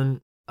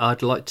season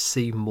I'd like to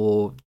see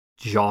more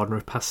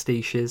genre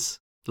pastiches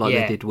like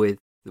they did with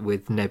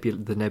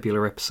the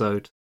Nebula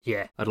episode.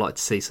 Yeah. I'd like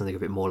to see something a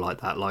bit more like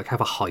that, like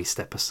have a heist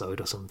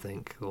episode or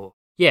something. Or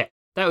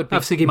that would be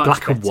have something much black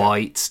better. and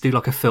white, do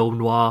like a film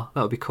noir.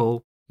 That would be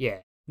cool. Yeah.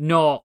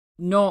 Not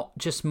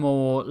just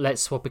more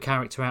let's swap a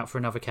character out for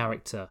another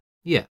character.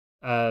 Yeah.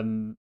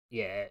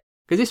 Yeah.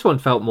 Because this one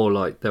felt more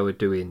like they were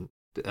doing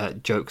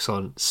jokes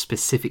on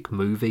specific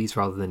movies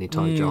rather than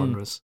entire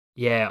genres.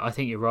 Yeah, I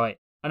think you're right.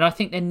 And I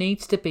think there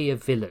needs to be a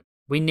villain.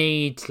 We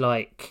need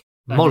like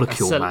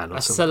Molecule Man or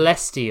a something.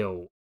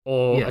 Celestial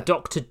or a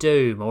Doctor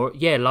Doom or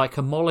like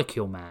a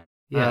Molecule Man.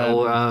 Yeah,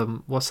 or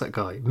what's that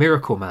guy?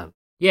 Miracle Man.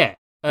 Yeah.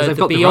 They've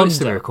got the rights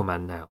to Miracle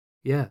Man now.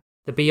 Yeah.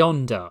 The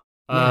Beyonder.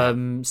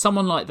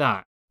 Someone like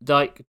that.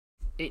 Like,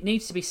 it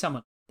needs to be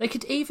someone. They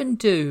could even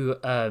do.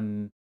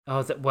 The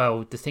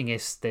thing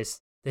is,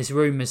 there's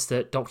rumours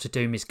that Doctor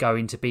Doom is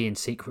going to be in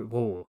Secret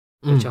War,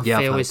 which I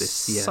feel is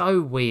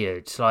so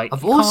weird. Like,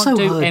 I've you also can't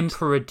do heard,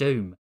 Emperor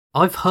Doom.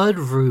 I've heard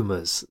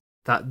rumours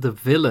that the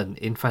villain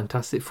in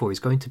Fantastic Four is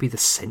going to be the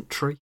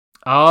Sentry.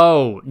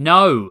 Oh,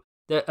 no.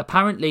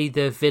 Apparently,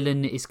 the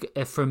villain is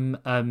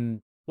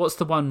from. What's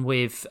the one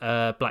with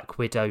Black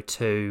Widow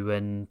 2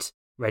 and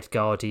Red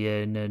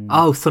Guardian and...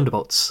 Oh,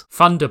 Thunderbolts.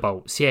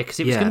 Thunderbolts, yeah, because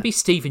it was going to be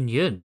Stephen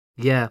Yeun.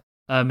 Yeah.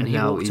 And he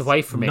walked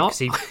away from it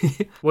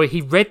because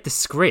he read the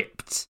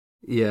script.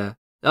 Yeah.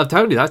 I'm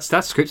telling you,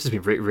 that script has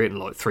been written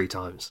like 3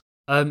 times.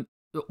 Well,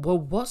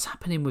 what's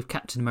happening with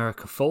Captain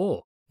America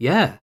 4?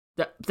 Yeah.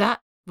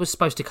 That was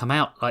supposed to come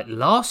out like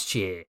last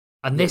year,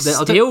 and they're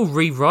still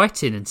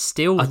rewriting and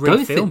still refilming. I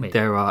don't think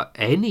there are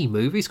any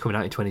movies coming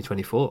out in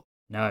 2024.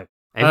 No.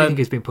 Everything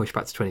has been pushed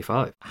back to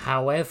 25.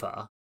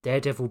 However,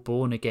 Daredevil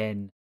Born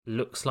Again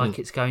looks like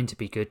it's going to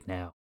be good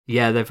now.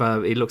 Yeah,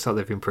 it looks like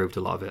they've improved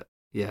a lot of it.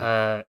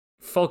 Yeah.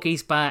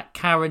 Foggy's back,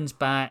 Karen's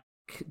back,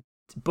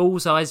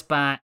 Bullseye's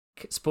back.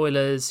 back.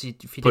 Spoilers,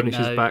 if you didn't know.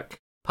 Punisher's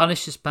back.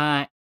 Punisher's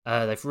back.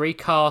 They've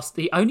recast.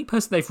 The only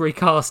person they've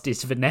recast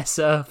is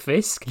Vanessa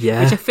Fisk,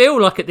 Yeah. which I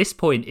feel like at this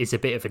point is a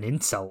bit of an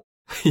insult.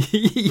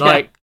 Yeah.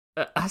 Like,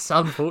 that's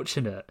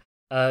unfortunate.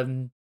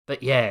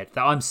 But yeah,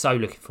 I'm so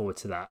looking forward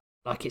to that.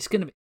 Like, it's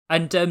gonna be.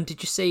 And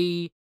did you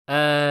see? He's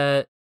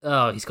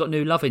got a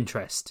new love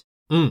interest.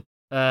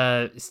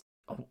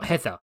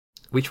 Heather.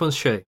 Which one's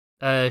she?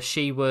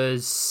 She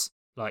was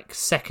like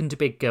second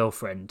big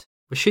girlfriend.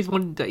 Was she the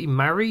one that he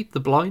married, the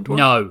blind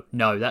one?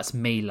 No, that's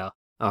Mila.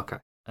 Okay.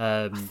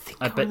 But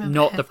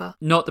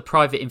not the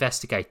private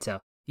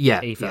investigator.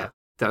 Yeah, either.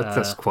 Yeah.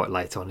 That's quite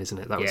late on, isn't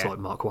it? That was yeah. like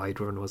Mark Waid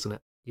run, wasn't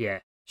it? Yeah,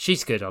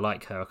 she's good. I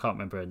like her. I can't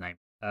remember her name.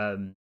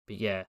 But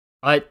yeah,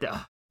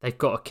 they've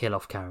got to kill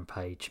off Karen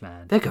Page,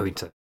 man. They're going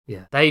to.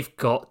 Yeah, they've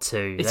got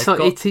to.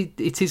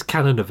 It's his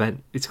canon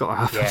event. It's got to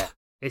happen. Yeah,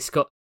 it's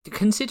got.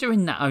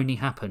 Considering that only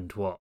happened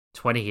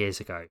 20 years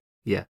ago.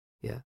 Yeah,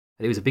 and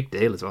it was a big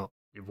deal as well.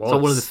 It was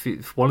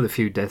one of the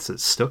few deaths that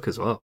stuck as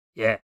well.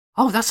 Yeah.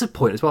 Oh, that's a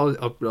point as well.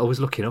 I was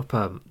looking up.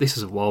 This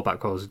was a while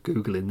back. I was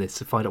googling this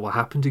to find out what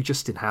happened to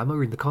Justin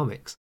Hammer in the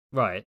comics.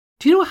 Right.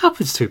 Do you know what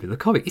happens to him in the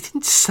comic? It's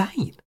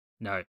insane.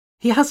 No.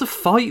 He has a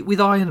fight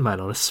with Iron Man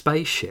on a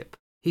spaceship.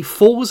 He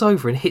falls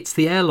over and hits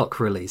the airlock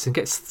release and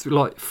gets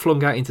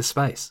flung out into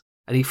space.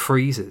 And he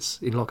freezes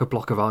in like a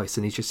block of ice,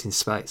 and he's just in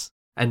space.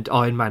 And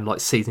Iron Man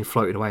sees him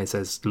floating away and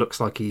says, "Looks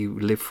like you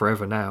live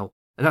forever now."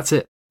 And that's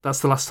it. That's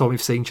the last time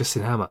we've seen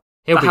Justin Hammer.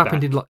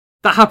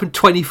 That happened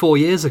 24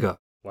 years ago.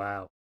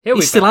 Wow.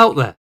 He's still out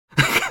there.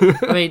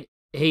 I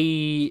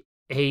mean,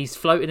 he's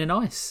floating in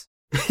ice.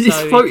 He's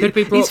floating. He could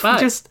be brought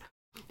back.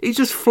 He's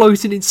just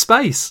floating in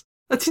space.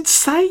 That's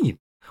insane.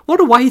 What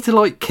a way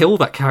to kill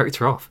that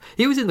character off.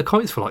 He was in the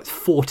comics for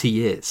 40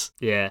 years.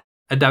 Yeah.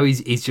 And now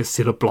he's just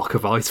in a block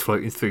of ice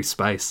floating through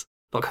space.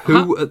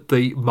 Who at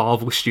the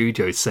Marvel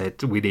Studios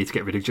said we need to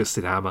get rid of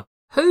Justin Hammer?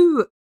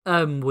 Who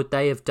would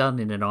they have done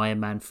in an Iron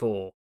Man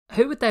 4?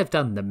 Who would they have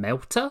done? The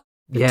Melter?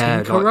 The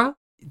Tinkerer?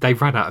 They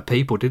ran out of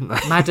people, didn't they?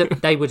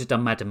 They would have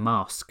done Madam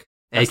Mask.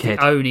 That's Egghead.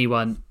 The only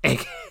one.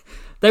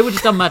 They would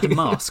have done Madam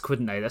Mask,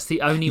 wouldn't they? That's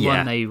the only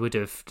one they would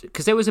have.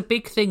 Because there was a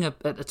big thing at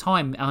the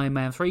time Iron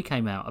Man 3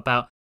 came out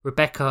about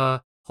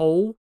Rebecca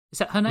Hall. Is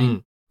that her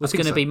name? Was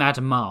going to be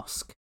Madam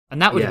Mask.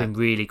 And that would have been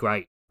really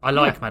great. I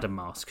like Madam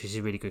Mask because she's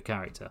a really good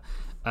character.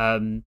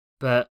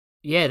 But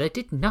yeah, they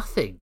did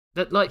nothing.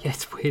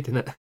 It's weird,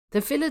 isn't it? The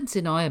villains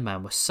in Iron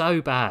Man were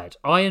so bad.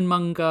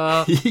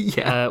 Ironmonger,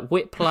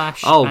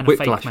 Whiplash, and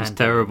Whiplash Fake was Mandarin.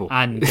 terrible.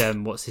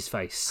 And what's his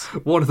face?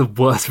 One of the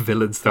worst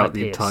villains throughout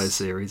the Pierce. entire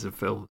series of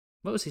films.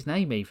 What was his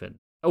name even?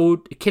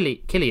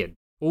 Killian.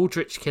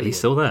 Aldrich Killian. He's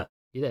still there.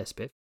 You there,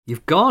 Spiff?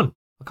 You've gone.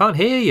 I can't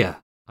hear you.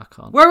 I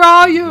can't. Where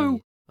are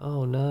you?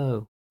 Oh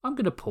no. I'm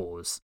going to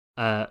pause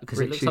because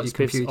it looks Richard, like your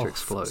Spiff's computer off.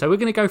 exploded. So we're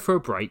going to go for a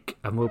break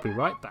and we'll be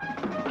right back.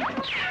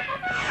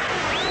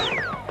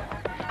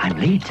 I'm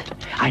late.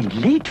 I'm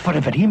late for a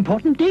very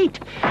important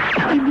date.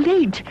 I'm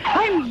late.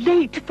 I'm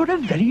late for a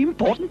very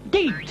important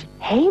date.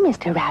 Hey,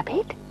 Mr.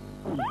 Rabbit.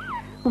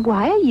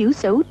 Why are you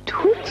so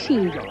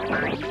twitchy?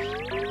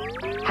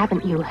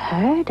 Haven't you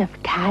heard of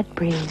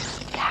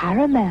Cadbury's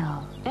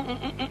Caramel?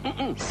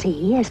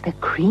 See, as the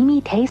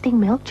creamy-tasting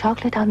milk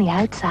chocolate on the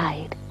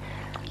outside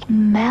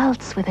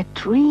melts with a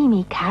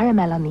dreamy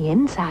caramel on the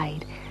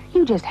inside.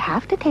 You just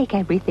have to take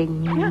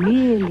everything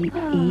really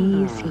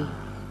easy.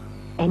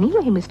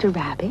 Anyway, Mr.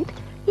 Rabbit,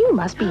 you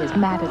must be as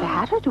mad as a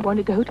hatter to want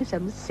to go to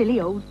some silly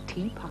old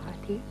tea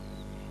party.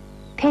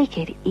 Take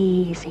it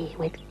easy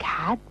with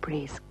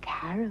Cadbury's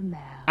Caramel.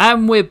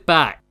 And we're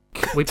back.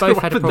 We both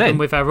had a problem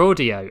with our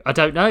audio. I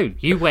don't know.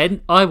 You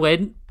went, I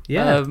went.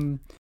 Yeah.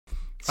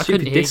 I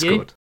couldn't hear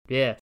Discord. you.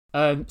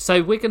 Yeah.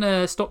 So we're going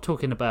to stop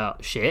talking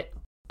about shit.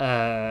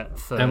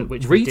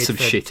 Which we read did some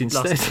for shit the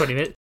last instead. 20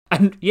 minutes.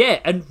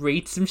 And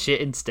read some shit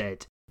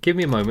instead. Give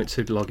me a moment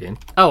to log in.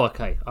 Oh,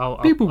 okay. I'll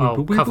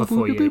cover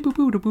for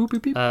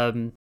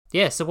you.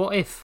 Yeah, so what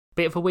if?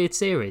 Bit of a weird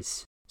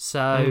series.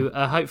 So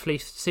hopefully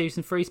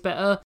season 3's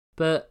better.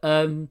 But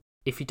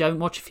if you don't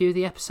watch a few of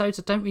the episodes,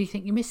 I don't really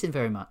think you're missing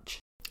very much.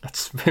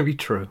 That's very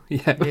true.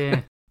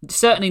 Yeah.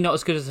 Certainly not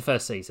as good as the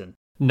first season.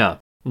 No.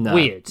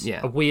 Weird. Yeah.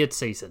 A weird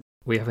season.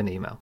 We have an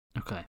email.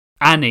 Okay.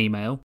 An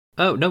email.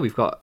 Oh, no, we've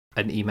got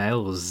an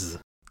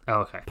emails. Oh,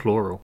 okay.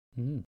 Plural.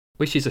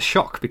 Which is a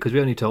shock because we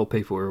only told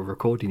people we were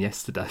recording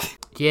yesterday.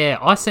 Yeah,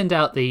 I send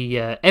out the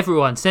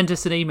everyone send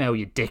us an email,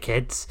 you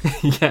dickheads.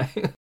 Yeah.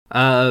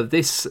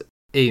 This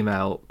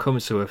email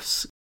comes to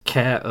us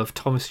care of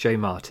Thomas J.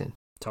 Martin.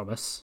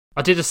 Thomas.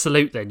 I did a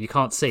salute then. You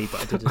can't see, but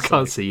I did a salute. I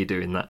can't see you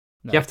doing that.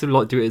 No. You have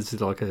to do it as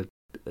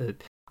a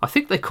I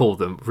think they call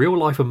them real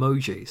life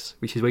emojis,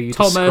 which is where you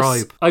Thomas,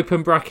 describe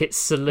open brackets,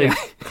 salute,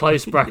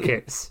 close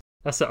brackets.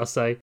 That's what I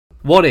say.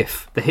 What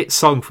if the hit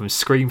song from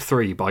Scream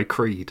 3 by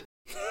Creed?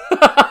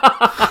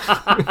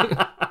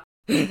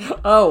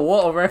 Oh,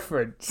 what a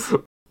reference.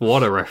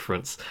 What a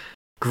reference.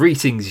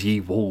 Greetings, ye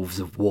wolves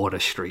of Water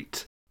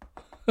Street.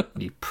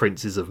 Ye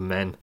princes of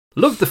men.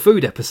 Loved the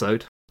food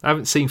episode. I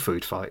haven't seen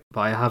Food Fight, but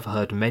I have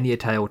heard many a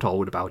tale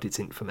told about its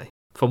infamy.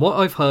 From what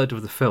I've heard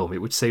of the film,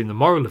 it would seem the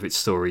moral of its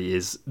story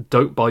is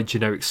don't buy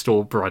generic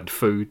store brand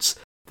foods.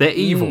 They're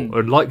evil,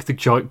 unlike the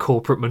giant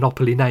corporate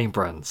monopoly name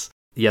brands.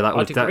 Yeah,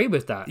 I'd agree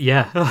with that.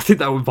 Yeah, I think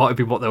that might have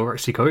been what they were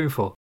actually going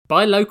for.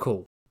 Buy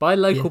local. Buy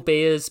local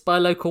beers, buy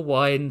local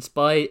wines,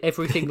 buy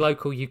everything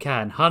local you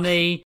can.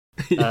 Honey,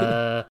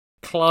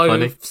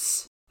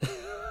 cloves.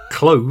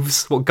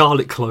 Cloves? What,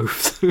 garlic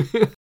cloves?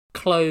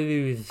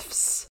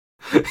 Cloves.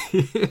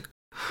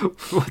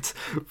 What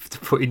to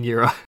put in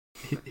your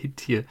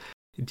into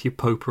your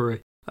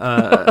potpourri?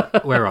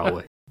 Where are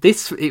we?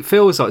 It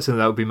feels like something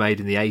that would be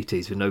made in the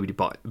 80s with nobody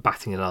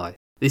batting an eye.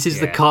 This is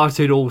the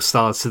cartoon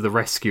all-stars to the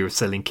rescue of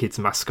selling kids'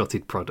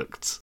 mascotted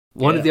products.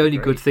 One of the only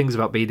good things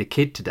about being a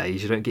kid today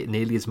is you don't get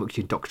nearly as much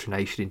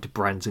indoctrination into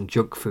brands and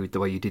junk food the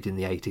way you did in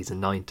the 80s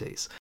and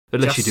 90s.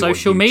 Unless Just you do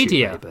social on YouTube,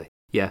 media. Maybe.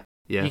 Yeah.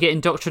 You get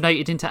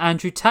indoctrinated into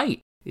Andrew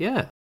Tate.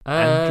 Yeah.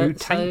 Andrew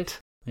Tate.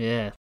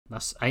 Yeah.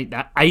 Ain't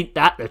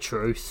that the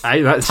truth?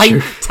 Ain't that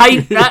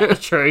Tate that the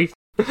truth?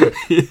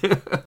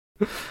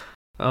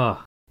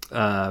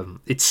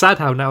 It's sad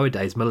how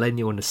nowadays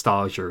millennial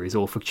nostalgia is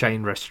all for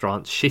chain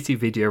restaurants, shitty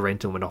video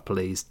rental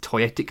monopolies,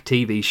 toyetic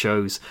TV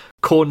shows,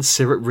 corn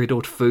syrup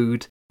riddled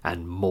food,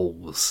 and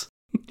malls.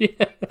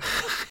 Yeah.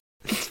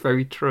 It's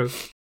very true.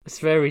 It's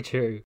very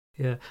true.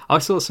 Yeah. I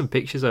saw some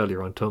pictures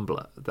earlier on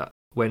Tumblr that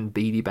when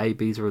Beanie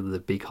Babies were the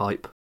big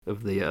hype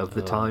of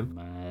the time,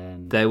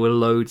 man. there were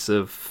loads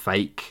of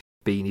fake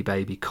Beanie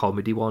Baby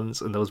comedy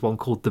ones, and there was one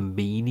called the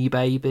Meanie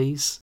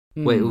Babies,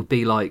 where it would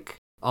be like,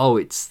 oh,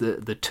 it's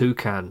the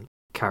toucan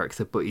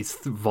character, but he's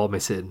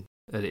vomiting,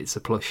 and it's a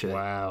plushie.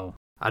 Wow.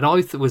 And I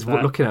was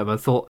looking at them and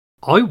thought,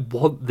 I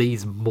want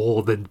these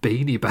more than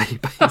Beanie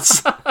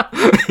Babies.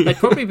 They'd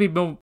probably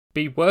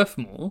be worth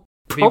more.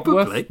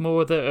 Probably. Be worth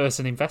more as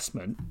an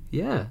investment.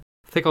 Yeah.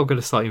 I think I'm going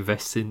to start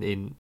investing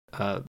in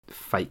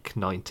fake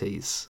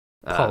 90s.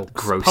 Pogs.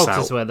 Gross Pogs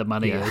out. is where the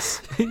money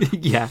is.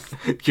 Yeah,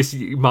 just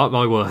mark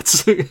my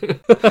words.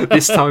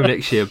 This time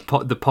next year,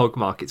 the Pog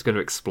market's going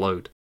to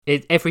explode.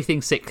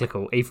 Everything's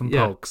cyclical, even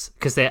Pogs,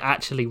 because they're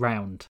actually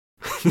round.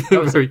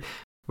 Very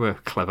well,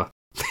 clever.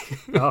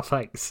 Oh,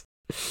 thanks.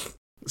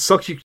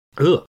 Sausage.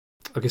 Ugh.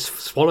 I guess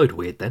swallowed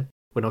weird then.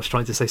 When I was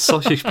trying to say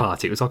sausage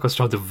party, it was like I was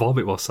trying to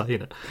vomit while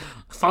saying it.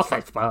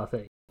 Sausage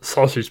party.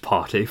 Sausage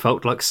party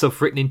felt like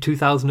stuff written in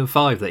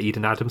 2005 that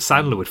even Adam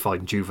Sandler would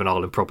find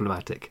juvenile and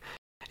problematic.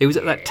 It was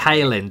at that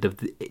tail end of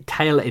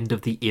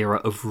the era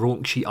of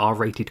raunchy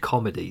R-rated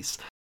comedies.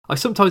 I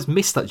sometimes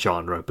miss that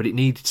genre, but it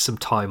needed some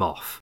time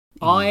off.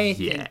 I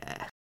think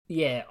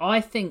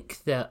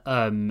that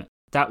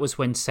that was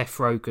when Seth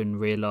Rogen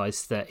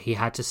realised that he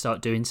had to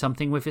start doing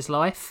something with his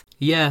life.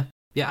 Yeah,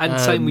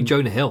 and same with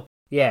Jonah Hill.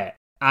 Yeah,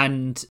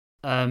 and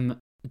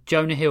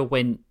Jonah Hill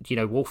went,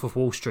 Wolf of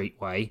Wall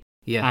Street way.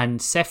 Yeah,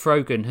 and Seth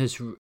Rogen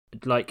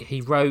he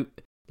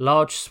wrote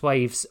large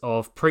swathes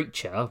of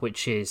Preacher,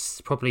 which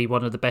is probably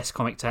one of the best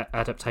comic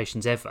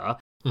adaptations ever,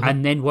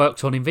 and then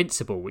worked on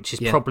Invincible, which is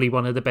probably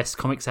one of the best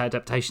comics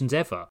adaptations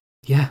ever.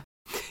 Yeah.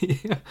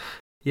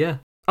 Yeah.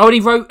 Oh, and he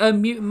wrote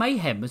Mutant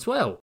Mayhem as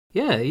well.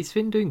 Yeah, he's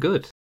been doing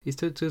good. He's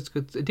doing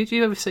good. Did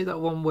you ever see that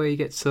one where he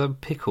gets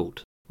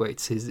pickled? Where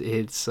it's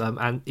his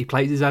and he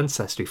plays his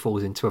ancestor, he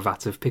falls into a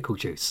vat of pickle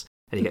juice,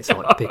 and he gets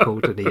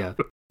pickled, and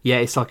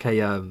it's like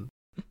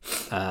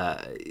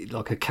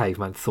a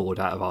caveman thawed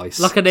out of ice,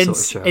 like an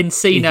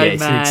Encino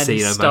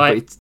Man,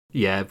 but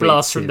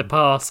blast from the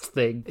past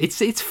thing.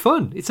 It's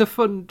fun. It's a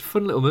fun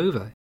little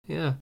movie.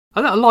 Yeah,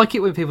 I like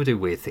it when people do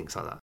weird things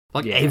like that.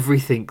 Like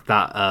everything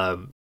that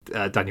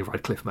Daniel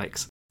Radcliffe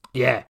makes.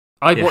 Yeah.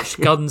 I watched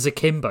Guns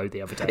Akimbo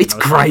the other day. It's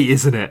great,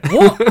 isn't it?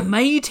 What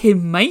made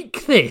him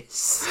make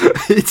this?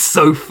 It's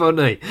so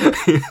funny.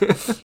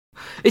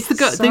 It's the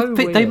guy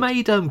they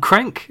made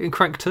Crank and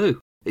Crank 2.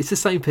 It's the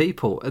same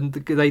people, and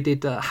they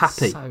did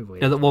Happy. So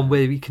weird. That one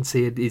where you can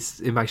see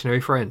his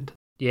imaginary friend.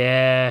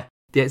 Yeah.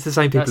 Yeah, it's the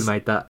same people who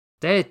made that.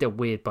 They're the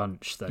weird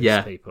bunch,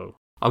 those people.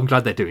 I'm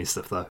glad they're doing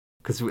stuff, though,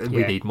 because we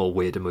need more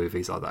weirder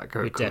movies like that.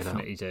 We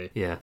definitely do.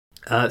 Yeah.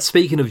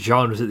 Speaking of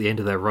genres at the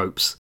end of their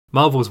ropes,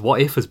 Marvel's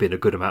What If has been a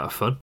good amount of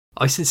fun.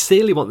 I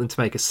sincerely want them to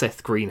make a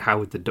Seth Green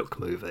Howard the Duck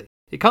movie.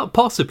 It can't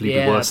possibly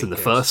be worse than the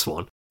first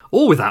one,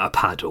 or without a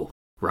paddle,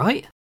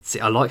 right? See,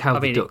 I like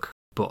Howard the Duck,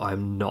 but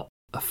I'm not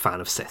a fan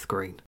of Seth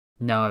Green.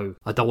 No.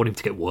 I don't want him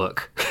to get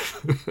work.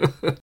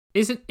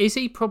 Is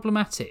he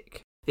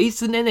problematic?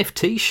 He's an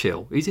NFT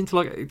shill. He's into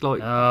like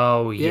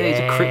oh yeah, he's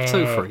a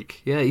crypto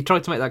freak. Yeah, he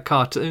tried to make that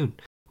cartoon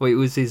where it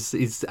was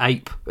his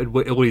ape, and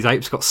all his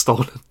apes got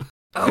stolen.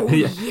 Oh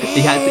yeah. He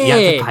had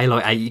to pay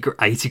like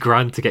 80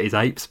 grand to get his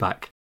apes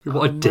back.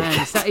 What a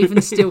dick! Is that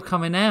even still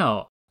coming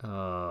out?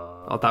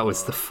 Oh, that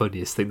was the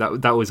funniest thing.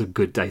 That was a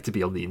good day to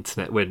be on the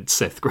internet when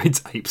Seth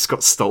Green's apes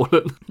got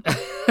stolen.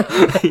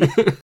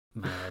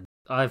 Man,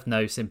 I have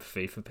no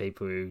sympathy for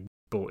people who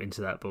bought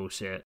into that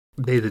bullshit.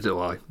 Neither do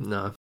I.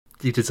 No,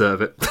 you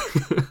deserve it.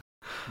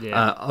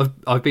 Yeah.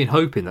 I've been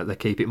hoping that they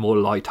keep it more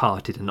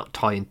light-hearted and not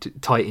tie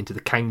it into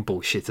the Kang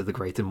bullshit of the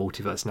greater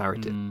multiverse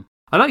narrative.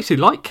 I actually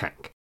like Kang.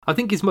 I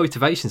think his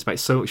motivations make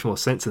so much more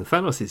sense than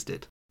Thanos'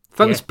 did.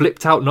 Thanos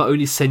blipped out not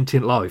only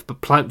sentient life,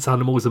 but plants,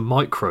 animals, and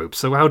microbes.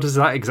 So how does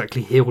that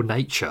exactly heal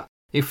nature?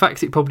 In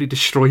fact, it probably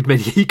destroyed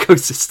many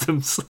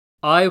ecosystems.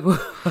 I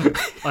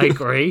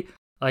agree.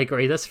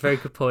 That's a very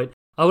good point.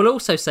 I will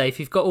also say, if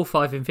you've got all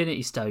 5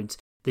 Infinity Stones,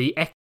 the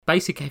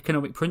basic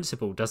economic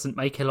principle doesn't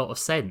make a lot of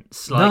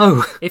sense. Like,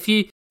 no. If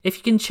you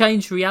can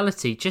change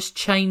reality, just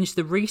change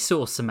the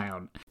resource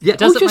amount. Yeah, it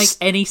doesn't make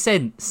any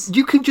sense.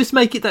 You can just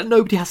make it that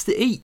nobody has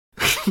to eat.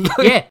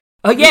 Yeah.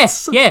 Oh,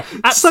 yes, yeah,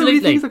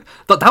 absolutely. So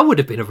that would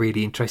have been a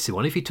really interesting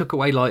one if you took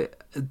away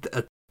like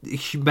a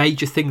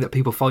major thing that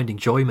people find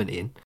enjoyment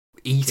in,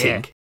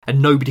 eating, and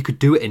nobody could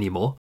do it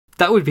anymore.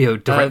 That would be a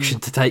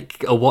direction to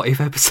take a What If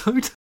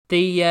episode.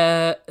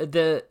 The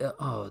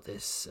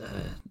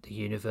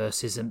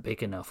universe isn't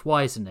big enough.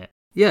 Why isn't it?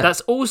 Yeah,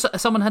 that's all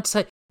someone had to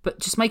say. But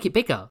just make it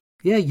bigger.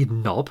 Yeah, you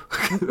knob.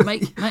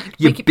 Make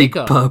you it big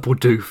bigger. Purple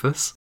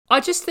doofus.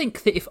 I just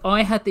think that if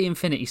I had the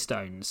Infinity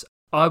Stones,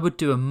 I would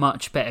do a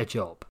much better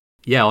job.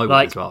 Yeah, I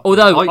would as well.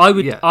 Although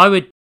I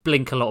would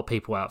blink a lot of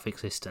people out of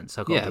existence.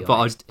 I've got to be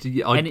honest.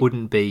 I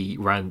wouldn't be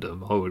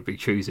random. I would be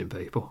choosing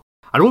people.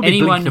 I wouldn't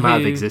be blinking them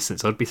out of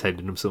existence. I'd be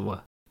sending them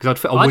somewhere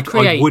because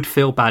I would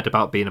feel bad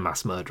about being a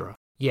mass murderer.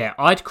 Yeah,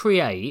 I'd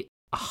create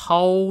a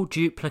whole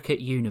duplicate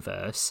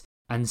universe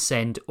and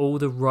send all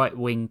the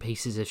right-wing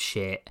pieces of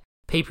shit,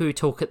 people who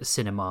talk at the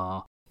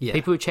cinema,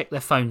 people who check their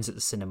phones at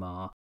the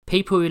cinema,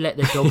 people who let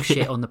their dog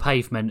shit on the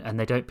pavement and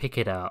they don't pick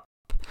it up.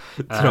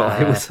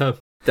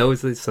 There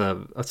was this.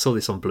 I saw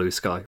this on Blue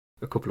Sky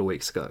a couple of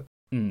weeks ago.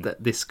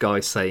 That this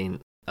guy saying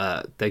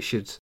they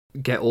should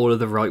get all of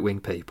the right wing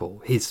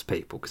people, his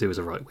people, because he was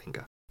a right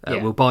winger.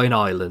 We'll buy an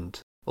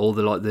island, all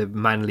the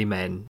manly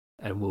men,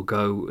 and we'll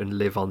go and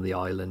live on the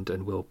island,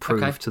 and we'll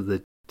prove to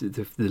the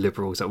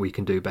liberals that we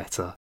can do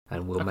better,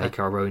 and we'll make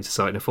our own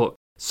society. And I thought,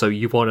 so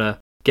you want to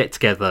get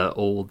together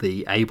all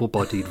the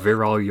able-bodied,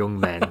 virile young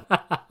men,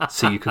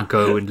 so you can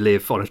go and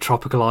live on a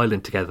tropical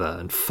island together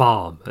and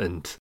farm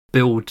and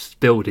build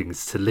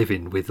buildings to live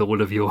in with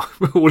all of your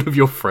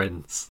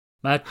friends.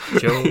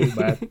 Macho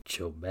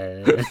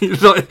man.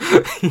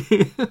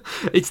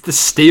 It's the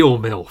steel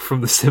mill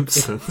from The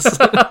Simpsons.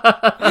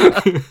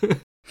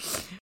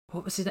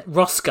 What was his name?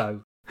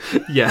 Roscoe.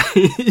 Yeah.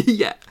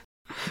 Yeah.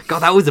 God,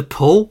 that was a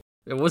pull.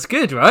 It was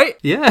good, right?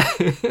 Yeah.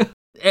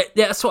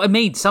 That's what I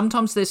mean.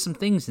 Sometimes there's some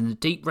things in the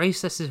deep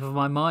recesses of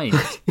my mind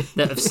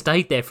that have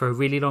stayed there for a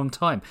really long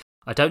time.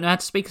 I don't know how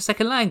to speak a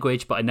second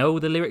language, but I know all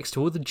the lyrics to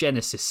all the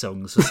Genesis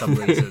songs for some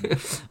reason.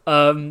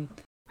 Thanos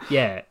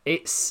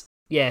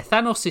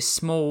is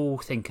small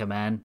thinker,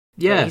 man.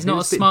 Yeah, he's not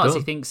as smart as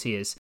he thinks he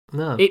is.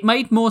 No, it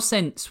made more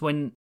sense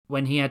when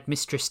he had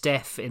Mistress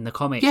Death in the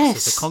comics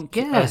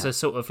as a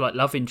sort of like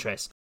love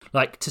interest,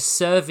 like to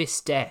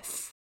service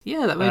Death.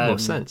 Yeah, that made more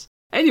sense.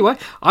 Anyway,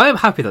 I am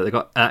happy that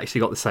they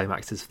actually got the same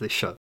actors for this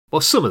show. Well,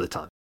 some of the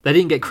time they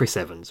didn't get Chris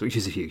Evans, which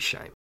is a huge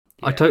shame.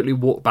 Yeah. I totally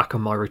walked back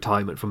on my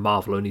retirement from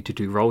Marvel only to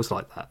do roles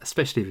like that,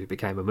 especially if it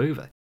became a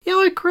movie. Yeah,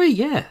 I agree,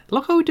 yeah.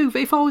 Like I would do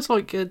if I was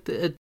like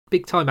a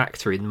big-time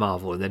actor in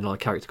Marvel and then my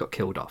character got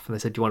killed off and they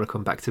said, do you want to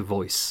come back to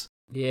voice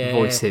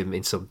him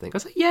in something? I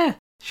was like, yeah,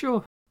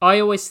 sure. I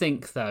always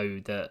think,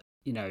 though, that,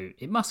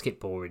 it must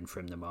get boring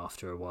from them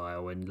after a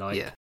while. And,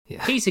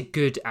 he's a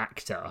good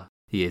actor.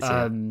 He is,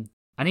 and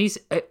he's...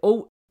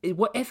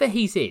 whatever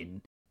he's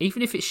in,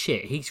 even if it's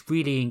shit, he's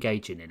really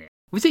engaging in it.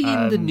 Was he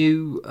in the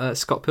new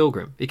Scott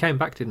Pilgrim? He came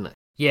back, didn't he?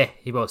 Yeah,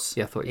 he was.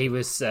 Yeah, I thought he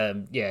was.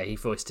 He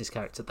voiced his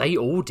character. They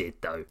all did,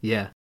 though.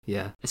 Yeah.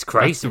 It's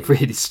crazy.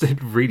 That's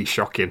really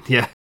shocking.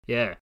 Yeah.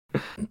 Yeah.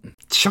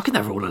 It's shocking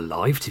they were all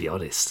alive, to be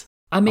honest.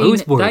 I mean, I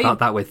always worry about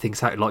that when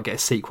things get a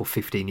sequel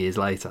 15 years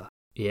later.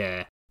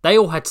 Yeah, they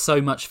all had so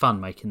much fun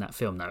making that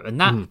film, though,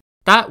 and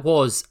that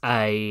was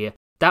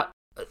that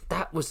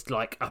was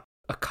like a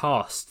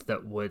cast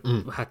that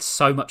had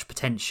so much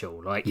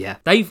potential.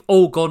 They've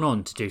all gone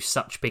on to do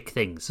such big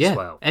things as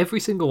well. Every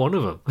single one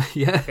of them.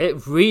 Yeah,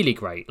 really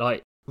great.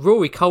 Like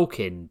Rory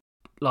Culkin,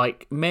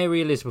 like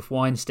Mary Elizabeth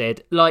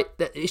Winstead.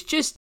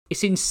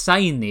 It's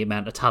insane the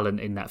amount of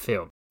talent in that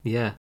film.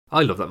 Yeah,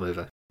 I love that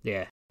movie.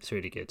 Yeah, it's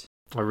really good.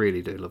 I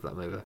really do love that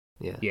movie.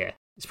 Yeah,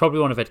 it's probably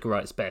one of Edgar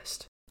Wright's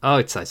best. Oh,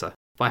 I'd say so.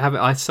 But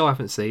I still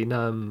haven't seen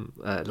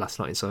Last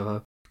Night in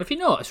Soho. Have you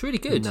not? It's really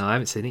good. No, I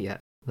haven't seen it yet.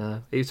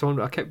 No, it was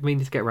one I kept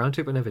meaning to get around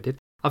to it, but never did.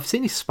 I've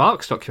seen his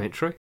Sparks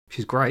documentary, which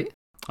is great.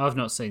 I've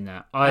not seen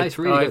that. It's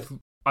really good.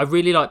 I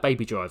really like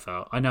Baby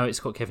Driver. I know it's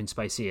got Kevin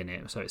Spacey in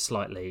it, so it's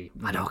slightly...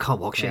 I know, I can't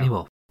watch it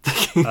anymore.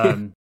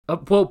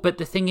 But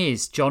the thing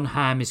is, John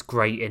Hamm is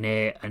great in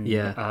it,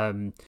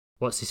 and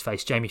what's his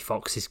face? Jamie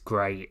Foxx is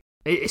great.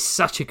 It's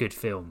such a good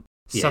film.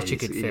 Such a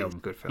good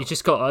film. I've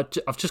just got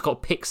to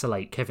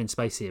pixelate Kevin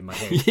Spacey in my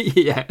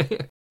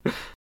head.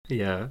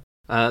 Yeah.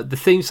 The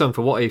theme song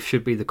for What If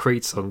should be the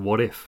Creed song What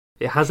If.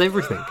 It has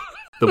everything.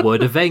 The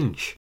word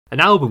avenge.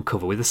 An album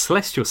cover with a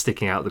celestial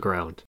sticking out of the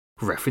ground.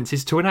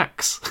 References to an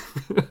axe.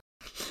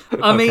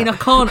 I mean, I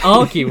can't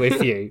argue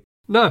with you.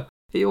 No,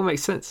 it all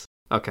makes sense.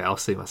 Okay, I'll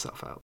see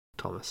myself out,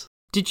 Thomas.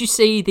 Did you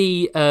see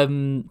the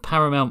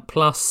Paramount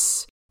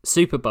Plus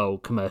Super Bowl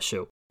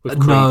commercial with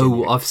Creed?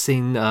 No, I've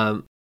seen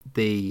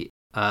the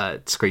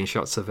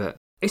screenshots of it.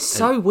 It's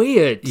so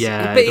weird.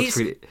 Yeah,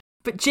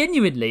 but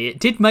genuinely, it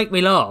did make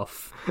me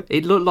laugh.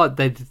 It looked like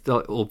they'd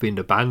all been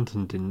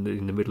abandoned in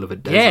the middle of a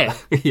Yeah,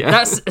 desert. Yeah,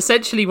 that's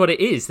essentially what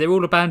it is. They're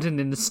all abandoned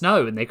in the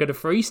snow and they're going to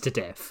freeze to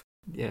death.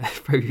 Yeah,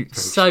 very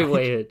so strange.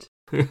 weird.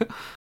 Do you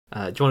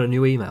want a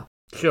new email?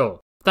 Sure.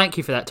 Thank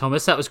you for that,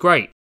 Thomas. That was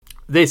great.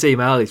 This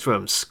email is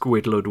from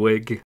Squid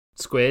Ludwig.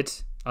 Squid,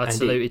 I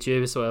saluted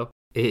you as well.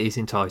 It is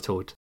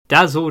entitled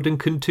Dazzled and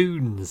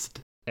Contoonsed.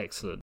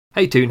 Excellent.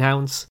 Hey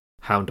Toonhounds,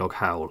 Hound Dog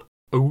Howl.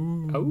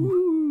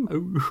 Ooh.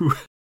 Oh.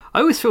 I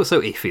always feel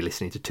so iffy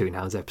listening to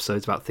Toonhounds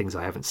episodes about things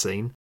I haven't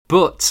seen.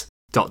 But, ...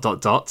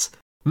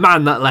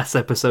 man, that last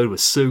episode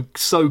was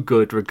so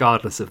good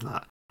regardless of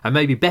that. And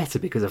maybe better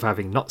because of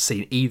having not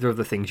seen either of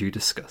the things you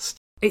discussed.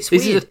 It's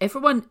weird.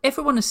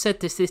 Everyone has said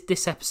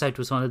this episode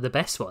was one of the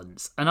best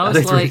ones. And I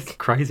was like... Really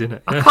crazy, isn't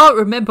it? I can't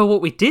remember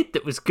what we did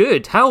that was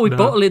good. How are we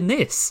bottling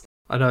this?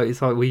 I know,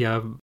 it's like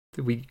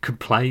we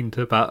complained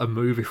about a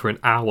movie for an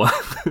hour.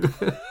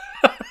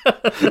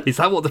 Is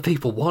that what the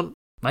people want?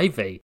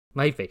 Maybe.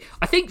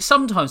 I think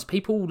sometimes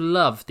people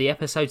love the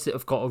episodes that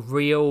have got a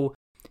real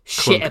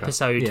shit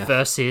episode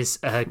versus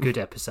a good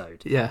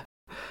episode. Yeah.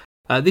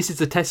 This is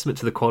a testament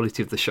to the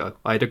quality of the show.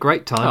 I had a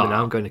great time and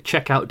now I'm going to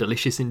check out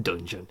Delicious in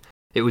Dungeon.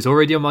 It was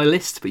already on my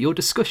list, but your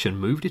discussion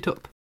moved it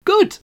up.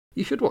 Good!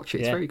 You should watch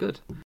it, it's very good.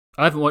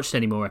 I haven't watched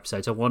any more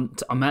episodes.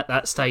 I'm at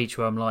that stage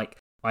where I'm like,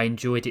 I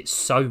enjoyed it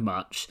so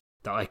much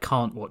that I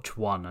can't watch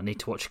one. I need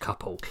to watch a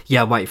couple.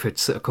 Yeah, I'm waiting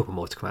for a couple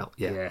more to come out.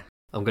 Yeah.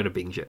 I'm going to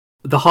binge it.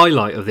 The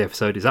highlight of the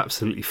episode is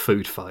absolutely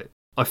food fight.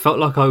 I felt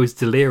like I was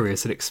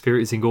delirious and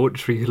experiencing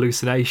auditory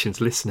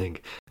hallucinations listening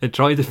and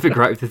trying to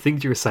figure out if the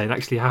things you were saying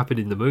actually happened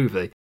in the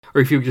movie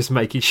or if you were just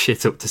making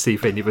shit up to see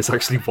if any of us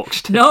actually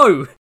watched it.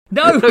 No,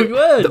 we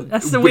weren't.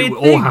 That's the weird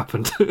thing. It all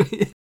happened.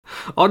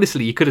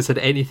 Honestly, you could have said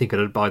anything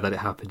and I'd buy that it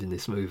happened in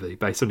this movie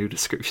based on your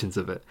descriptions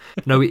of it.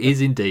 No, it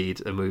is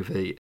indeed a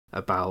movie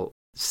about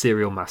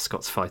cereal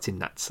mascots fighting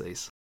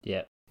Nazis.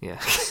 Yeah. Yeah.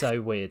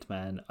 So weird,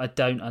 man. I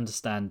don't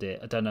understand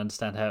it. I don't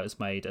understand how it was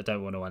made. I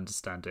don't want to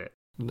understand it.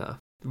 No.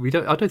 I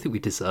don't think we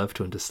deserve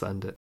to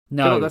understand it.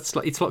 No. It's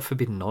like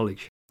forbidden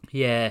knowledge.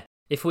 Yeah.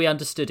 If we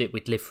understood it,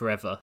 we'd live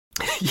forever.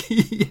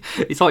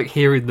 It's like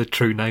hearing the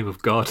true name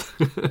of God.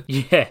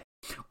 Yeah.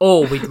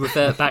 Or we'd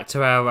revert back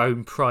to our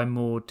own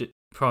primordial...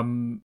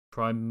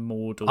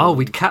 Oh,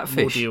 we'd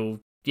catfish.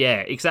 Yeah,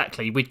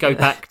 exactly. We'd go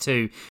back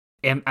to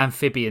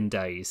amphibian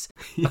days.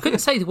 I couldn't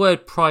say the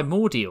word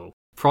primordial.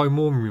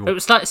 Primordial. It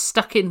was like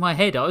stuck in my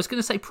head. I was going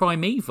to say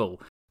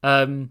primeval.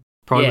 Primordial.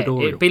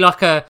 Yeah, it'd be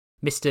like a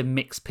Mr.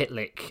 Mix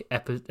Pitlick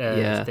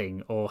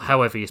thing, or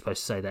however you're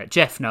supposed to say that.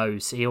 Jeff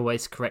knows. He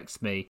always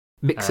corrects me.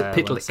 Mix it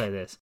Pitlick. When I say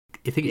this.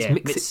 You think it's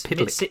Mix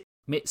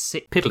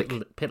it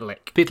Pitlick?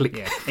 Pitlick.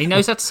 Yeah. He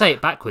knows how to say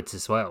it backwards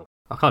as well.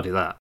 I can't do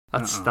that.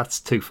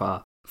 That's too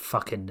far.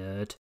 Fucking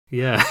nerd.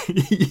 Yeah.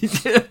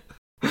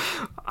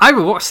 I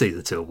haven't watched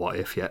season 2 of What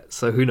If yet,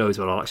 so who knows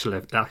when I'll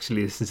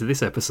actually listen to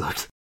this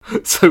episode.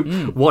 So,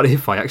 what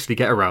if I actually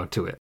get around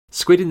to it?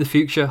 Squid in the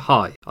future,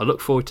 hi. I look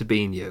forward to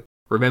being you.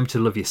 Remember to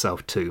love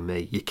yourself too,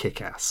 me, you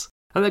kick-ass.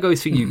 And that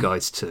goes for you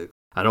guys too.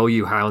 And all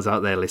you hounds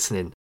out there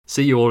listening.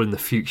 See you all in the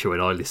future when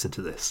I listen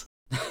to this.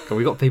 And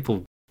we got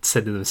people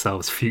sending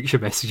themselves future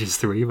messages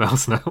through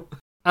emails now.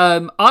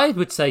 I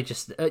would say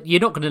just,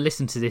 you're not going to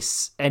listen to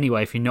this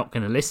anyway if you're not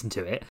going to listen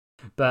to it.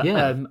 But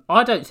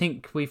I don't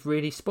think we've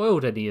really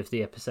spoiled any of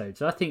the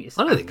episodes. I think it's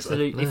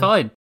absolutely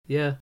fine.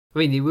 Yeah. I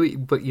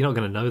mean, but you're not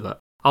going to know that.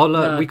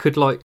 We could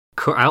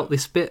cut out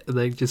this bit and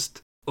then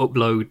just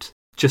upload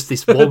just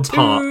this one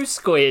part. 2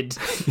 squid.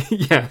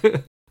 Yeah.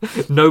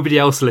 Nobody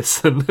else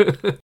listen.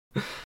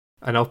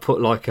 And I'll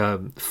put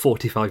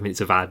 45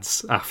 minutes of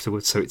ads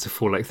afterwards so it's a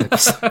full-length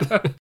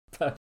episode.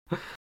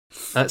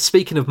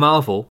 Speaking of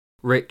Marvel,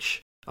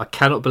 Rich, I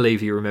cannot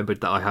believe you remembered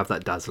that I have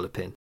that Dazzler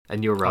pin.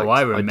 And you're right. Oh,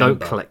 I remember. I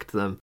don't collect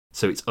them,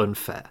 so it's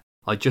unfair.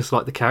 I just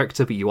like the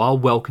character, but you are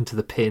welcome to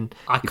the pin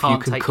if you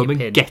can come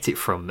and get it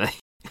from me.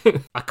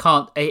 I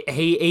can't.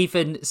 He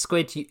even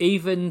Squid. You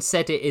even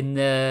said it in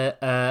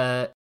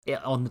the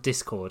on the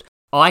Discord.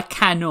 I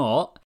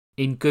cannot,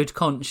 in good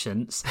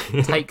conscience,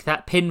 take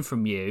that pin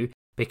from you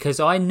because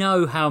I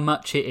know how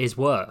much it is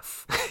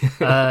worth.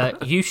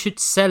 You should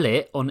sell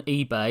it on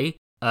eBay.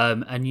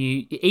 And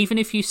you, even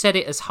if you set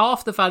it as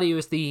half the value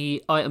as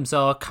the items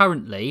are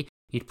currently,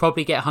 you'd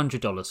probably get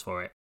 $100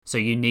 for it. So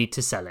you need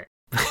to sell it.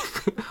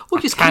 Or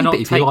just keep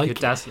it if you like.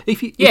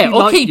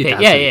 Keep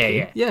it.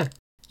 Yeah.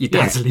 Your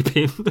Dazzly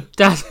pin.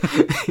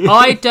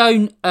 I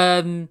don't,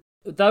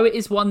 though it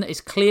is one that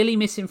is clearly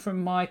missing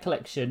from my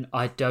collection,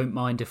 I don't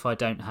mind if I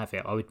don't have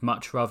it. I would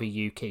much rather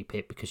you keep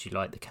it because you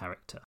like the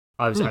character.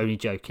 I was only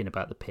joking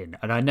about the pin.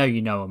 And I know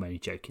you know I'm only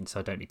joking,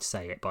 so I don't need to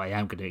say it, but I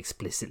am going to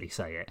explicitly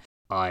say it.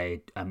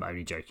 I am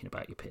only joking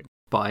about your pin.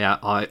 But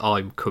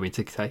I'm coming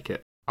to take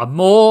it. I'm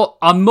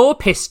more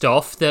pissed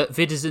off that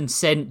Vidazen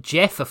sent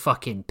Jeff a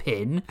fucking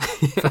pin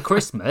for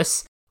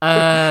Christmas.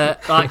 I'm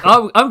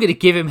going to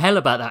give him hell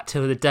about that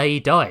till the day he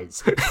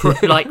dies.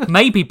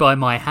 Maybe by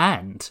my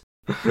hand.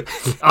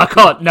 I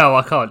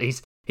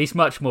can't. He's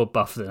much more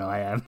buff than I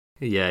am.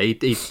 Yeah,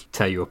 he'd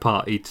tear you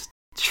apart. He'd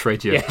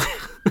shred you. Yeah.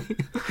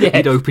 Yeah.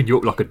 He'd open you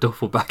up like a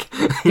duffel bag.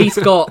 he's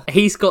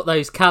got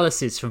those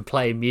calluses from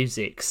playing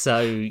music,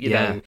 so you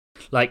know,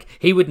 like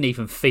he wouldn't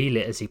even feel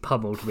it as he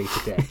pummeled me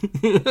to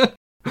death.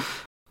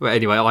 But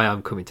anyway, I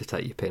am coming to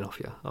take your pin off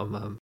you.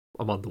 I'm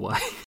on the way.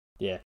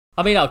 Yeah,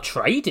 I mean, I'll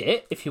trade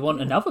it if you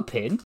want another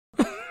pin.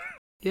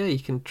 Yeah, you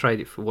can trade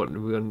it for one.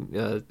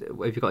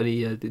 Have you got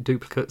any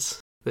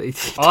duplicates?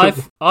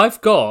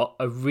 I've got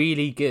a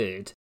really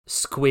good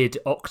squid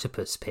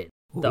octopus pin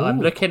that I'm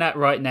looking at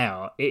right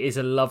now. It is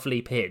a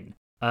lovely pin,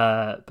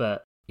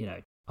 but you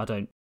know,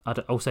 I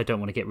also don't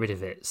want to get rid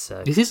of it.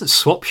 So this isn't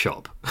Swap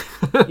Shop.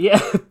 Yeah,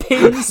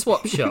 pin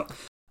swap shop.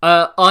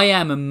 I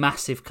am a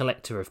massive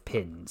collector of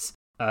pins.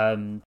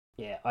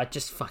 Yeah, I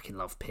just fucking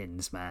love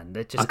pins, man.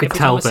 They're just, I could every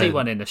tell time I see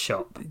one in a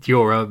shop.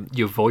 Your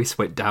voice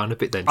went down a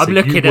bit then. I'm so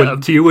looking at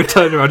them. You were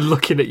turning around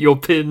looking at your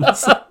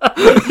pins.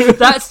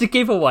 That's the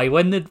giveaway.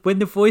 When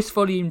the voice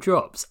volume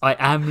drops, I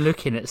am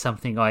looking at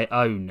something I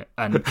own.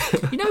 And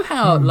you know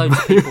how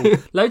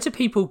loads of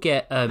people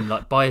get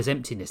like buyer's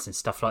emptiness and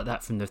stuff like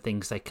that from the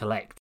things they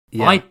collect.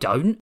 Yeah. I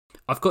don't.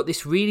 I've got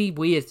this really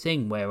weird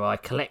thing where I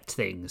collect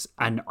things,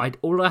 and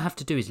all I have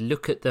to do is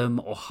look at them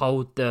or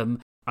hold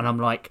them, and I'm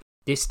like,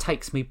 this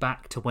takes me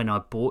back to when I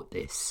bought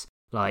this.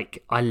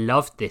 Like, I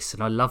loved this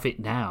and I love it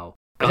now.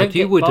 I don't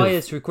get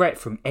buyer's regret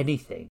from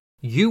anything.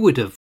 You would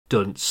have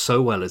done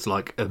so well as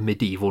like a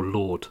medieval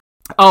lord.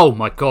 Oh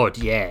my god,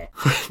 yeah.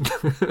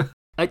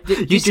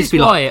 You'd just be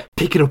like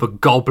picking up a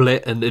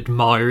goblet and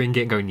admiring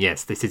it and going,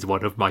 yes, this is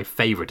one of my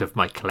favourite of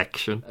my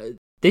collection.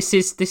 This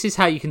is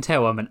how you can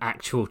tell I'm an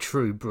actual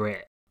true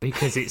Brit.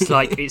 Because it's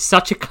like, it's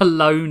such a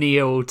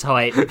colonial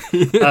type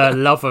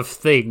love of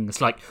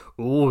things. Like,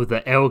 oh,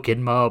 the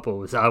Elgin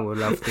marbles. I will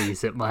love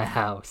these at my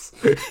house.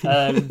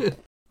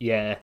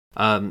 Yeah.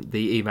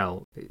 The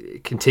email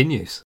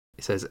continues.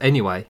 It says,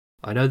 anyway,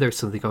 I know there's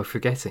something I'm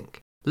forgetting.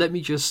 Let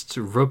me just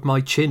rub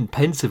my chin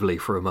pensively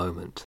for a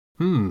moment.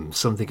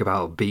 Something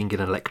about being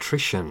an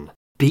electrician.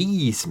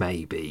 Bees,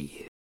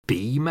 maybe.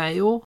 Bee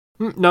mail?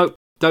 No,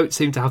 don't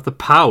seem to have the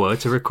power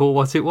to recall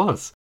what it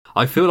was.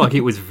 I feel like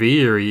it was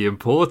very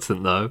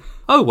important, though.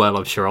 Oh, well,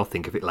 I'm sure I'll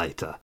think of it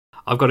later.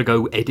 I've got to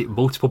go edit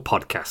multiple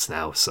podcasts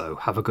now, so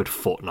have a good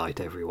fortnight,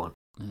 everyone.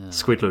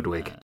 Squid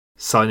Ludwig,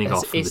 signing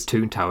off from the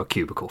Toon Tower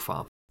Cubicle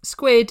Farm.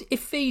 Squid,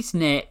 if V's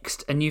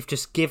next and you've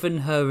just given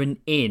her an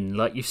in,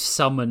 like you've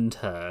summoned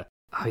her...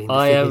 I mean, the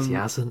thing is, he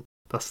hasn't.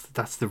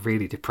 That's the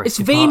really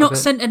depressing part. Has V not of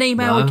it. sent an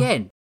email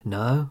again?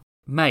 No.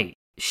 Mate,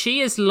 she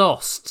has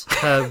lost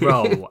her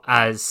role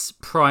as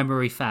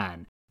primary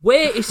fan.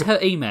 Where is her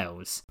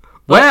emails?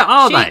 Where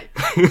are they?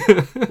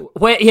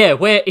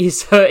 Where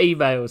is her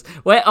emails?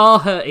 Where are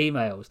her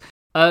emails?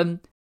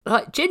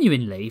 Like,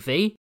 genuinely,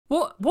 V,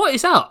 what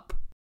is up?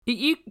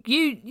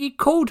 You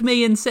called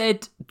me and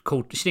said...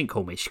 She didn't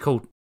call me. She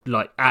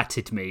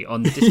atted me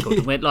on the Discord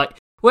and went like,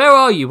 where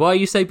are you? Why are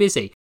you so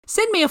busy?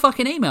 Send me a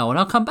fucking email and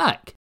I'll come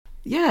back.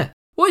 Yeah.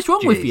 What is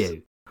wrong with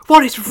you?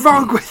 What is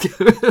wrong with you?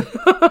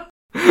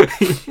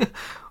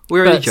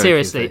 We're only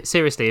joking,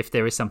 seriously, if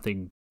there is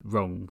something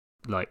wrong,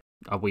 like,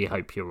 we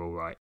hope you're all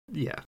right.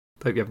 Yeah.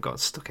 Hope you haven't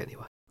got stuck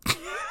anyway.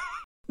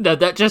 No,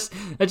 that just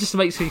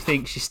makes me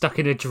think she's stuck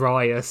in a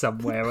dryer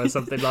somewhere or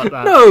something like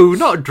that. No,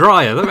 not a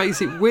dryer. That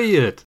makes it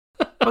weird.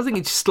 I was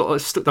thinking just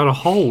stuck down a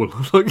hole.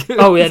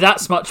 Oh yeah,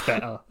 that's much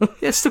better.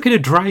 Yeah, stuck in a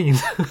drain.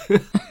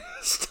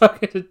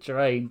 Stuck in a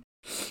drain.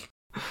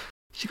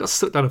 She got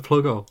stuck down a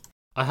plug hole.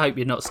 I hope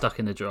you're not stuck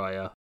in a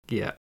dryer.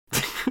 Yeah.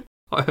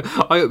 I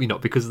hope you're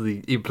not, because of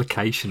the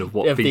implication of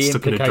what being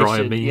stuck in a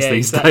dryer means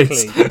these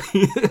days.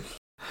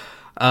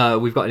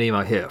 We've got an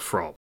email here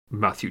from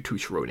Matthew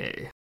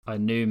Tucherone. I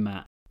knew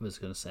Matt was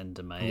going to send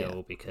a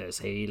mail because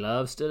he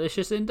loves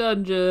Delicious in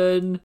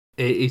Dungeon.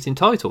 It is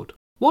entitled,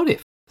 What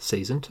If?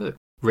 Season 2.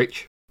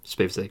 Rich,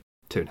 Spivsy,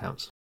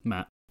 Toonhounds.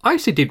 Matt. I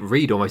actually didn't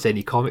read almost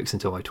any comics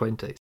until my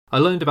 20s. I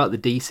learned about the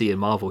DC and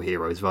Marvel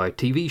heroes via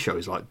TV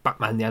shows like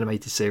Batman the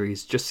Animated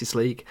Series, Justice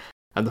League,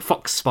 and the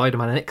Fox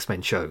Spider-Man and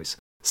X-Men shows.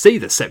 See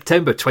the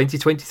September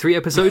 2023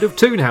 episode of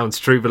Toonhounds,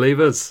 true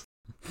believers.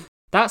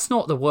 That's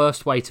not the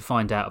worst way to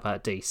find out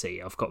about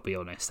DC, I've got to be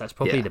honest. That's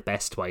probably the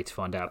best way to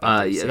find out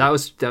about DC. Yeah, that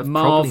was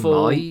Marvel...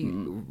 probably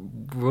my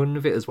run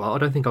of it as well. I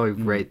don't think I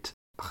read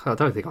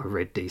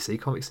DC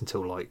comics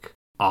until like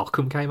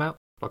Arkham came out,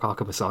 like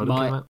Arkham Asylum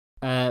came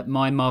out.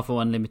 My Marvel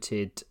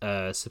Unlimited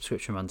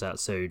subscription runs out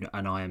soon,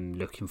 and I am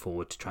looking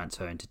forward to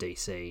transferring to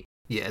DC.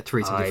 Yeah, to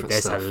read some different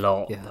there's stuff. There's a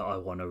lot that I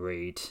want to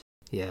read.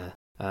 Yeah.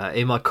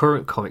 In my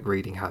current comic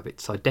reading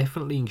habits, I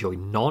definitely enjoy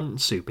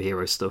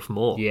non-superhero stuff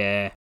more.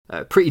 Yeah.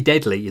 Pretty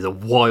Deadly is a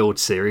wild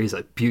series,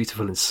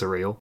 beautiful and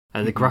surreal.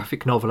 And the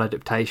graphic novel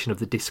adaptation of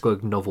the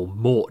Discworld novel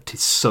Mort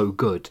is so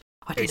good.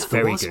 It's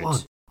very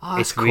good.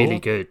 It's cool. Really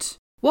good.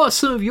 What are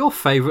some of your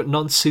favourite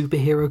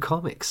non-superhero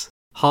comics?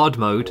 Hard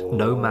mode,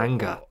 no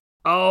manga.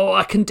 Oh,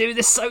 I can do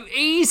this so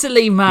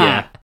easily,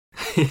 Matt.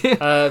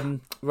 Yeah.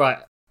 Right.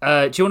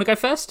 Do you want to go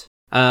first?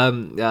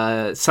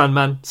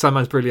 Sandman.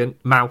 Sandman's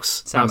brilliant.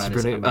 Mouse is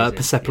brilliant.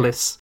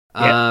 Persepolis.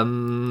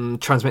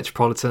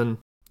 Transmetropolitan.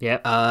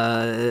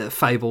 Yep.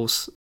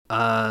 Fables.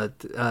 8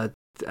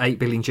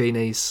 Billion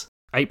Genies.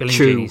 8 Billion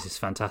Genies is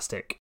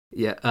fantastic.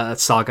 Yeah.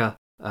 Saga.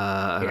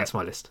 And that's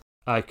my list.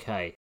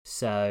 Okay.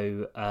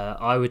 So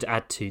I would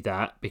add to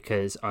that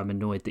because I'm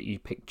annoyed that you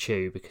picked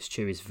Chew because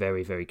Chew is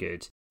very, very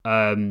good.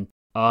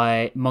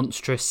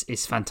 Monstrous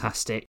is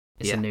fantastic.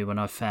 It's a new one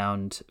I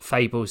found.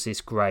 Fables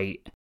is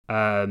great.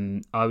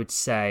 I would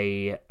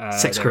say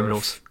Sex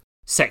Criminals.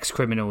 Sex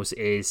Criminals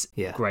is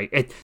great.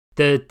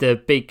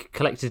 The big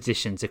collected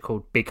editions are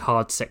called Big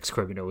Hard Sex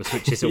Criminals,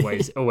 which is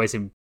always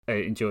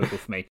enjoyable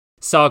for me.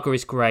 Saga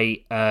is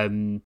great.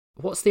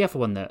 What's the other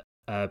one that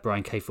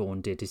Brian K. Vaughan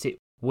did? Is it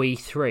We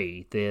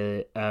 3?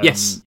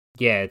 Yes.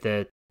 Yeah,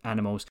 the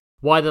animals.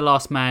 Why the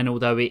Last Man,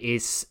 although it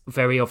is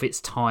very of its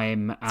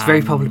time. It's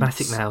very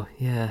problematic now,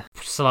 yeah.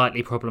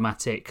 Slightly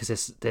problematic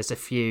because there's a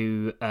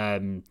few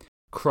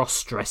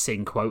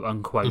cross-dressing,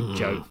 quote-unquote,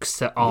 jokes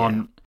that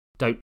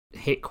don't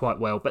hit quite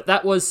well. But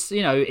that was,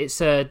 it's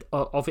a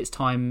of its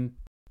time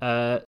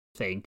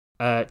thing.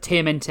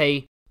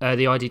 TMNT,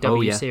 the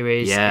IDW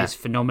series, is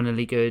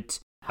phenomenally good.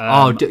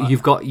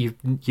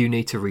 You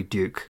need to read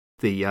Duke.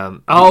 The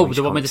one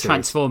with the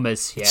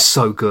Transformers. Yeah, it's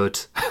so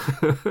good.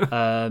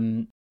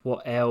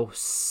 What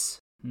else?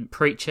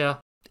 Preacher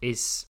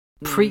is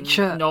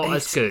not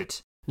as good.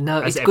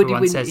 No, as it's good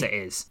everyone when says it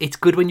is. It's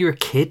good when you're a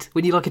kid.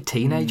 When you're like a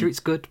teenager,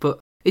 it's good. But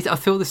I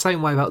feel the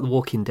same way about The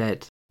Walking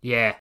Dead.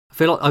 Yeah, I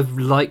feel like I've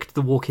liked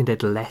The Walking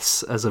Dead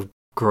less as I've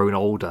grown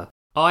older.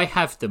 I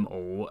have them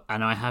all,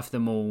 and I have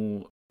them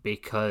all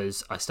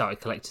because I started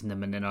collecting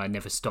them, and then I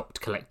never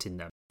stopped collecting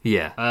them.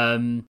 Yeah.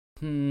 I'm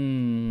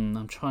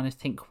trying to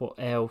think what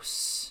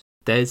else.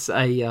 There's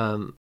I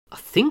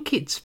think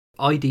it's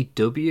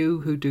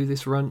IDW who do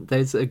this run.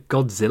 There's a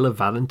Godzilla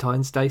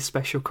Valentine's Day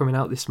special coming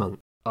out this month,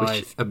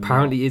 which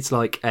apparently is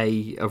like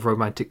a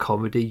romantic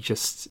comedy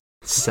just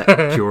set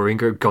during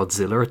a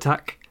Godzilla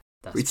attack.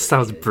 Which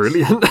sounds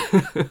brilliant.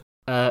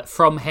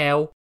 From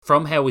Hell.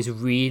 From Hell is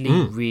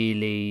really,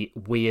 really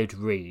weird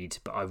read,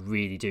 but I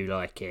really do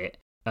like it.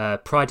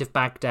 Pride of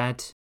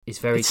Baghdad is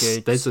very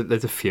good. There's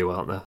a few,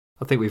 aren't there?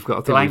 I think we've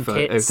got. I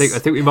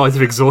think we might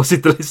have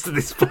exhausted the list at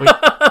this point.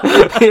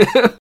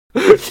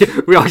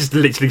 We are just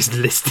literally just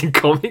listing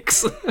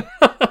comics.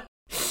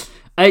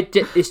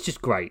 It's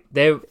just great.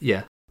 There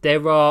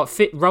are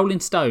Rolling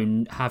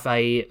Stone have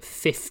a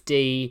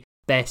 50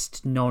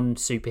 best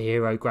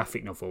non-superhero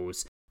graphic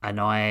novels,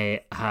 and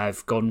I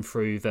have gone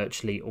through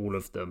virtually all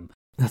of them.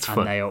 That's fun.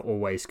 And they are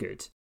always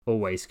good.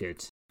 Always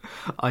good.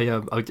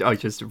 I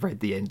just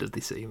read the end of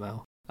this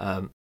email.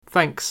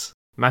 Thanks,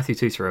 Matthew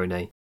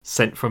Tutorone.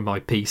 Sent from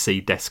my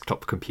PC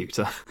desktop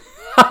computer.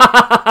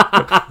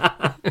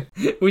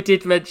 We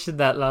did mention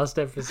that last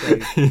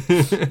episode.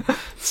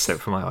 Sent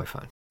from my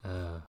iPhone.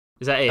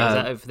 Is that it? Is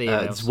that it for the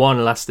emails? It's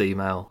one last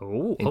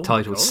email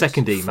entitled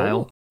Second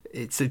Email.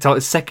 It's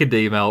entitled Second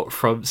Email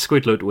from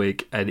Squid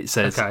Ludwig, and it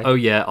says, "Oh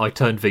yeah, I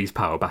turned V's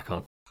power back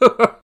on."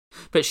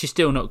 But she's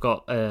still not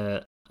got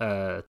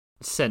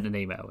sent an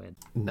email in.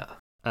 No.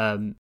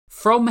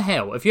 From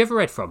Hell. Have you ever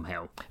read From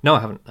Hell? No, I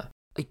haven't. No.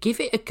 Give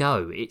it a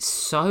go. It's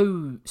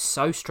so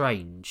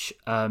strange.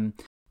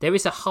 There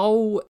is a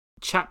whole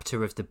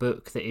chapter of the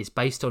book that is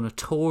based on a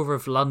tour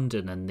of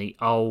London and the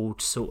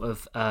old sort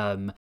of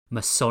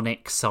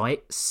Masonic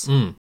sites.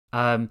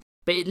 But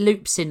it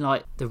loops in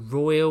like the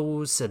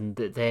Royals and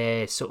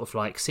their sort of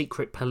like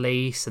secret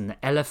police and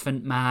the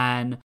Elephant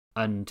Man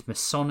and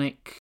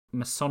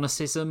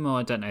Masonicism. Or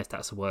I don't know if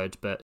that's a word,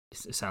 but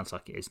it sounds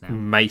like it is now.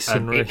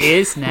 Masonry. It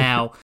is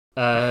now.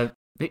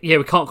 Yeah,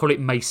 we can't call it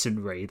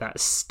masonry.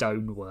 That's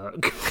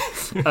stonework.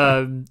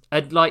 And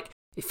like,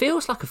 it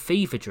feels like a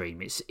fever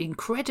dream. It's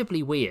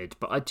incredibly weird,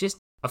 but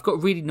I've got a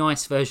really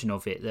nice version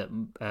of it that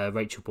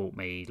Rachel bought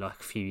me like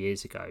a few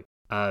years ago.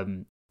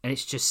 And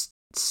it's just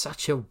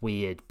such a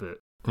weird book.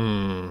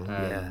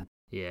 Yeah.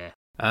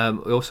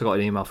 We also got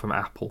an email from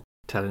Apple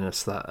telling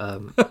us that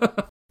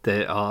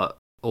there are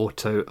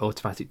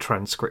automatic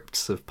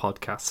transcripts of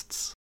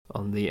podcasts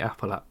on the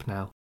Apple app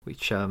now,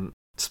 which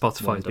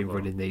Spotify's been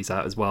running these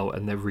out as well,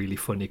 and they're really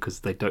funny because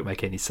they don't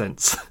make any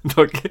sense.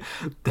 Like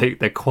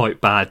they're quite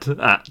bad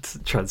at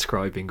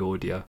transcribing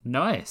audio.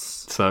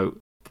 Nice. So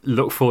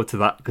look forward to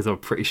that because I'm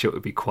pretty sure it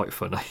would be quite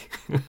funny.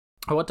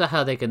 I wonder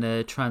how they're going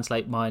to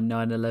translate my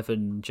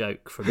 9/11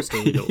 joke from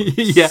Story Lords.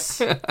 Yeah.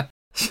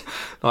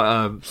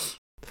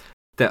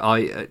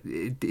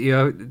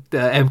 The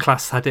M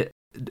Class had it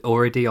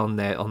already on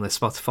their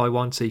Spotify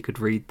one, so you could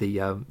read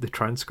the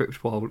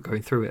transcript while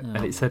going through it,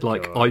 and it said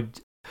like,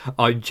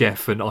 I'm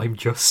Jeff and I'm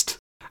just,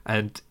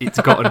 and it's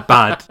gotten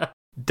bad.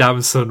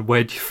 Damn son,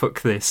 where'd you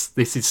fuck this?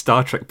 This is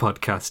Star Trek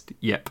podcast.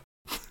 Yep.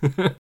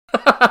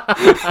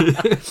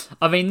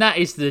 I mean, that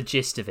is the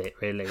gist of it,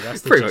 really.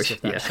 That's the pretty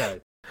gist much, of that show.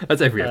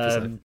 That's every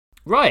episode.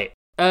 Right.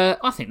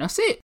 I think that's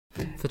it.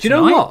 For Do you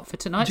know what? For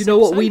tonight's Do you know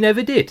what we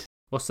never did?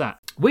 What's that?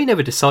 We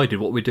never decided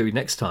what we're doing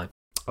next time.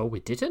 Oh,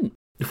 we didn't?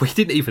 We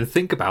didn't even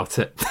think about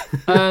it.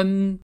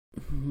 I'm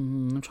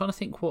trying to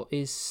think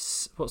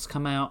what's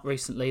come out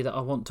recently that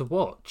I want to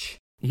watch.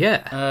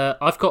 Yeah.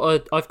 I've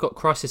got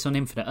Crisis on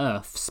Infinite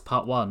Earths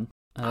Part 1.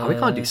 We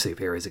can't do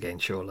superheroes again,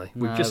 surely.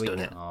 We've just done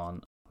it.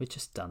 We've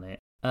just done it.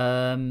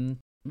 Man,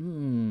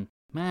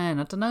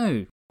 I don't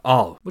know.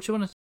 Oh, What do you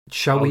want to?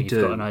 shall we You've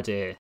do? got an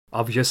idea.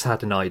 I've just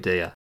had an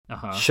idea.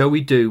 Uh-huh. Shall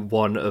we do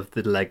one of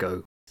the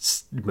Lego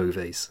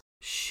movies?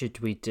 Should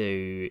we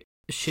do?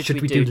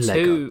 Should we do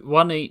Lego?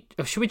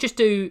 Should we just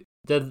do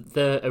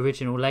the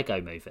original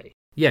Lego movie?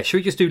 Yeah, should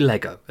we just do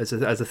Lego as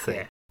a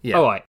thing? Yeah.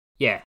 All right.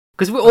 Yeah.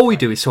 Because all we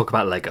do is talk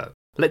about Lego.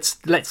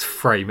 Let's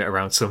frame it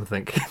around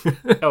something.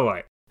 All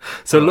right.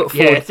 So look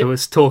forward to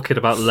us talking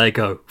about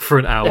Lego for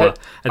an hour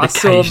and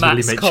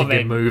occasionally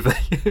mentioning a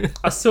movie.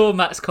 I saw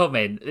Matt's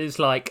comment. It was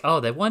like, oh,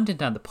 they're winding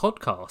down the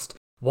podcast.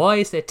 Why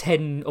is there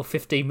 10 or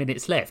 15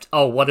 minutes left?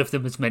 Oh, one of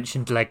them has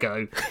mentioned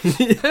Lego.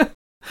 Yeah.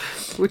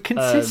 We're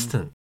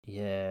consistent.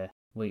 Yeah,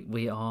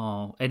 we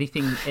are.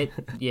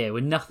 We're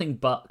nothing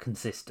but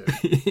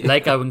consistent.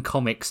 Lego and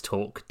comics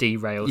talk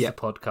derails the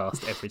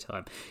podcast every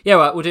time. Yeah,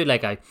 right, we'll do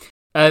Lego.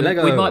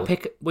 Lego.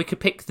 We could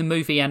pick the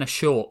movie and a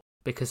short,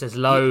 because there's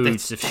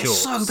loads of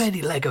shorts. There's so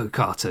many Lego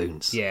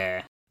cartoons.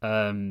 Yeah.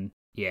 They're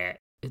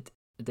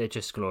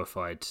just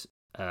glorified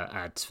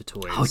ads for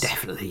toys. Oh,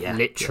 definitely, yeah.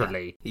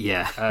 Literally.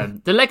 Yeah.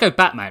 The Lego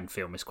Batman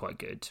film is quite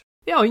good.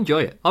 Yeah, I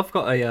enjoy it. I've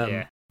got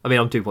a... I mean,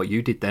 I'm doing what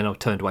you did then. I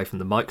turned away from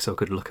the mic so I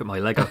could look at my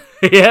Lego.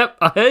 Yep,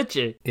 I heard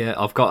you. Yeah,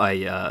 I've got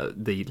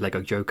the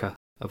Lego Joker.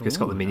 I've just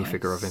got the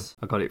minifigure of him.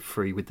 I got it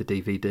free with the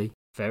DVD.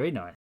 Very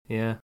nice.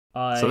 Yeah.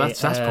 So that's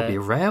probably a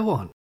rare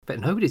one. But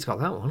nobody's got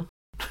that one.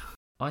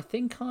 I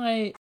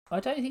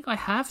don't think I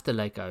have the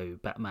Lego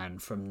Batman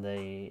from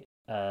the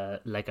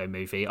Lego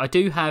movie. I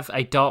do have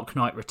a Dark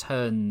Knight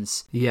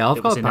Returns. Yeah,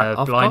 I've got a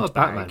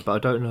Batman, bag. but I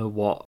don't know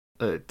what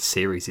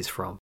series he's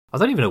from. I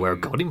don't even know where I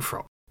got him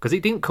from, because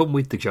it didn't come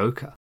with the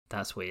Joker.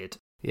 That's weird.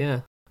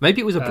 Yeah.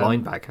 Maybe it was a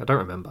blind bag. I don't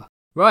remember.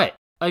 Right.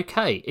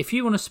 Okay. If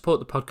you want to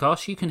support the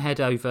podcast, you can head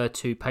over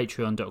to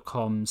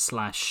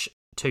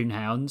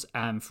patreon.com/Toonhounds,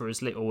 and for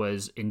as little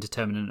as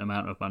indeterminate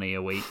amount of money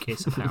a week,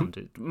 it's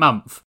 £1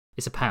 month.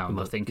 It's £1,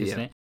 I think,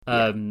 isn't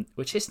it?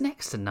 Which is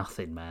next to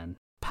nothing, man.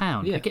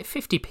 £1. Yeah. I get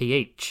 50p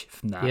each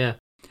from that. Yeah.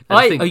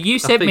 You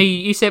sent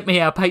me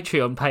our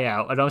Patreon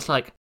payout, and I was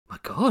like, my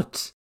God,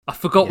 I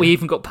forgot we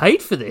even got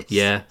paid for this.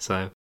 Yeah.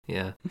 So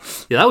yeah,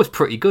 that was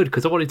pretty good,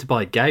 because I wanted to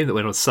buy a game that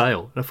went on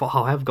sale, and I thought,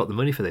 I haven't got the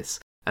money for this.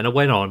 And I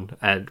went on,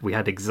 and we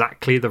had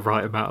exactly the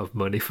right amount of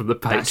money from the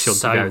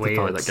Patreon to be able to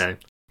buy that game.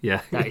 Yeah,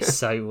 that is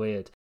so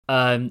weird.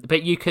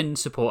 But you can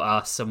support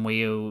us, and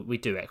we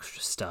do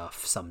extra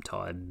stuff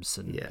sometimes,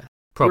 and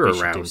probably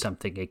should do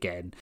something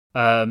again.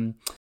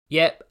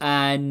 Yep,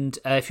 and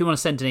if you want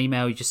to send an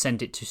email, you just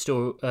send it to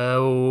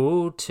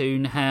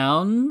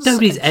Toonhounds.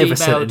 Nobody's ever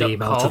sent an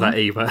email to that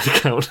email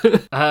account.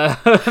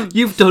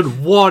 You've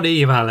done one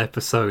email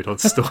episode on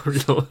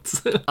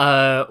Storylords.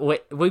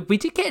 We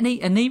did get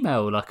an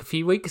email like a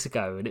few weeks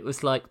ago, and it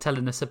was like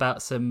telling us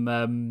about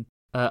some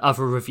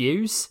other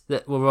reviews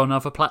that were on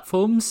other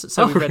platforms,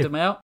 so we read them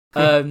out.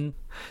 Do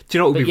you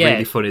know what would be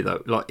really funny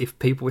though? Like if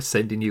people were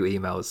sending you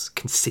emails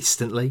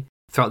consistently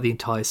throughout the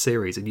entire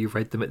series, and you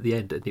read them at the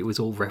end, and it was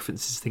all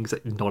references to things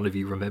that none of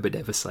you remembered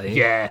ever saying.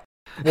 Yeah.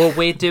 Well,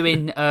 we're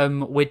doing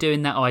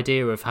that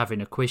idea of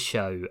having a quiz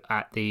show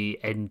at the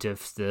end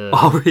of the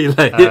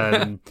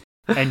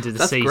end of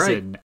the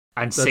season,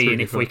 and seeing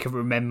really if we can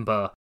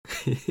remember,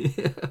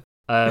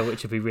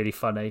 which would be really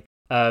funny.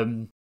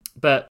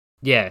 But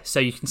yeah, so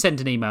you can send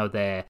an email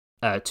there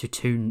to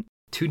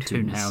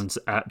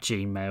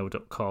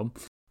toonhounds@gmail.com.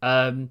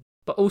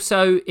 But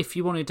also, if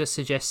you wanted to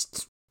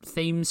suggest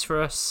themes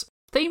for us,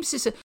 we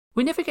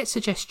never get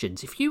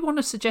suggestions. If you want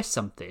to suggest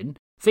something,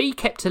 V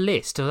kept a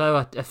list, although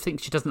I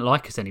think she doesn't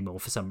like us anymore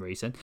for some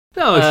reason.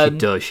 No, she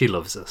does. She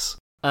loves us.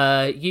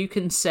 You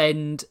can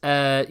send.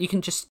 You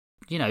can just,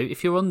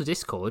 if you're on the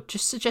Discord,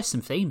 just suggest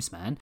some themes,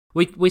 man.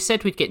 We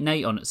said we'd get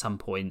Nate on at some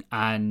point,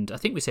 and I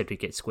think we said we'd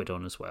get Squid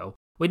on as well.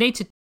 We need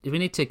to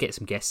get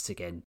some guests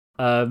again.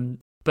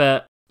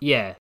 But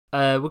yeah,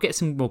 we'll get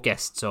some more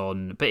guests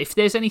on. But if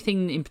there's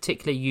anything in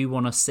particular you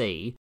want to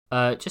see,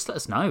 just let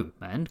us know,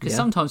 man. Because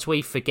sometimes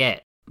we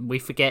forget.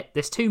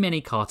 There's too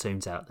many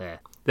cartoons out there.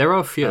 There are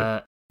a few.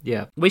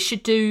 Yeah. We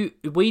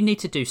need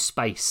to do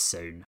space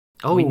soon.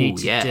 Oh, we need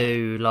to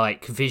do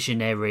like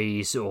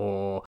Visionaries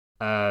or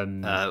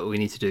we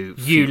need to do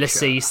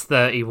Ulysses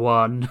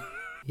 31.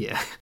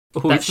 Yeah.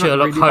 That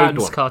Sherlock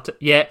Holmes cartoon.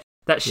 Yeah,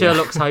 that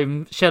Sherlock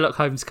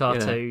Holmes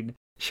cartoon. Yeah.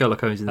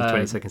 Sherlock Holmes in the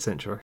 22nd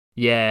century.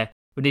 Yeah,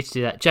 we need to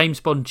do that. James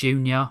Bond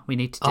Jr. We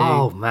need to do.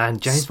 Oh man,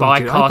 James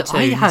Bond Jr. cartoons.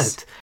 I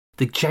had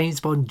the James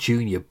Bond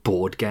Jr.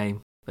 board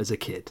game as a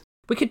kid.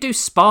 We could do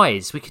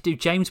spies. We could do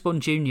James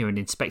Bond Jr. and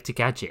Inspector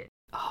Gadget.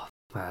 Oh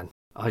man,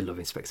 I love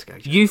Inspector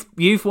Gadget.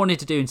 You've wanted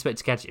to do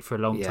Inspector Gadget for a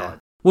long time.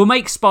 We'll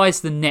make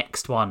Spies the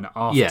next one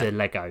after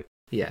Lego.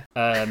 Yeah.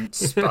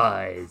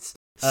 Spies.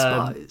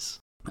 Spies.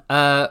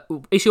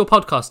 Is your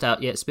podcast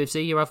out yet,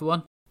 Spivsy? Your other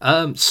one?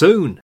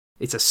 Soon.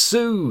 It's a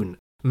soon.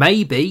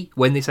 Maybe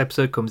when this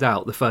episode comes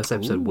out, the first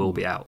episode will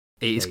be out.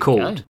 It is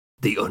called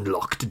The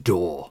Unlocked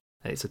Door.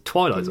 and it's a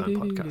Twilight Zone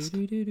podcast.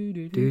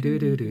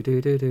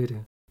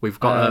 We've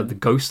got the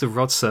ghost of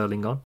Rod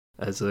Serling on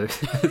as a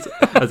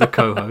as a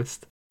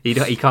co-host.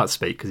 He can't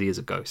speak because he is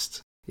a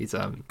ghost. He's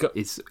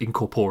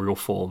incorporeal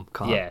form.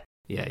 Yeah,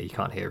 you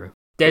can't hear him.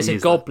 There's a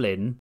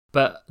goblin,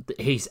 but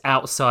he's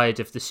outside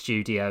of the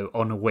studio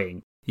on a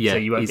wing. Yeah, so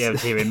you won't be able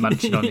to hear him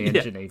munching on the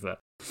engine either.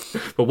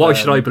 But why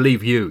should I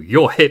believe you?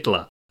 You're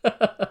Hitler.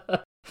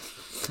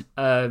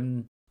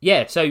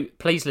 So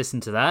please listen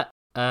to that.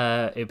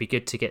 It'd be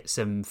good to get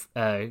some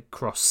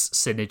cross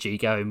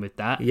synergy going with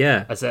that.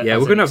 Yeah,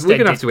 we're gonna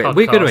have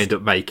to end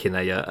up making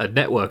a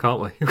network,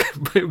 aren't we?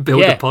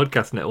 Build a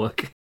podcast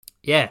network.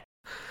 Yeah.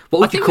 What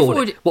would you call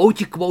it? What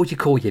would you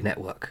call your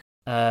network?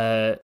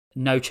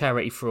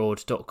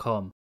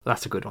 NoCharityFraud.com.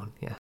 That's a good one.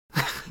 Yeah.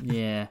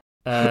 Yeah.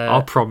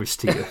 I'll promise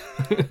to you.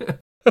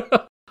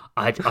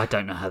 I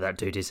don't know how that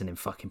dude isn't in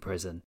fucking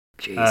prison.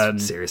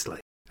 Jeez, seriously.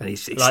 And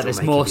he's like,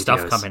 there's more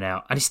stuff coming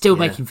out, and he's still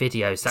making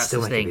videos. That's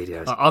the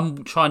thing.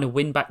 I'm trying to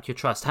win back your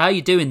trust. How are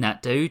you doing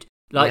that, dude?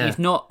 Like, you've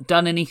not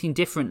done anything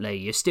differently.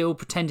 You're still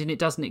pretending it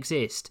doesn't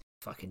exist.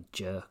 Fucking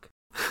jerk.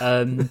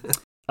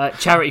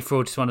 Charity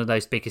fraud is one of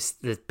those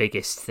the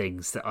biggest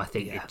things that I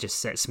think it just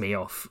sets me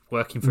off.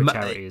 Working for a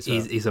charity as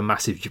well. He's a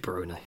massive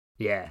jabroni.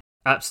 Yeah,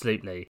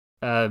 absolutely.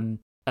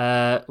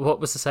 What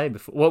was I saying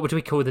before? What would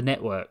we call the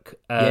network?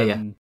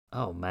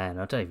 Oh man,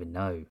 I don't even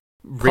know.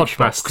 Rich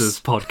Masters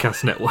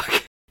Podcast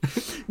Network.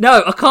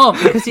 No, I can't,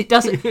 because it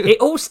doesn't. It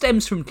all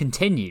stems from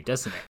Continue,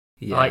 doesn't it?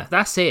 Yeah. Like,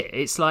 that's it.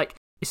 It's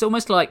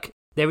almost like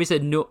there is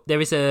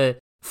a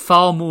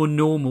far more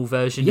normal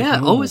version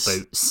of normal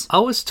boots. I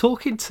was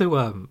talking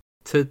to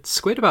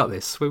Squid about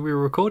this when we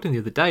were recording the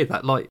other day.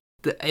 That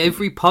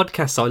every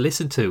podcast I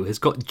listen to has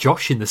got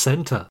Josh in the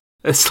centre.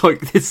 It's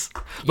like this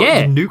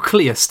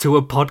nucleus to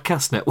a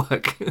podcast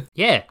network.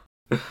 Yeah,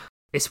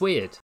 it's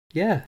weird.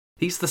 Yeah,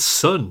 he's the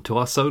sun to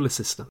our solar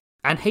system.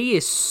 And he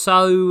is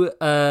so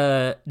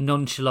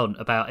nonchalant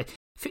about it.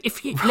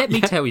 Let me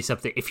tell you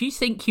something. If you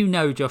think you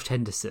know Josh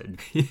Henderson,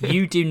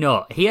 you do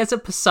not. He has a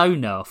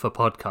persona for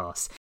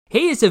podcasts.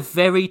 He is a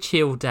very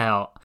chilled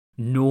out,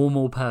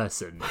 normal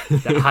person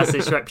that has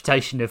this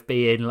reputation of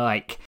being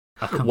like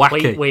a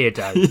complete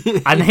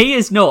weirdo. And he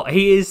is not.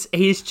 He is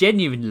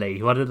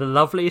genuinely one of the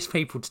loveliest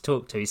people to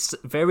talk to. He's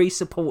a very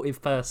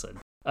supportive person.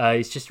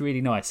 He's just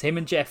really nice. Him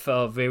and Jeff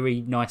are very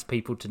nice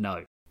people to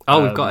know.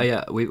 Oh,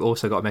 we've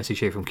also got a message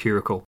here from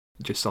Curicle,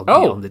 just on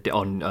the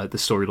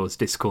Storylords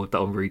Discord that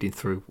I'm reading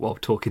through while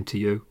talking to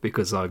you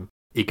because I'm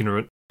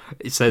ignorant.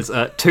 It says,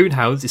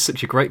 Toonhounds is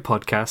such a great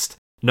podcast.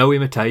 No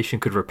imitation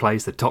could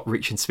replace the top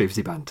Rich and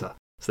Spivsy banter.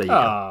 So there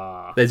you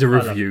go. There's a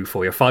review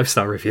for you,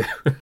 5-star review.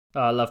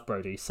 I love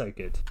Brody, he's so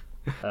good.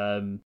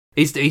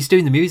 He's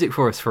doing the music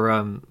for us for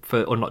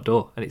Unlocked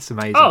Door, and it's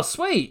amazing. Oh,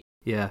 sweet.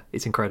 Yeah,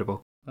 it's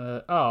incredible.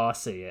 I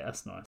see it.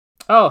 That's nice.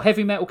 Oh,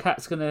 Heavy Metal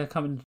Cat's gonna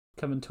come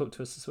and talk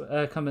to us as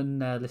well. Come and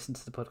listen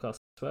to the podcast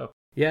as well.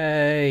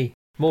 Yay!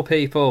 More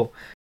people.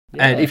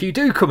 Yeah. And if you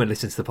do come and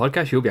listen to the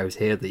podcast, you'll be able to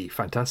hear the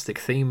fantastic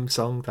theme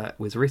song that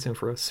was written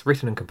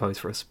and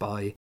composed for us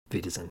by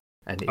Vidazen.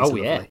 And it's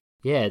lovely.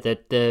 Yeah.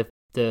 The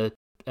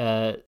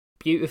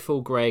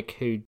beautiful Greg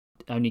who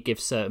only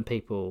gives certain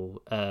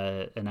people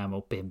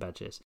enamel bin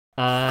badges.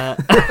 I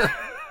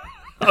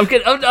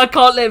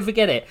can't let him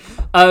forget it.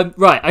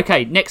 Right,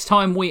 okay. Next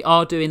time we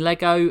are doing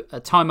Lego.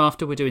 Time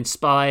after we're doing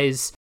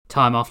Spies.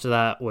 Time after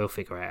that, we'll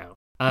figure it out.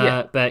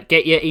 But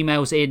get your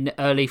emails in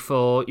early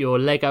for your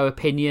Lego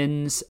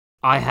opinions.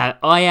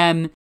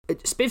 Spivsy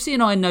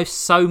and I know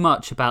so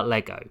much about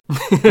Lego.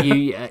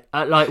 We're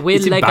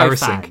it's Lego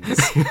fans.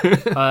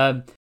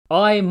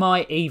 I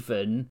might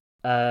even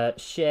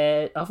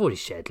share. I've already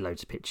shared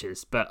loads of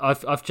pictures, but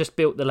I've just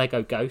built the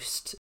Lego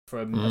Ghost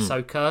from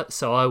Ahsoka,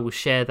 so I will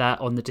share that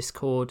on the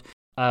Discord.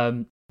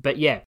 But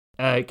give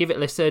it a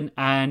listen,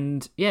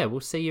 and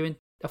we'll see you in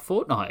a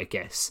fortnight, I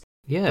guess.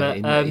 Yeah,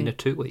 but, in a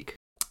 2 week.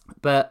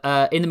 But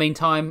in the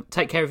meantime,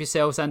 take care of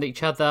yourselves and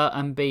each other,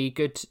 and be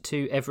good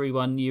to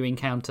everyone you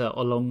encounter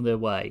along the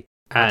way.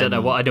 And I don't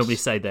know what I normally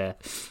say there.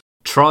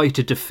 Try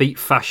to defeat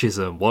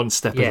fascism one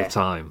step at a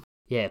time.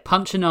 Yeah,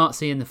 punch a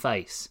Nazi in the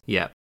face.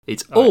 Yeah,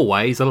 it's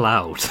always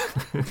allowed.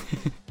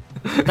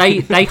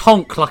 They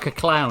honk like a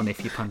clown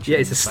if you punch them. Yeah,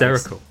 it's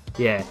hysterical. Face.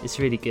 Yeah, it's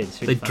really good. It's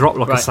really they drop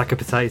like a sack of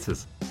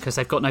potatoes. Because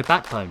they've got no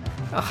backbone.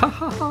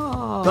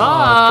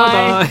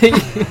 Bye!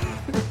 Bye-bye!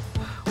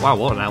 Wow,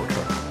 what an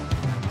outro.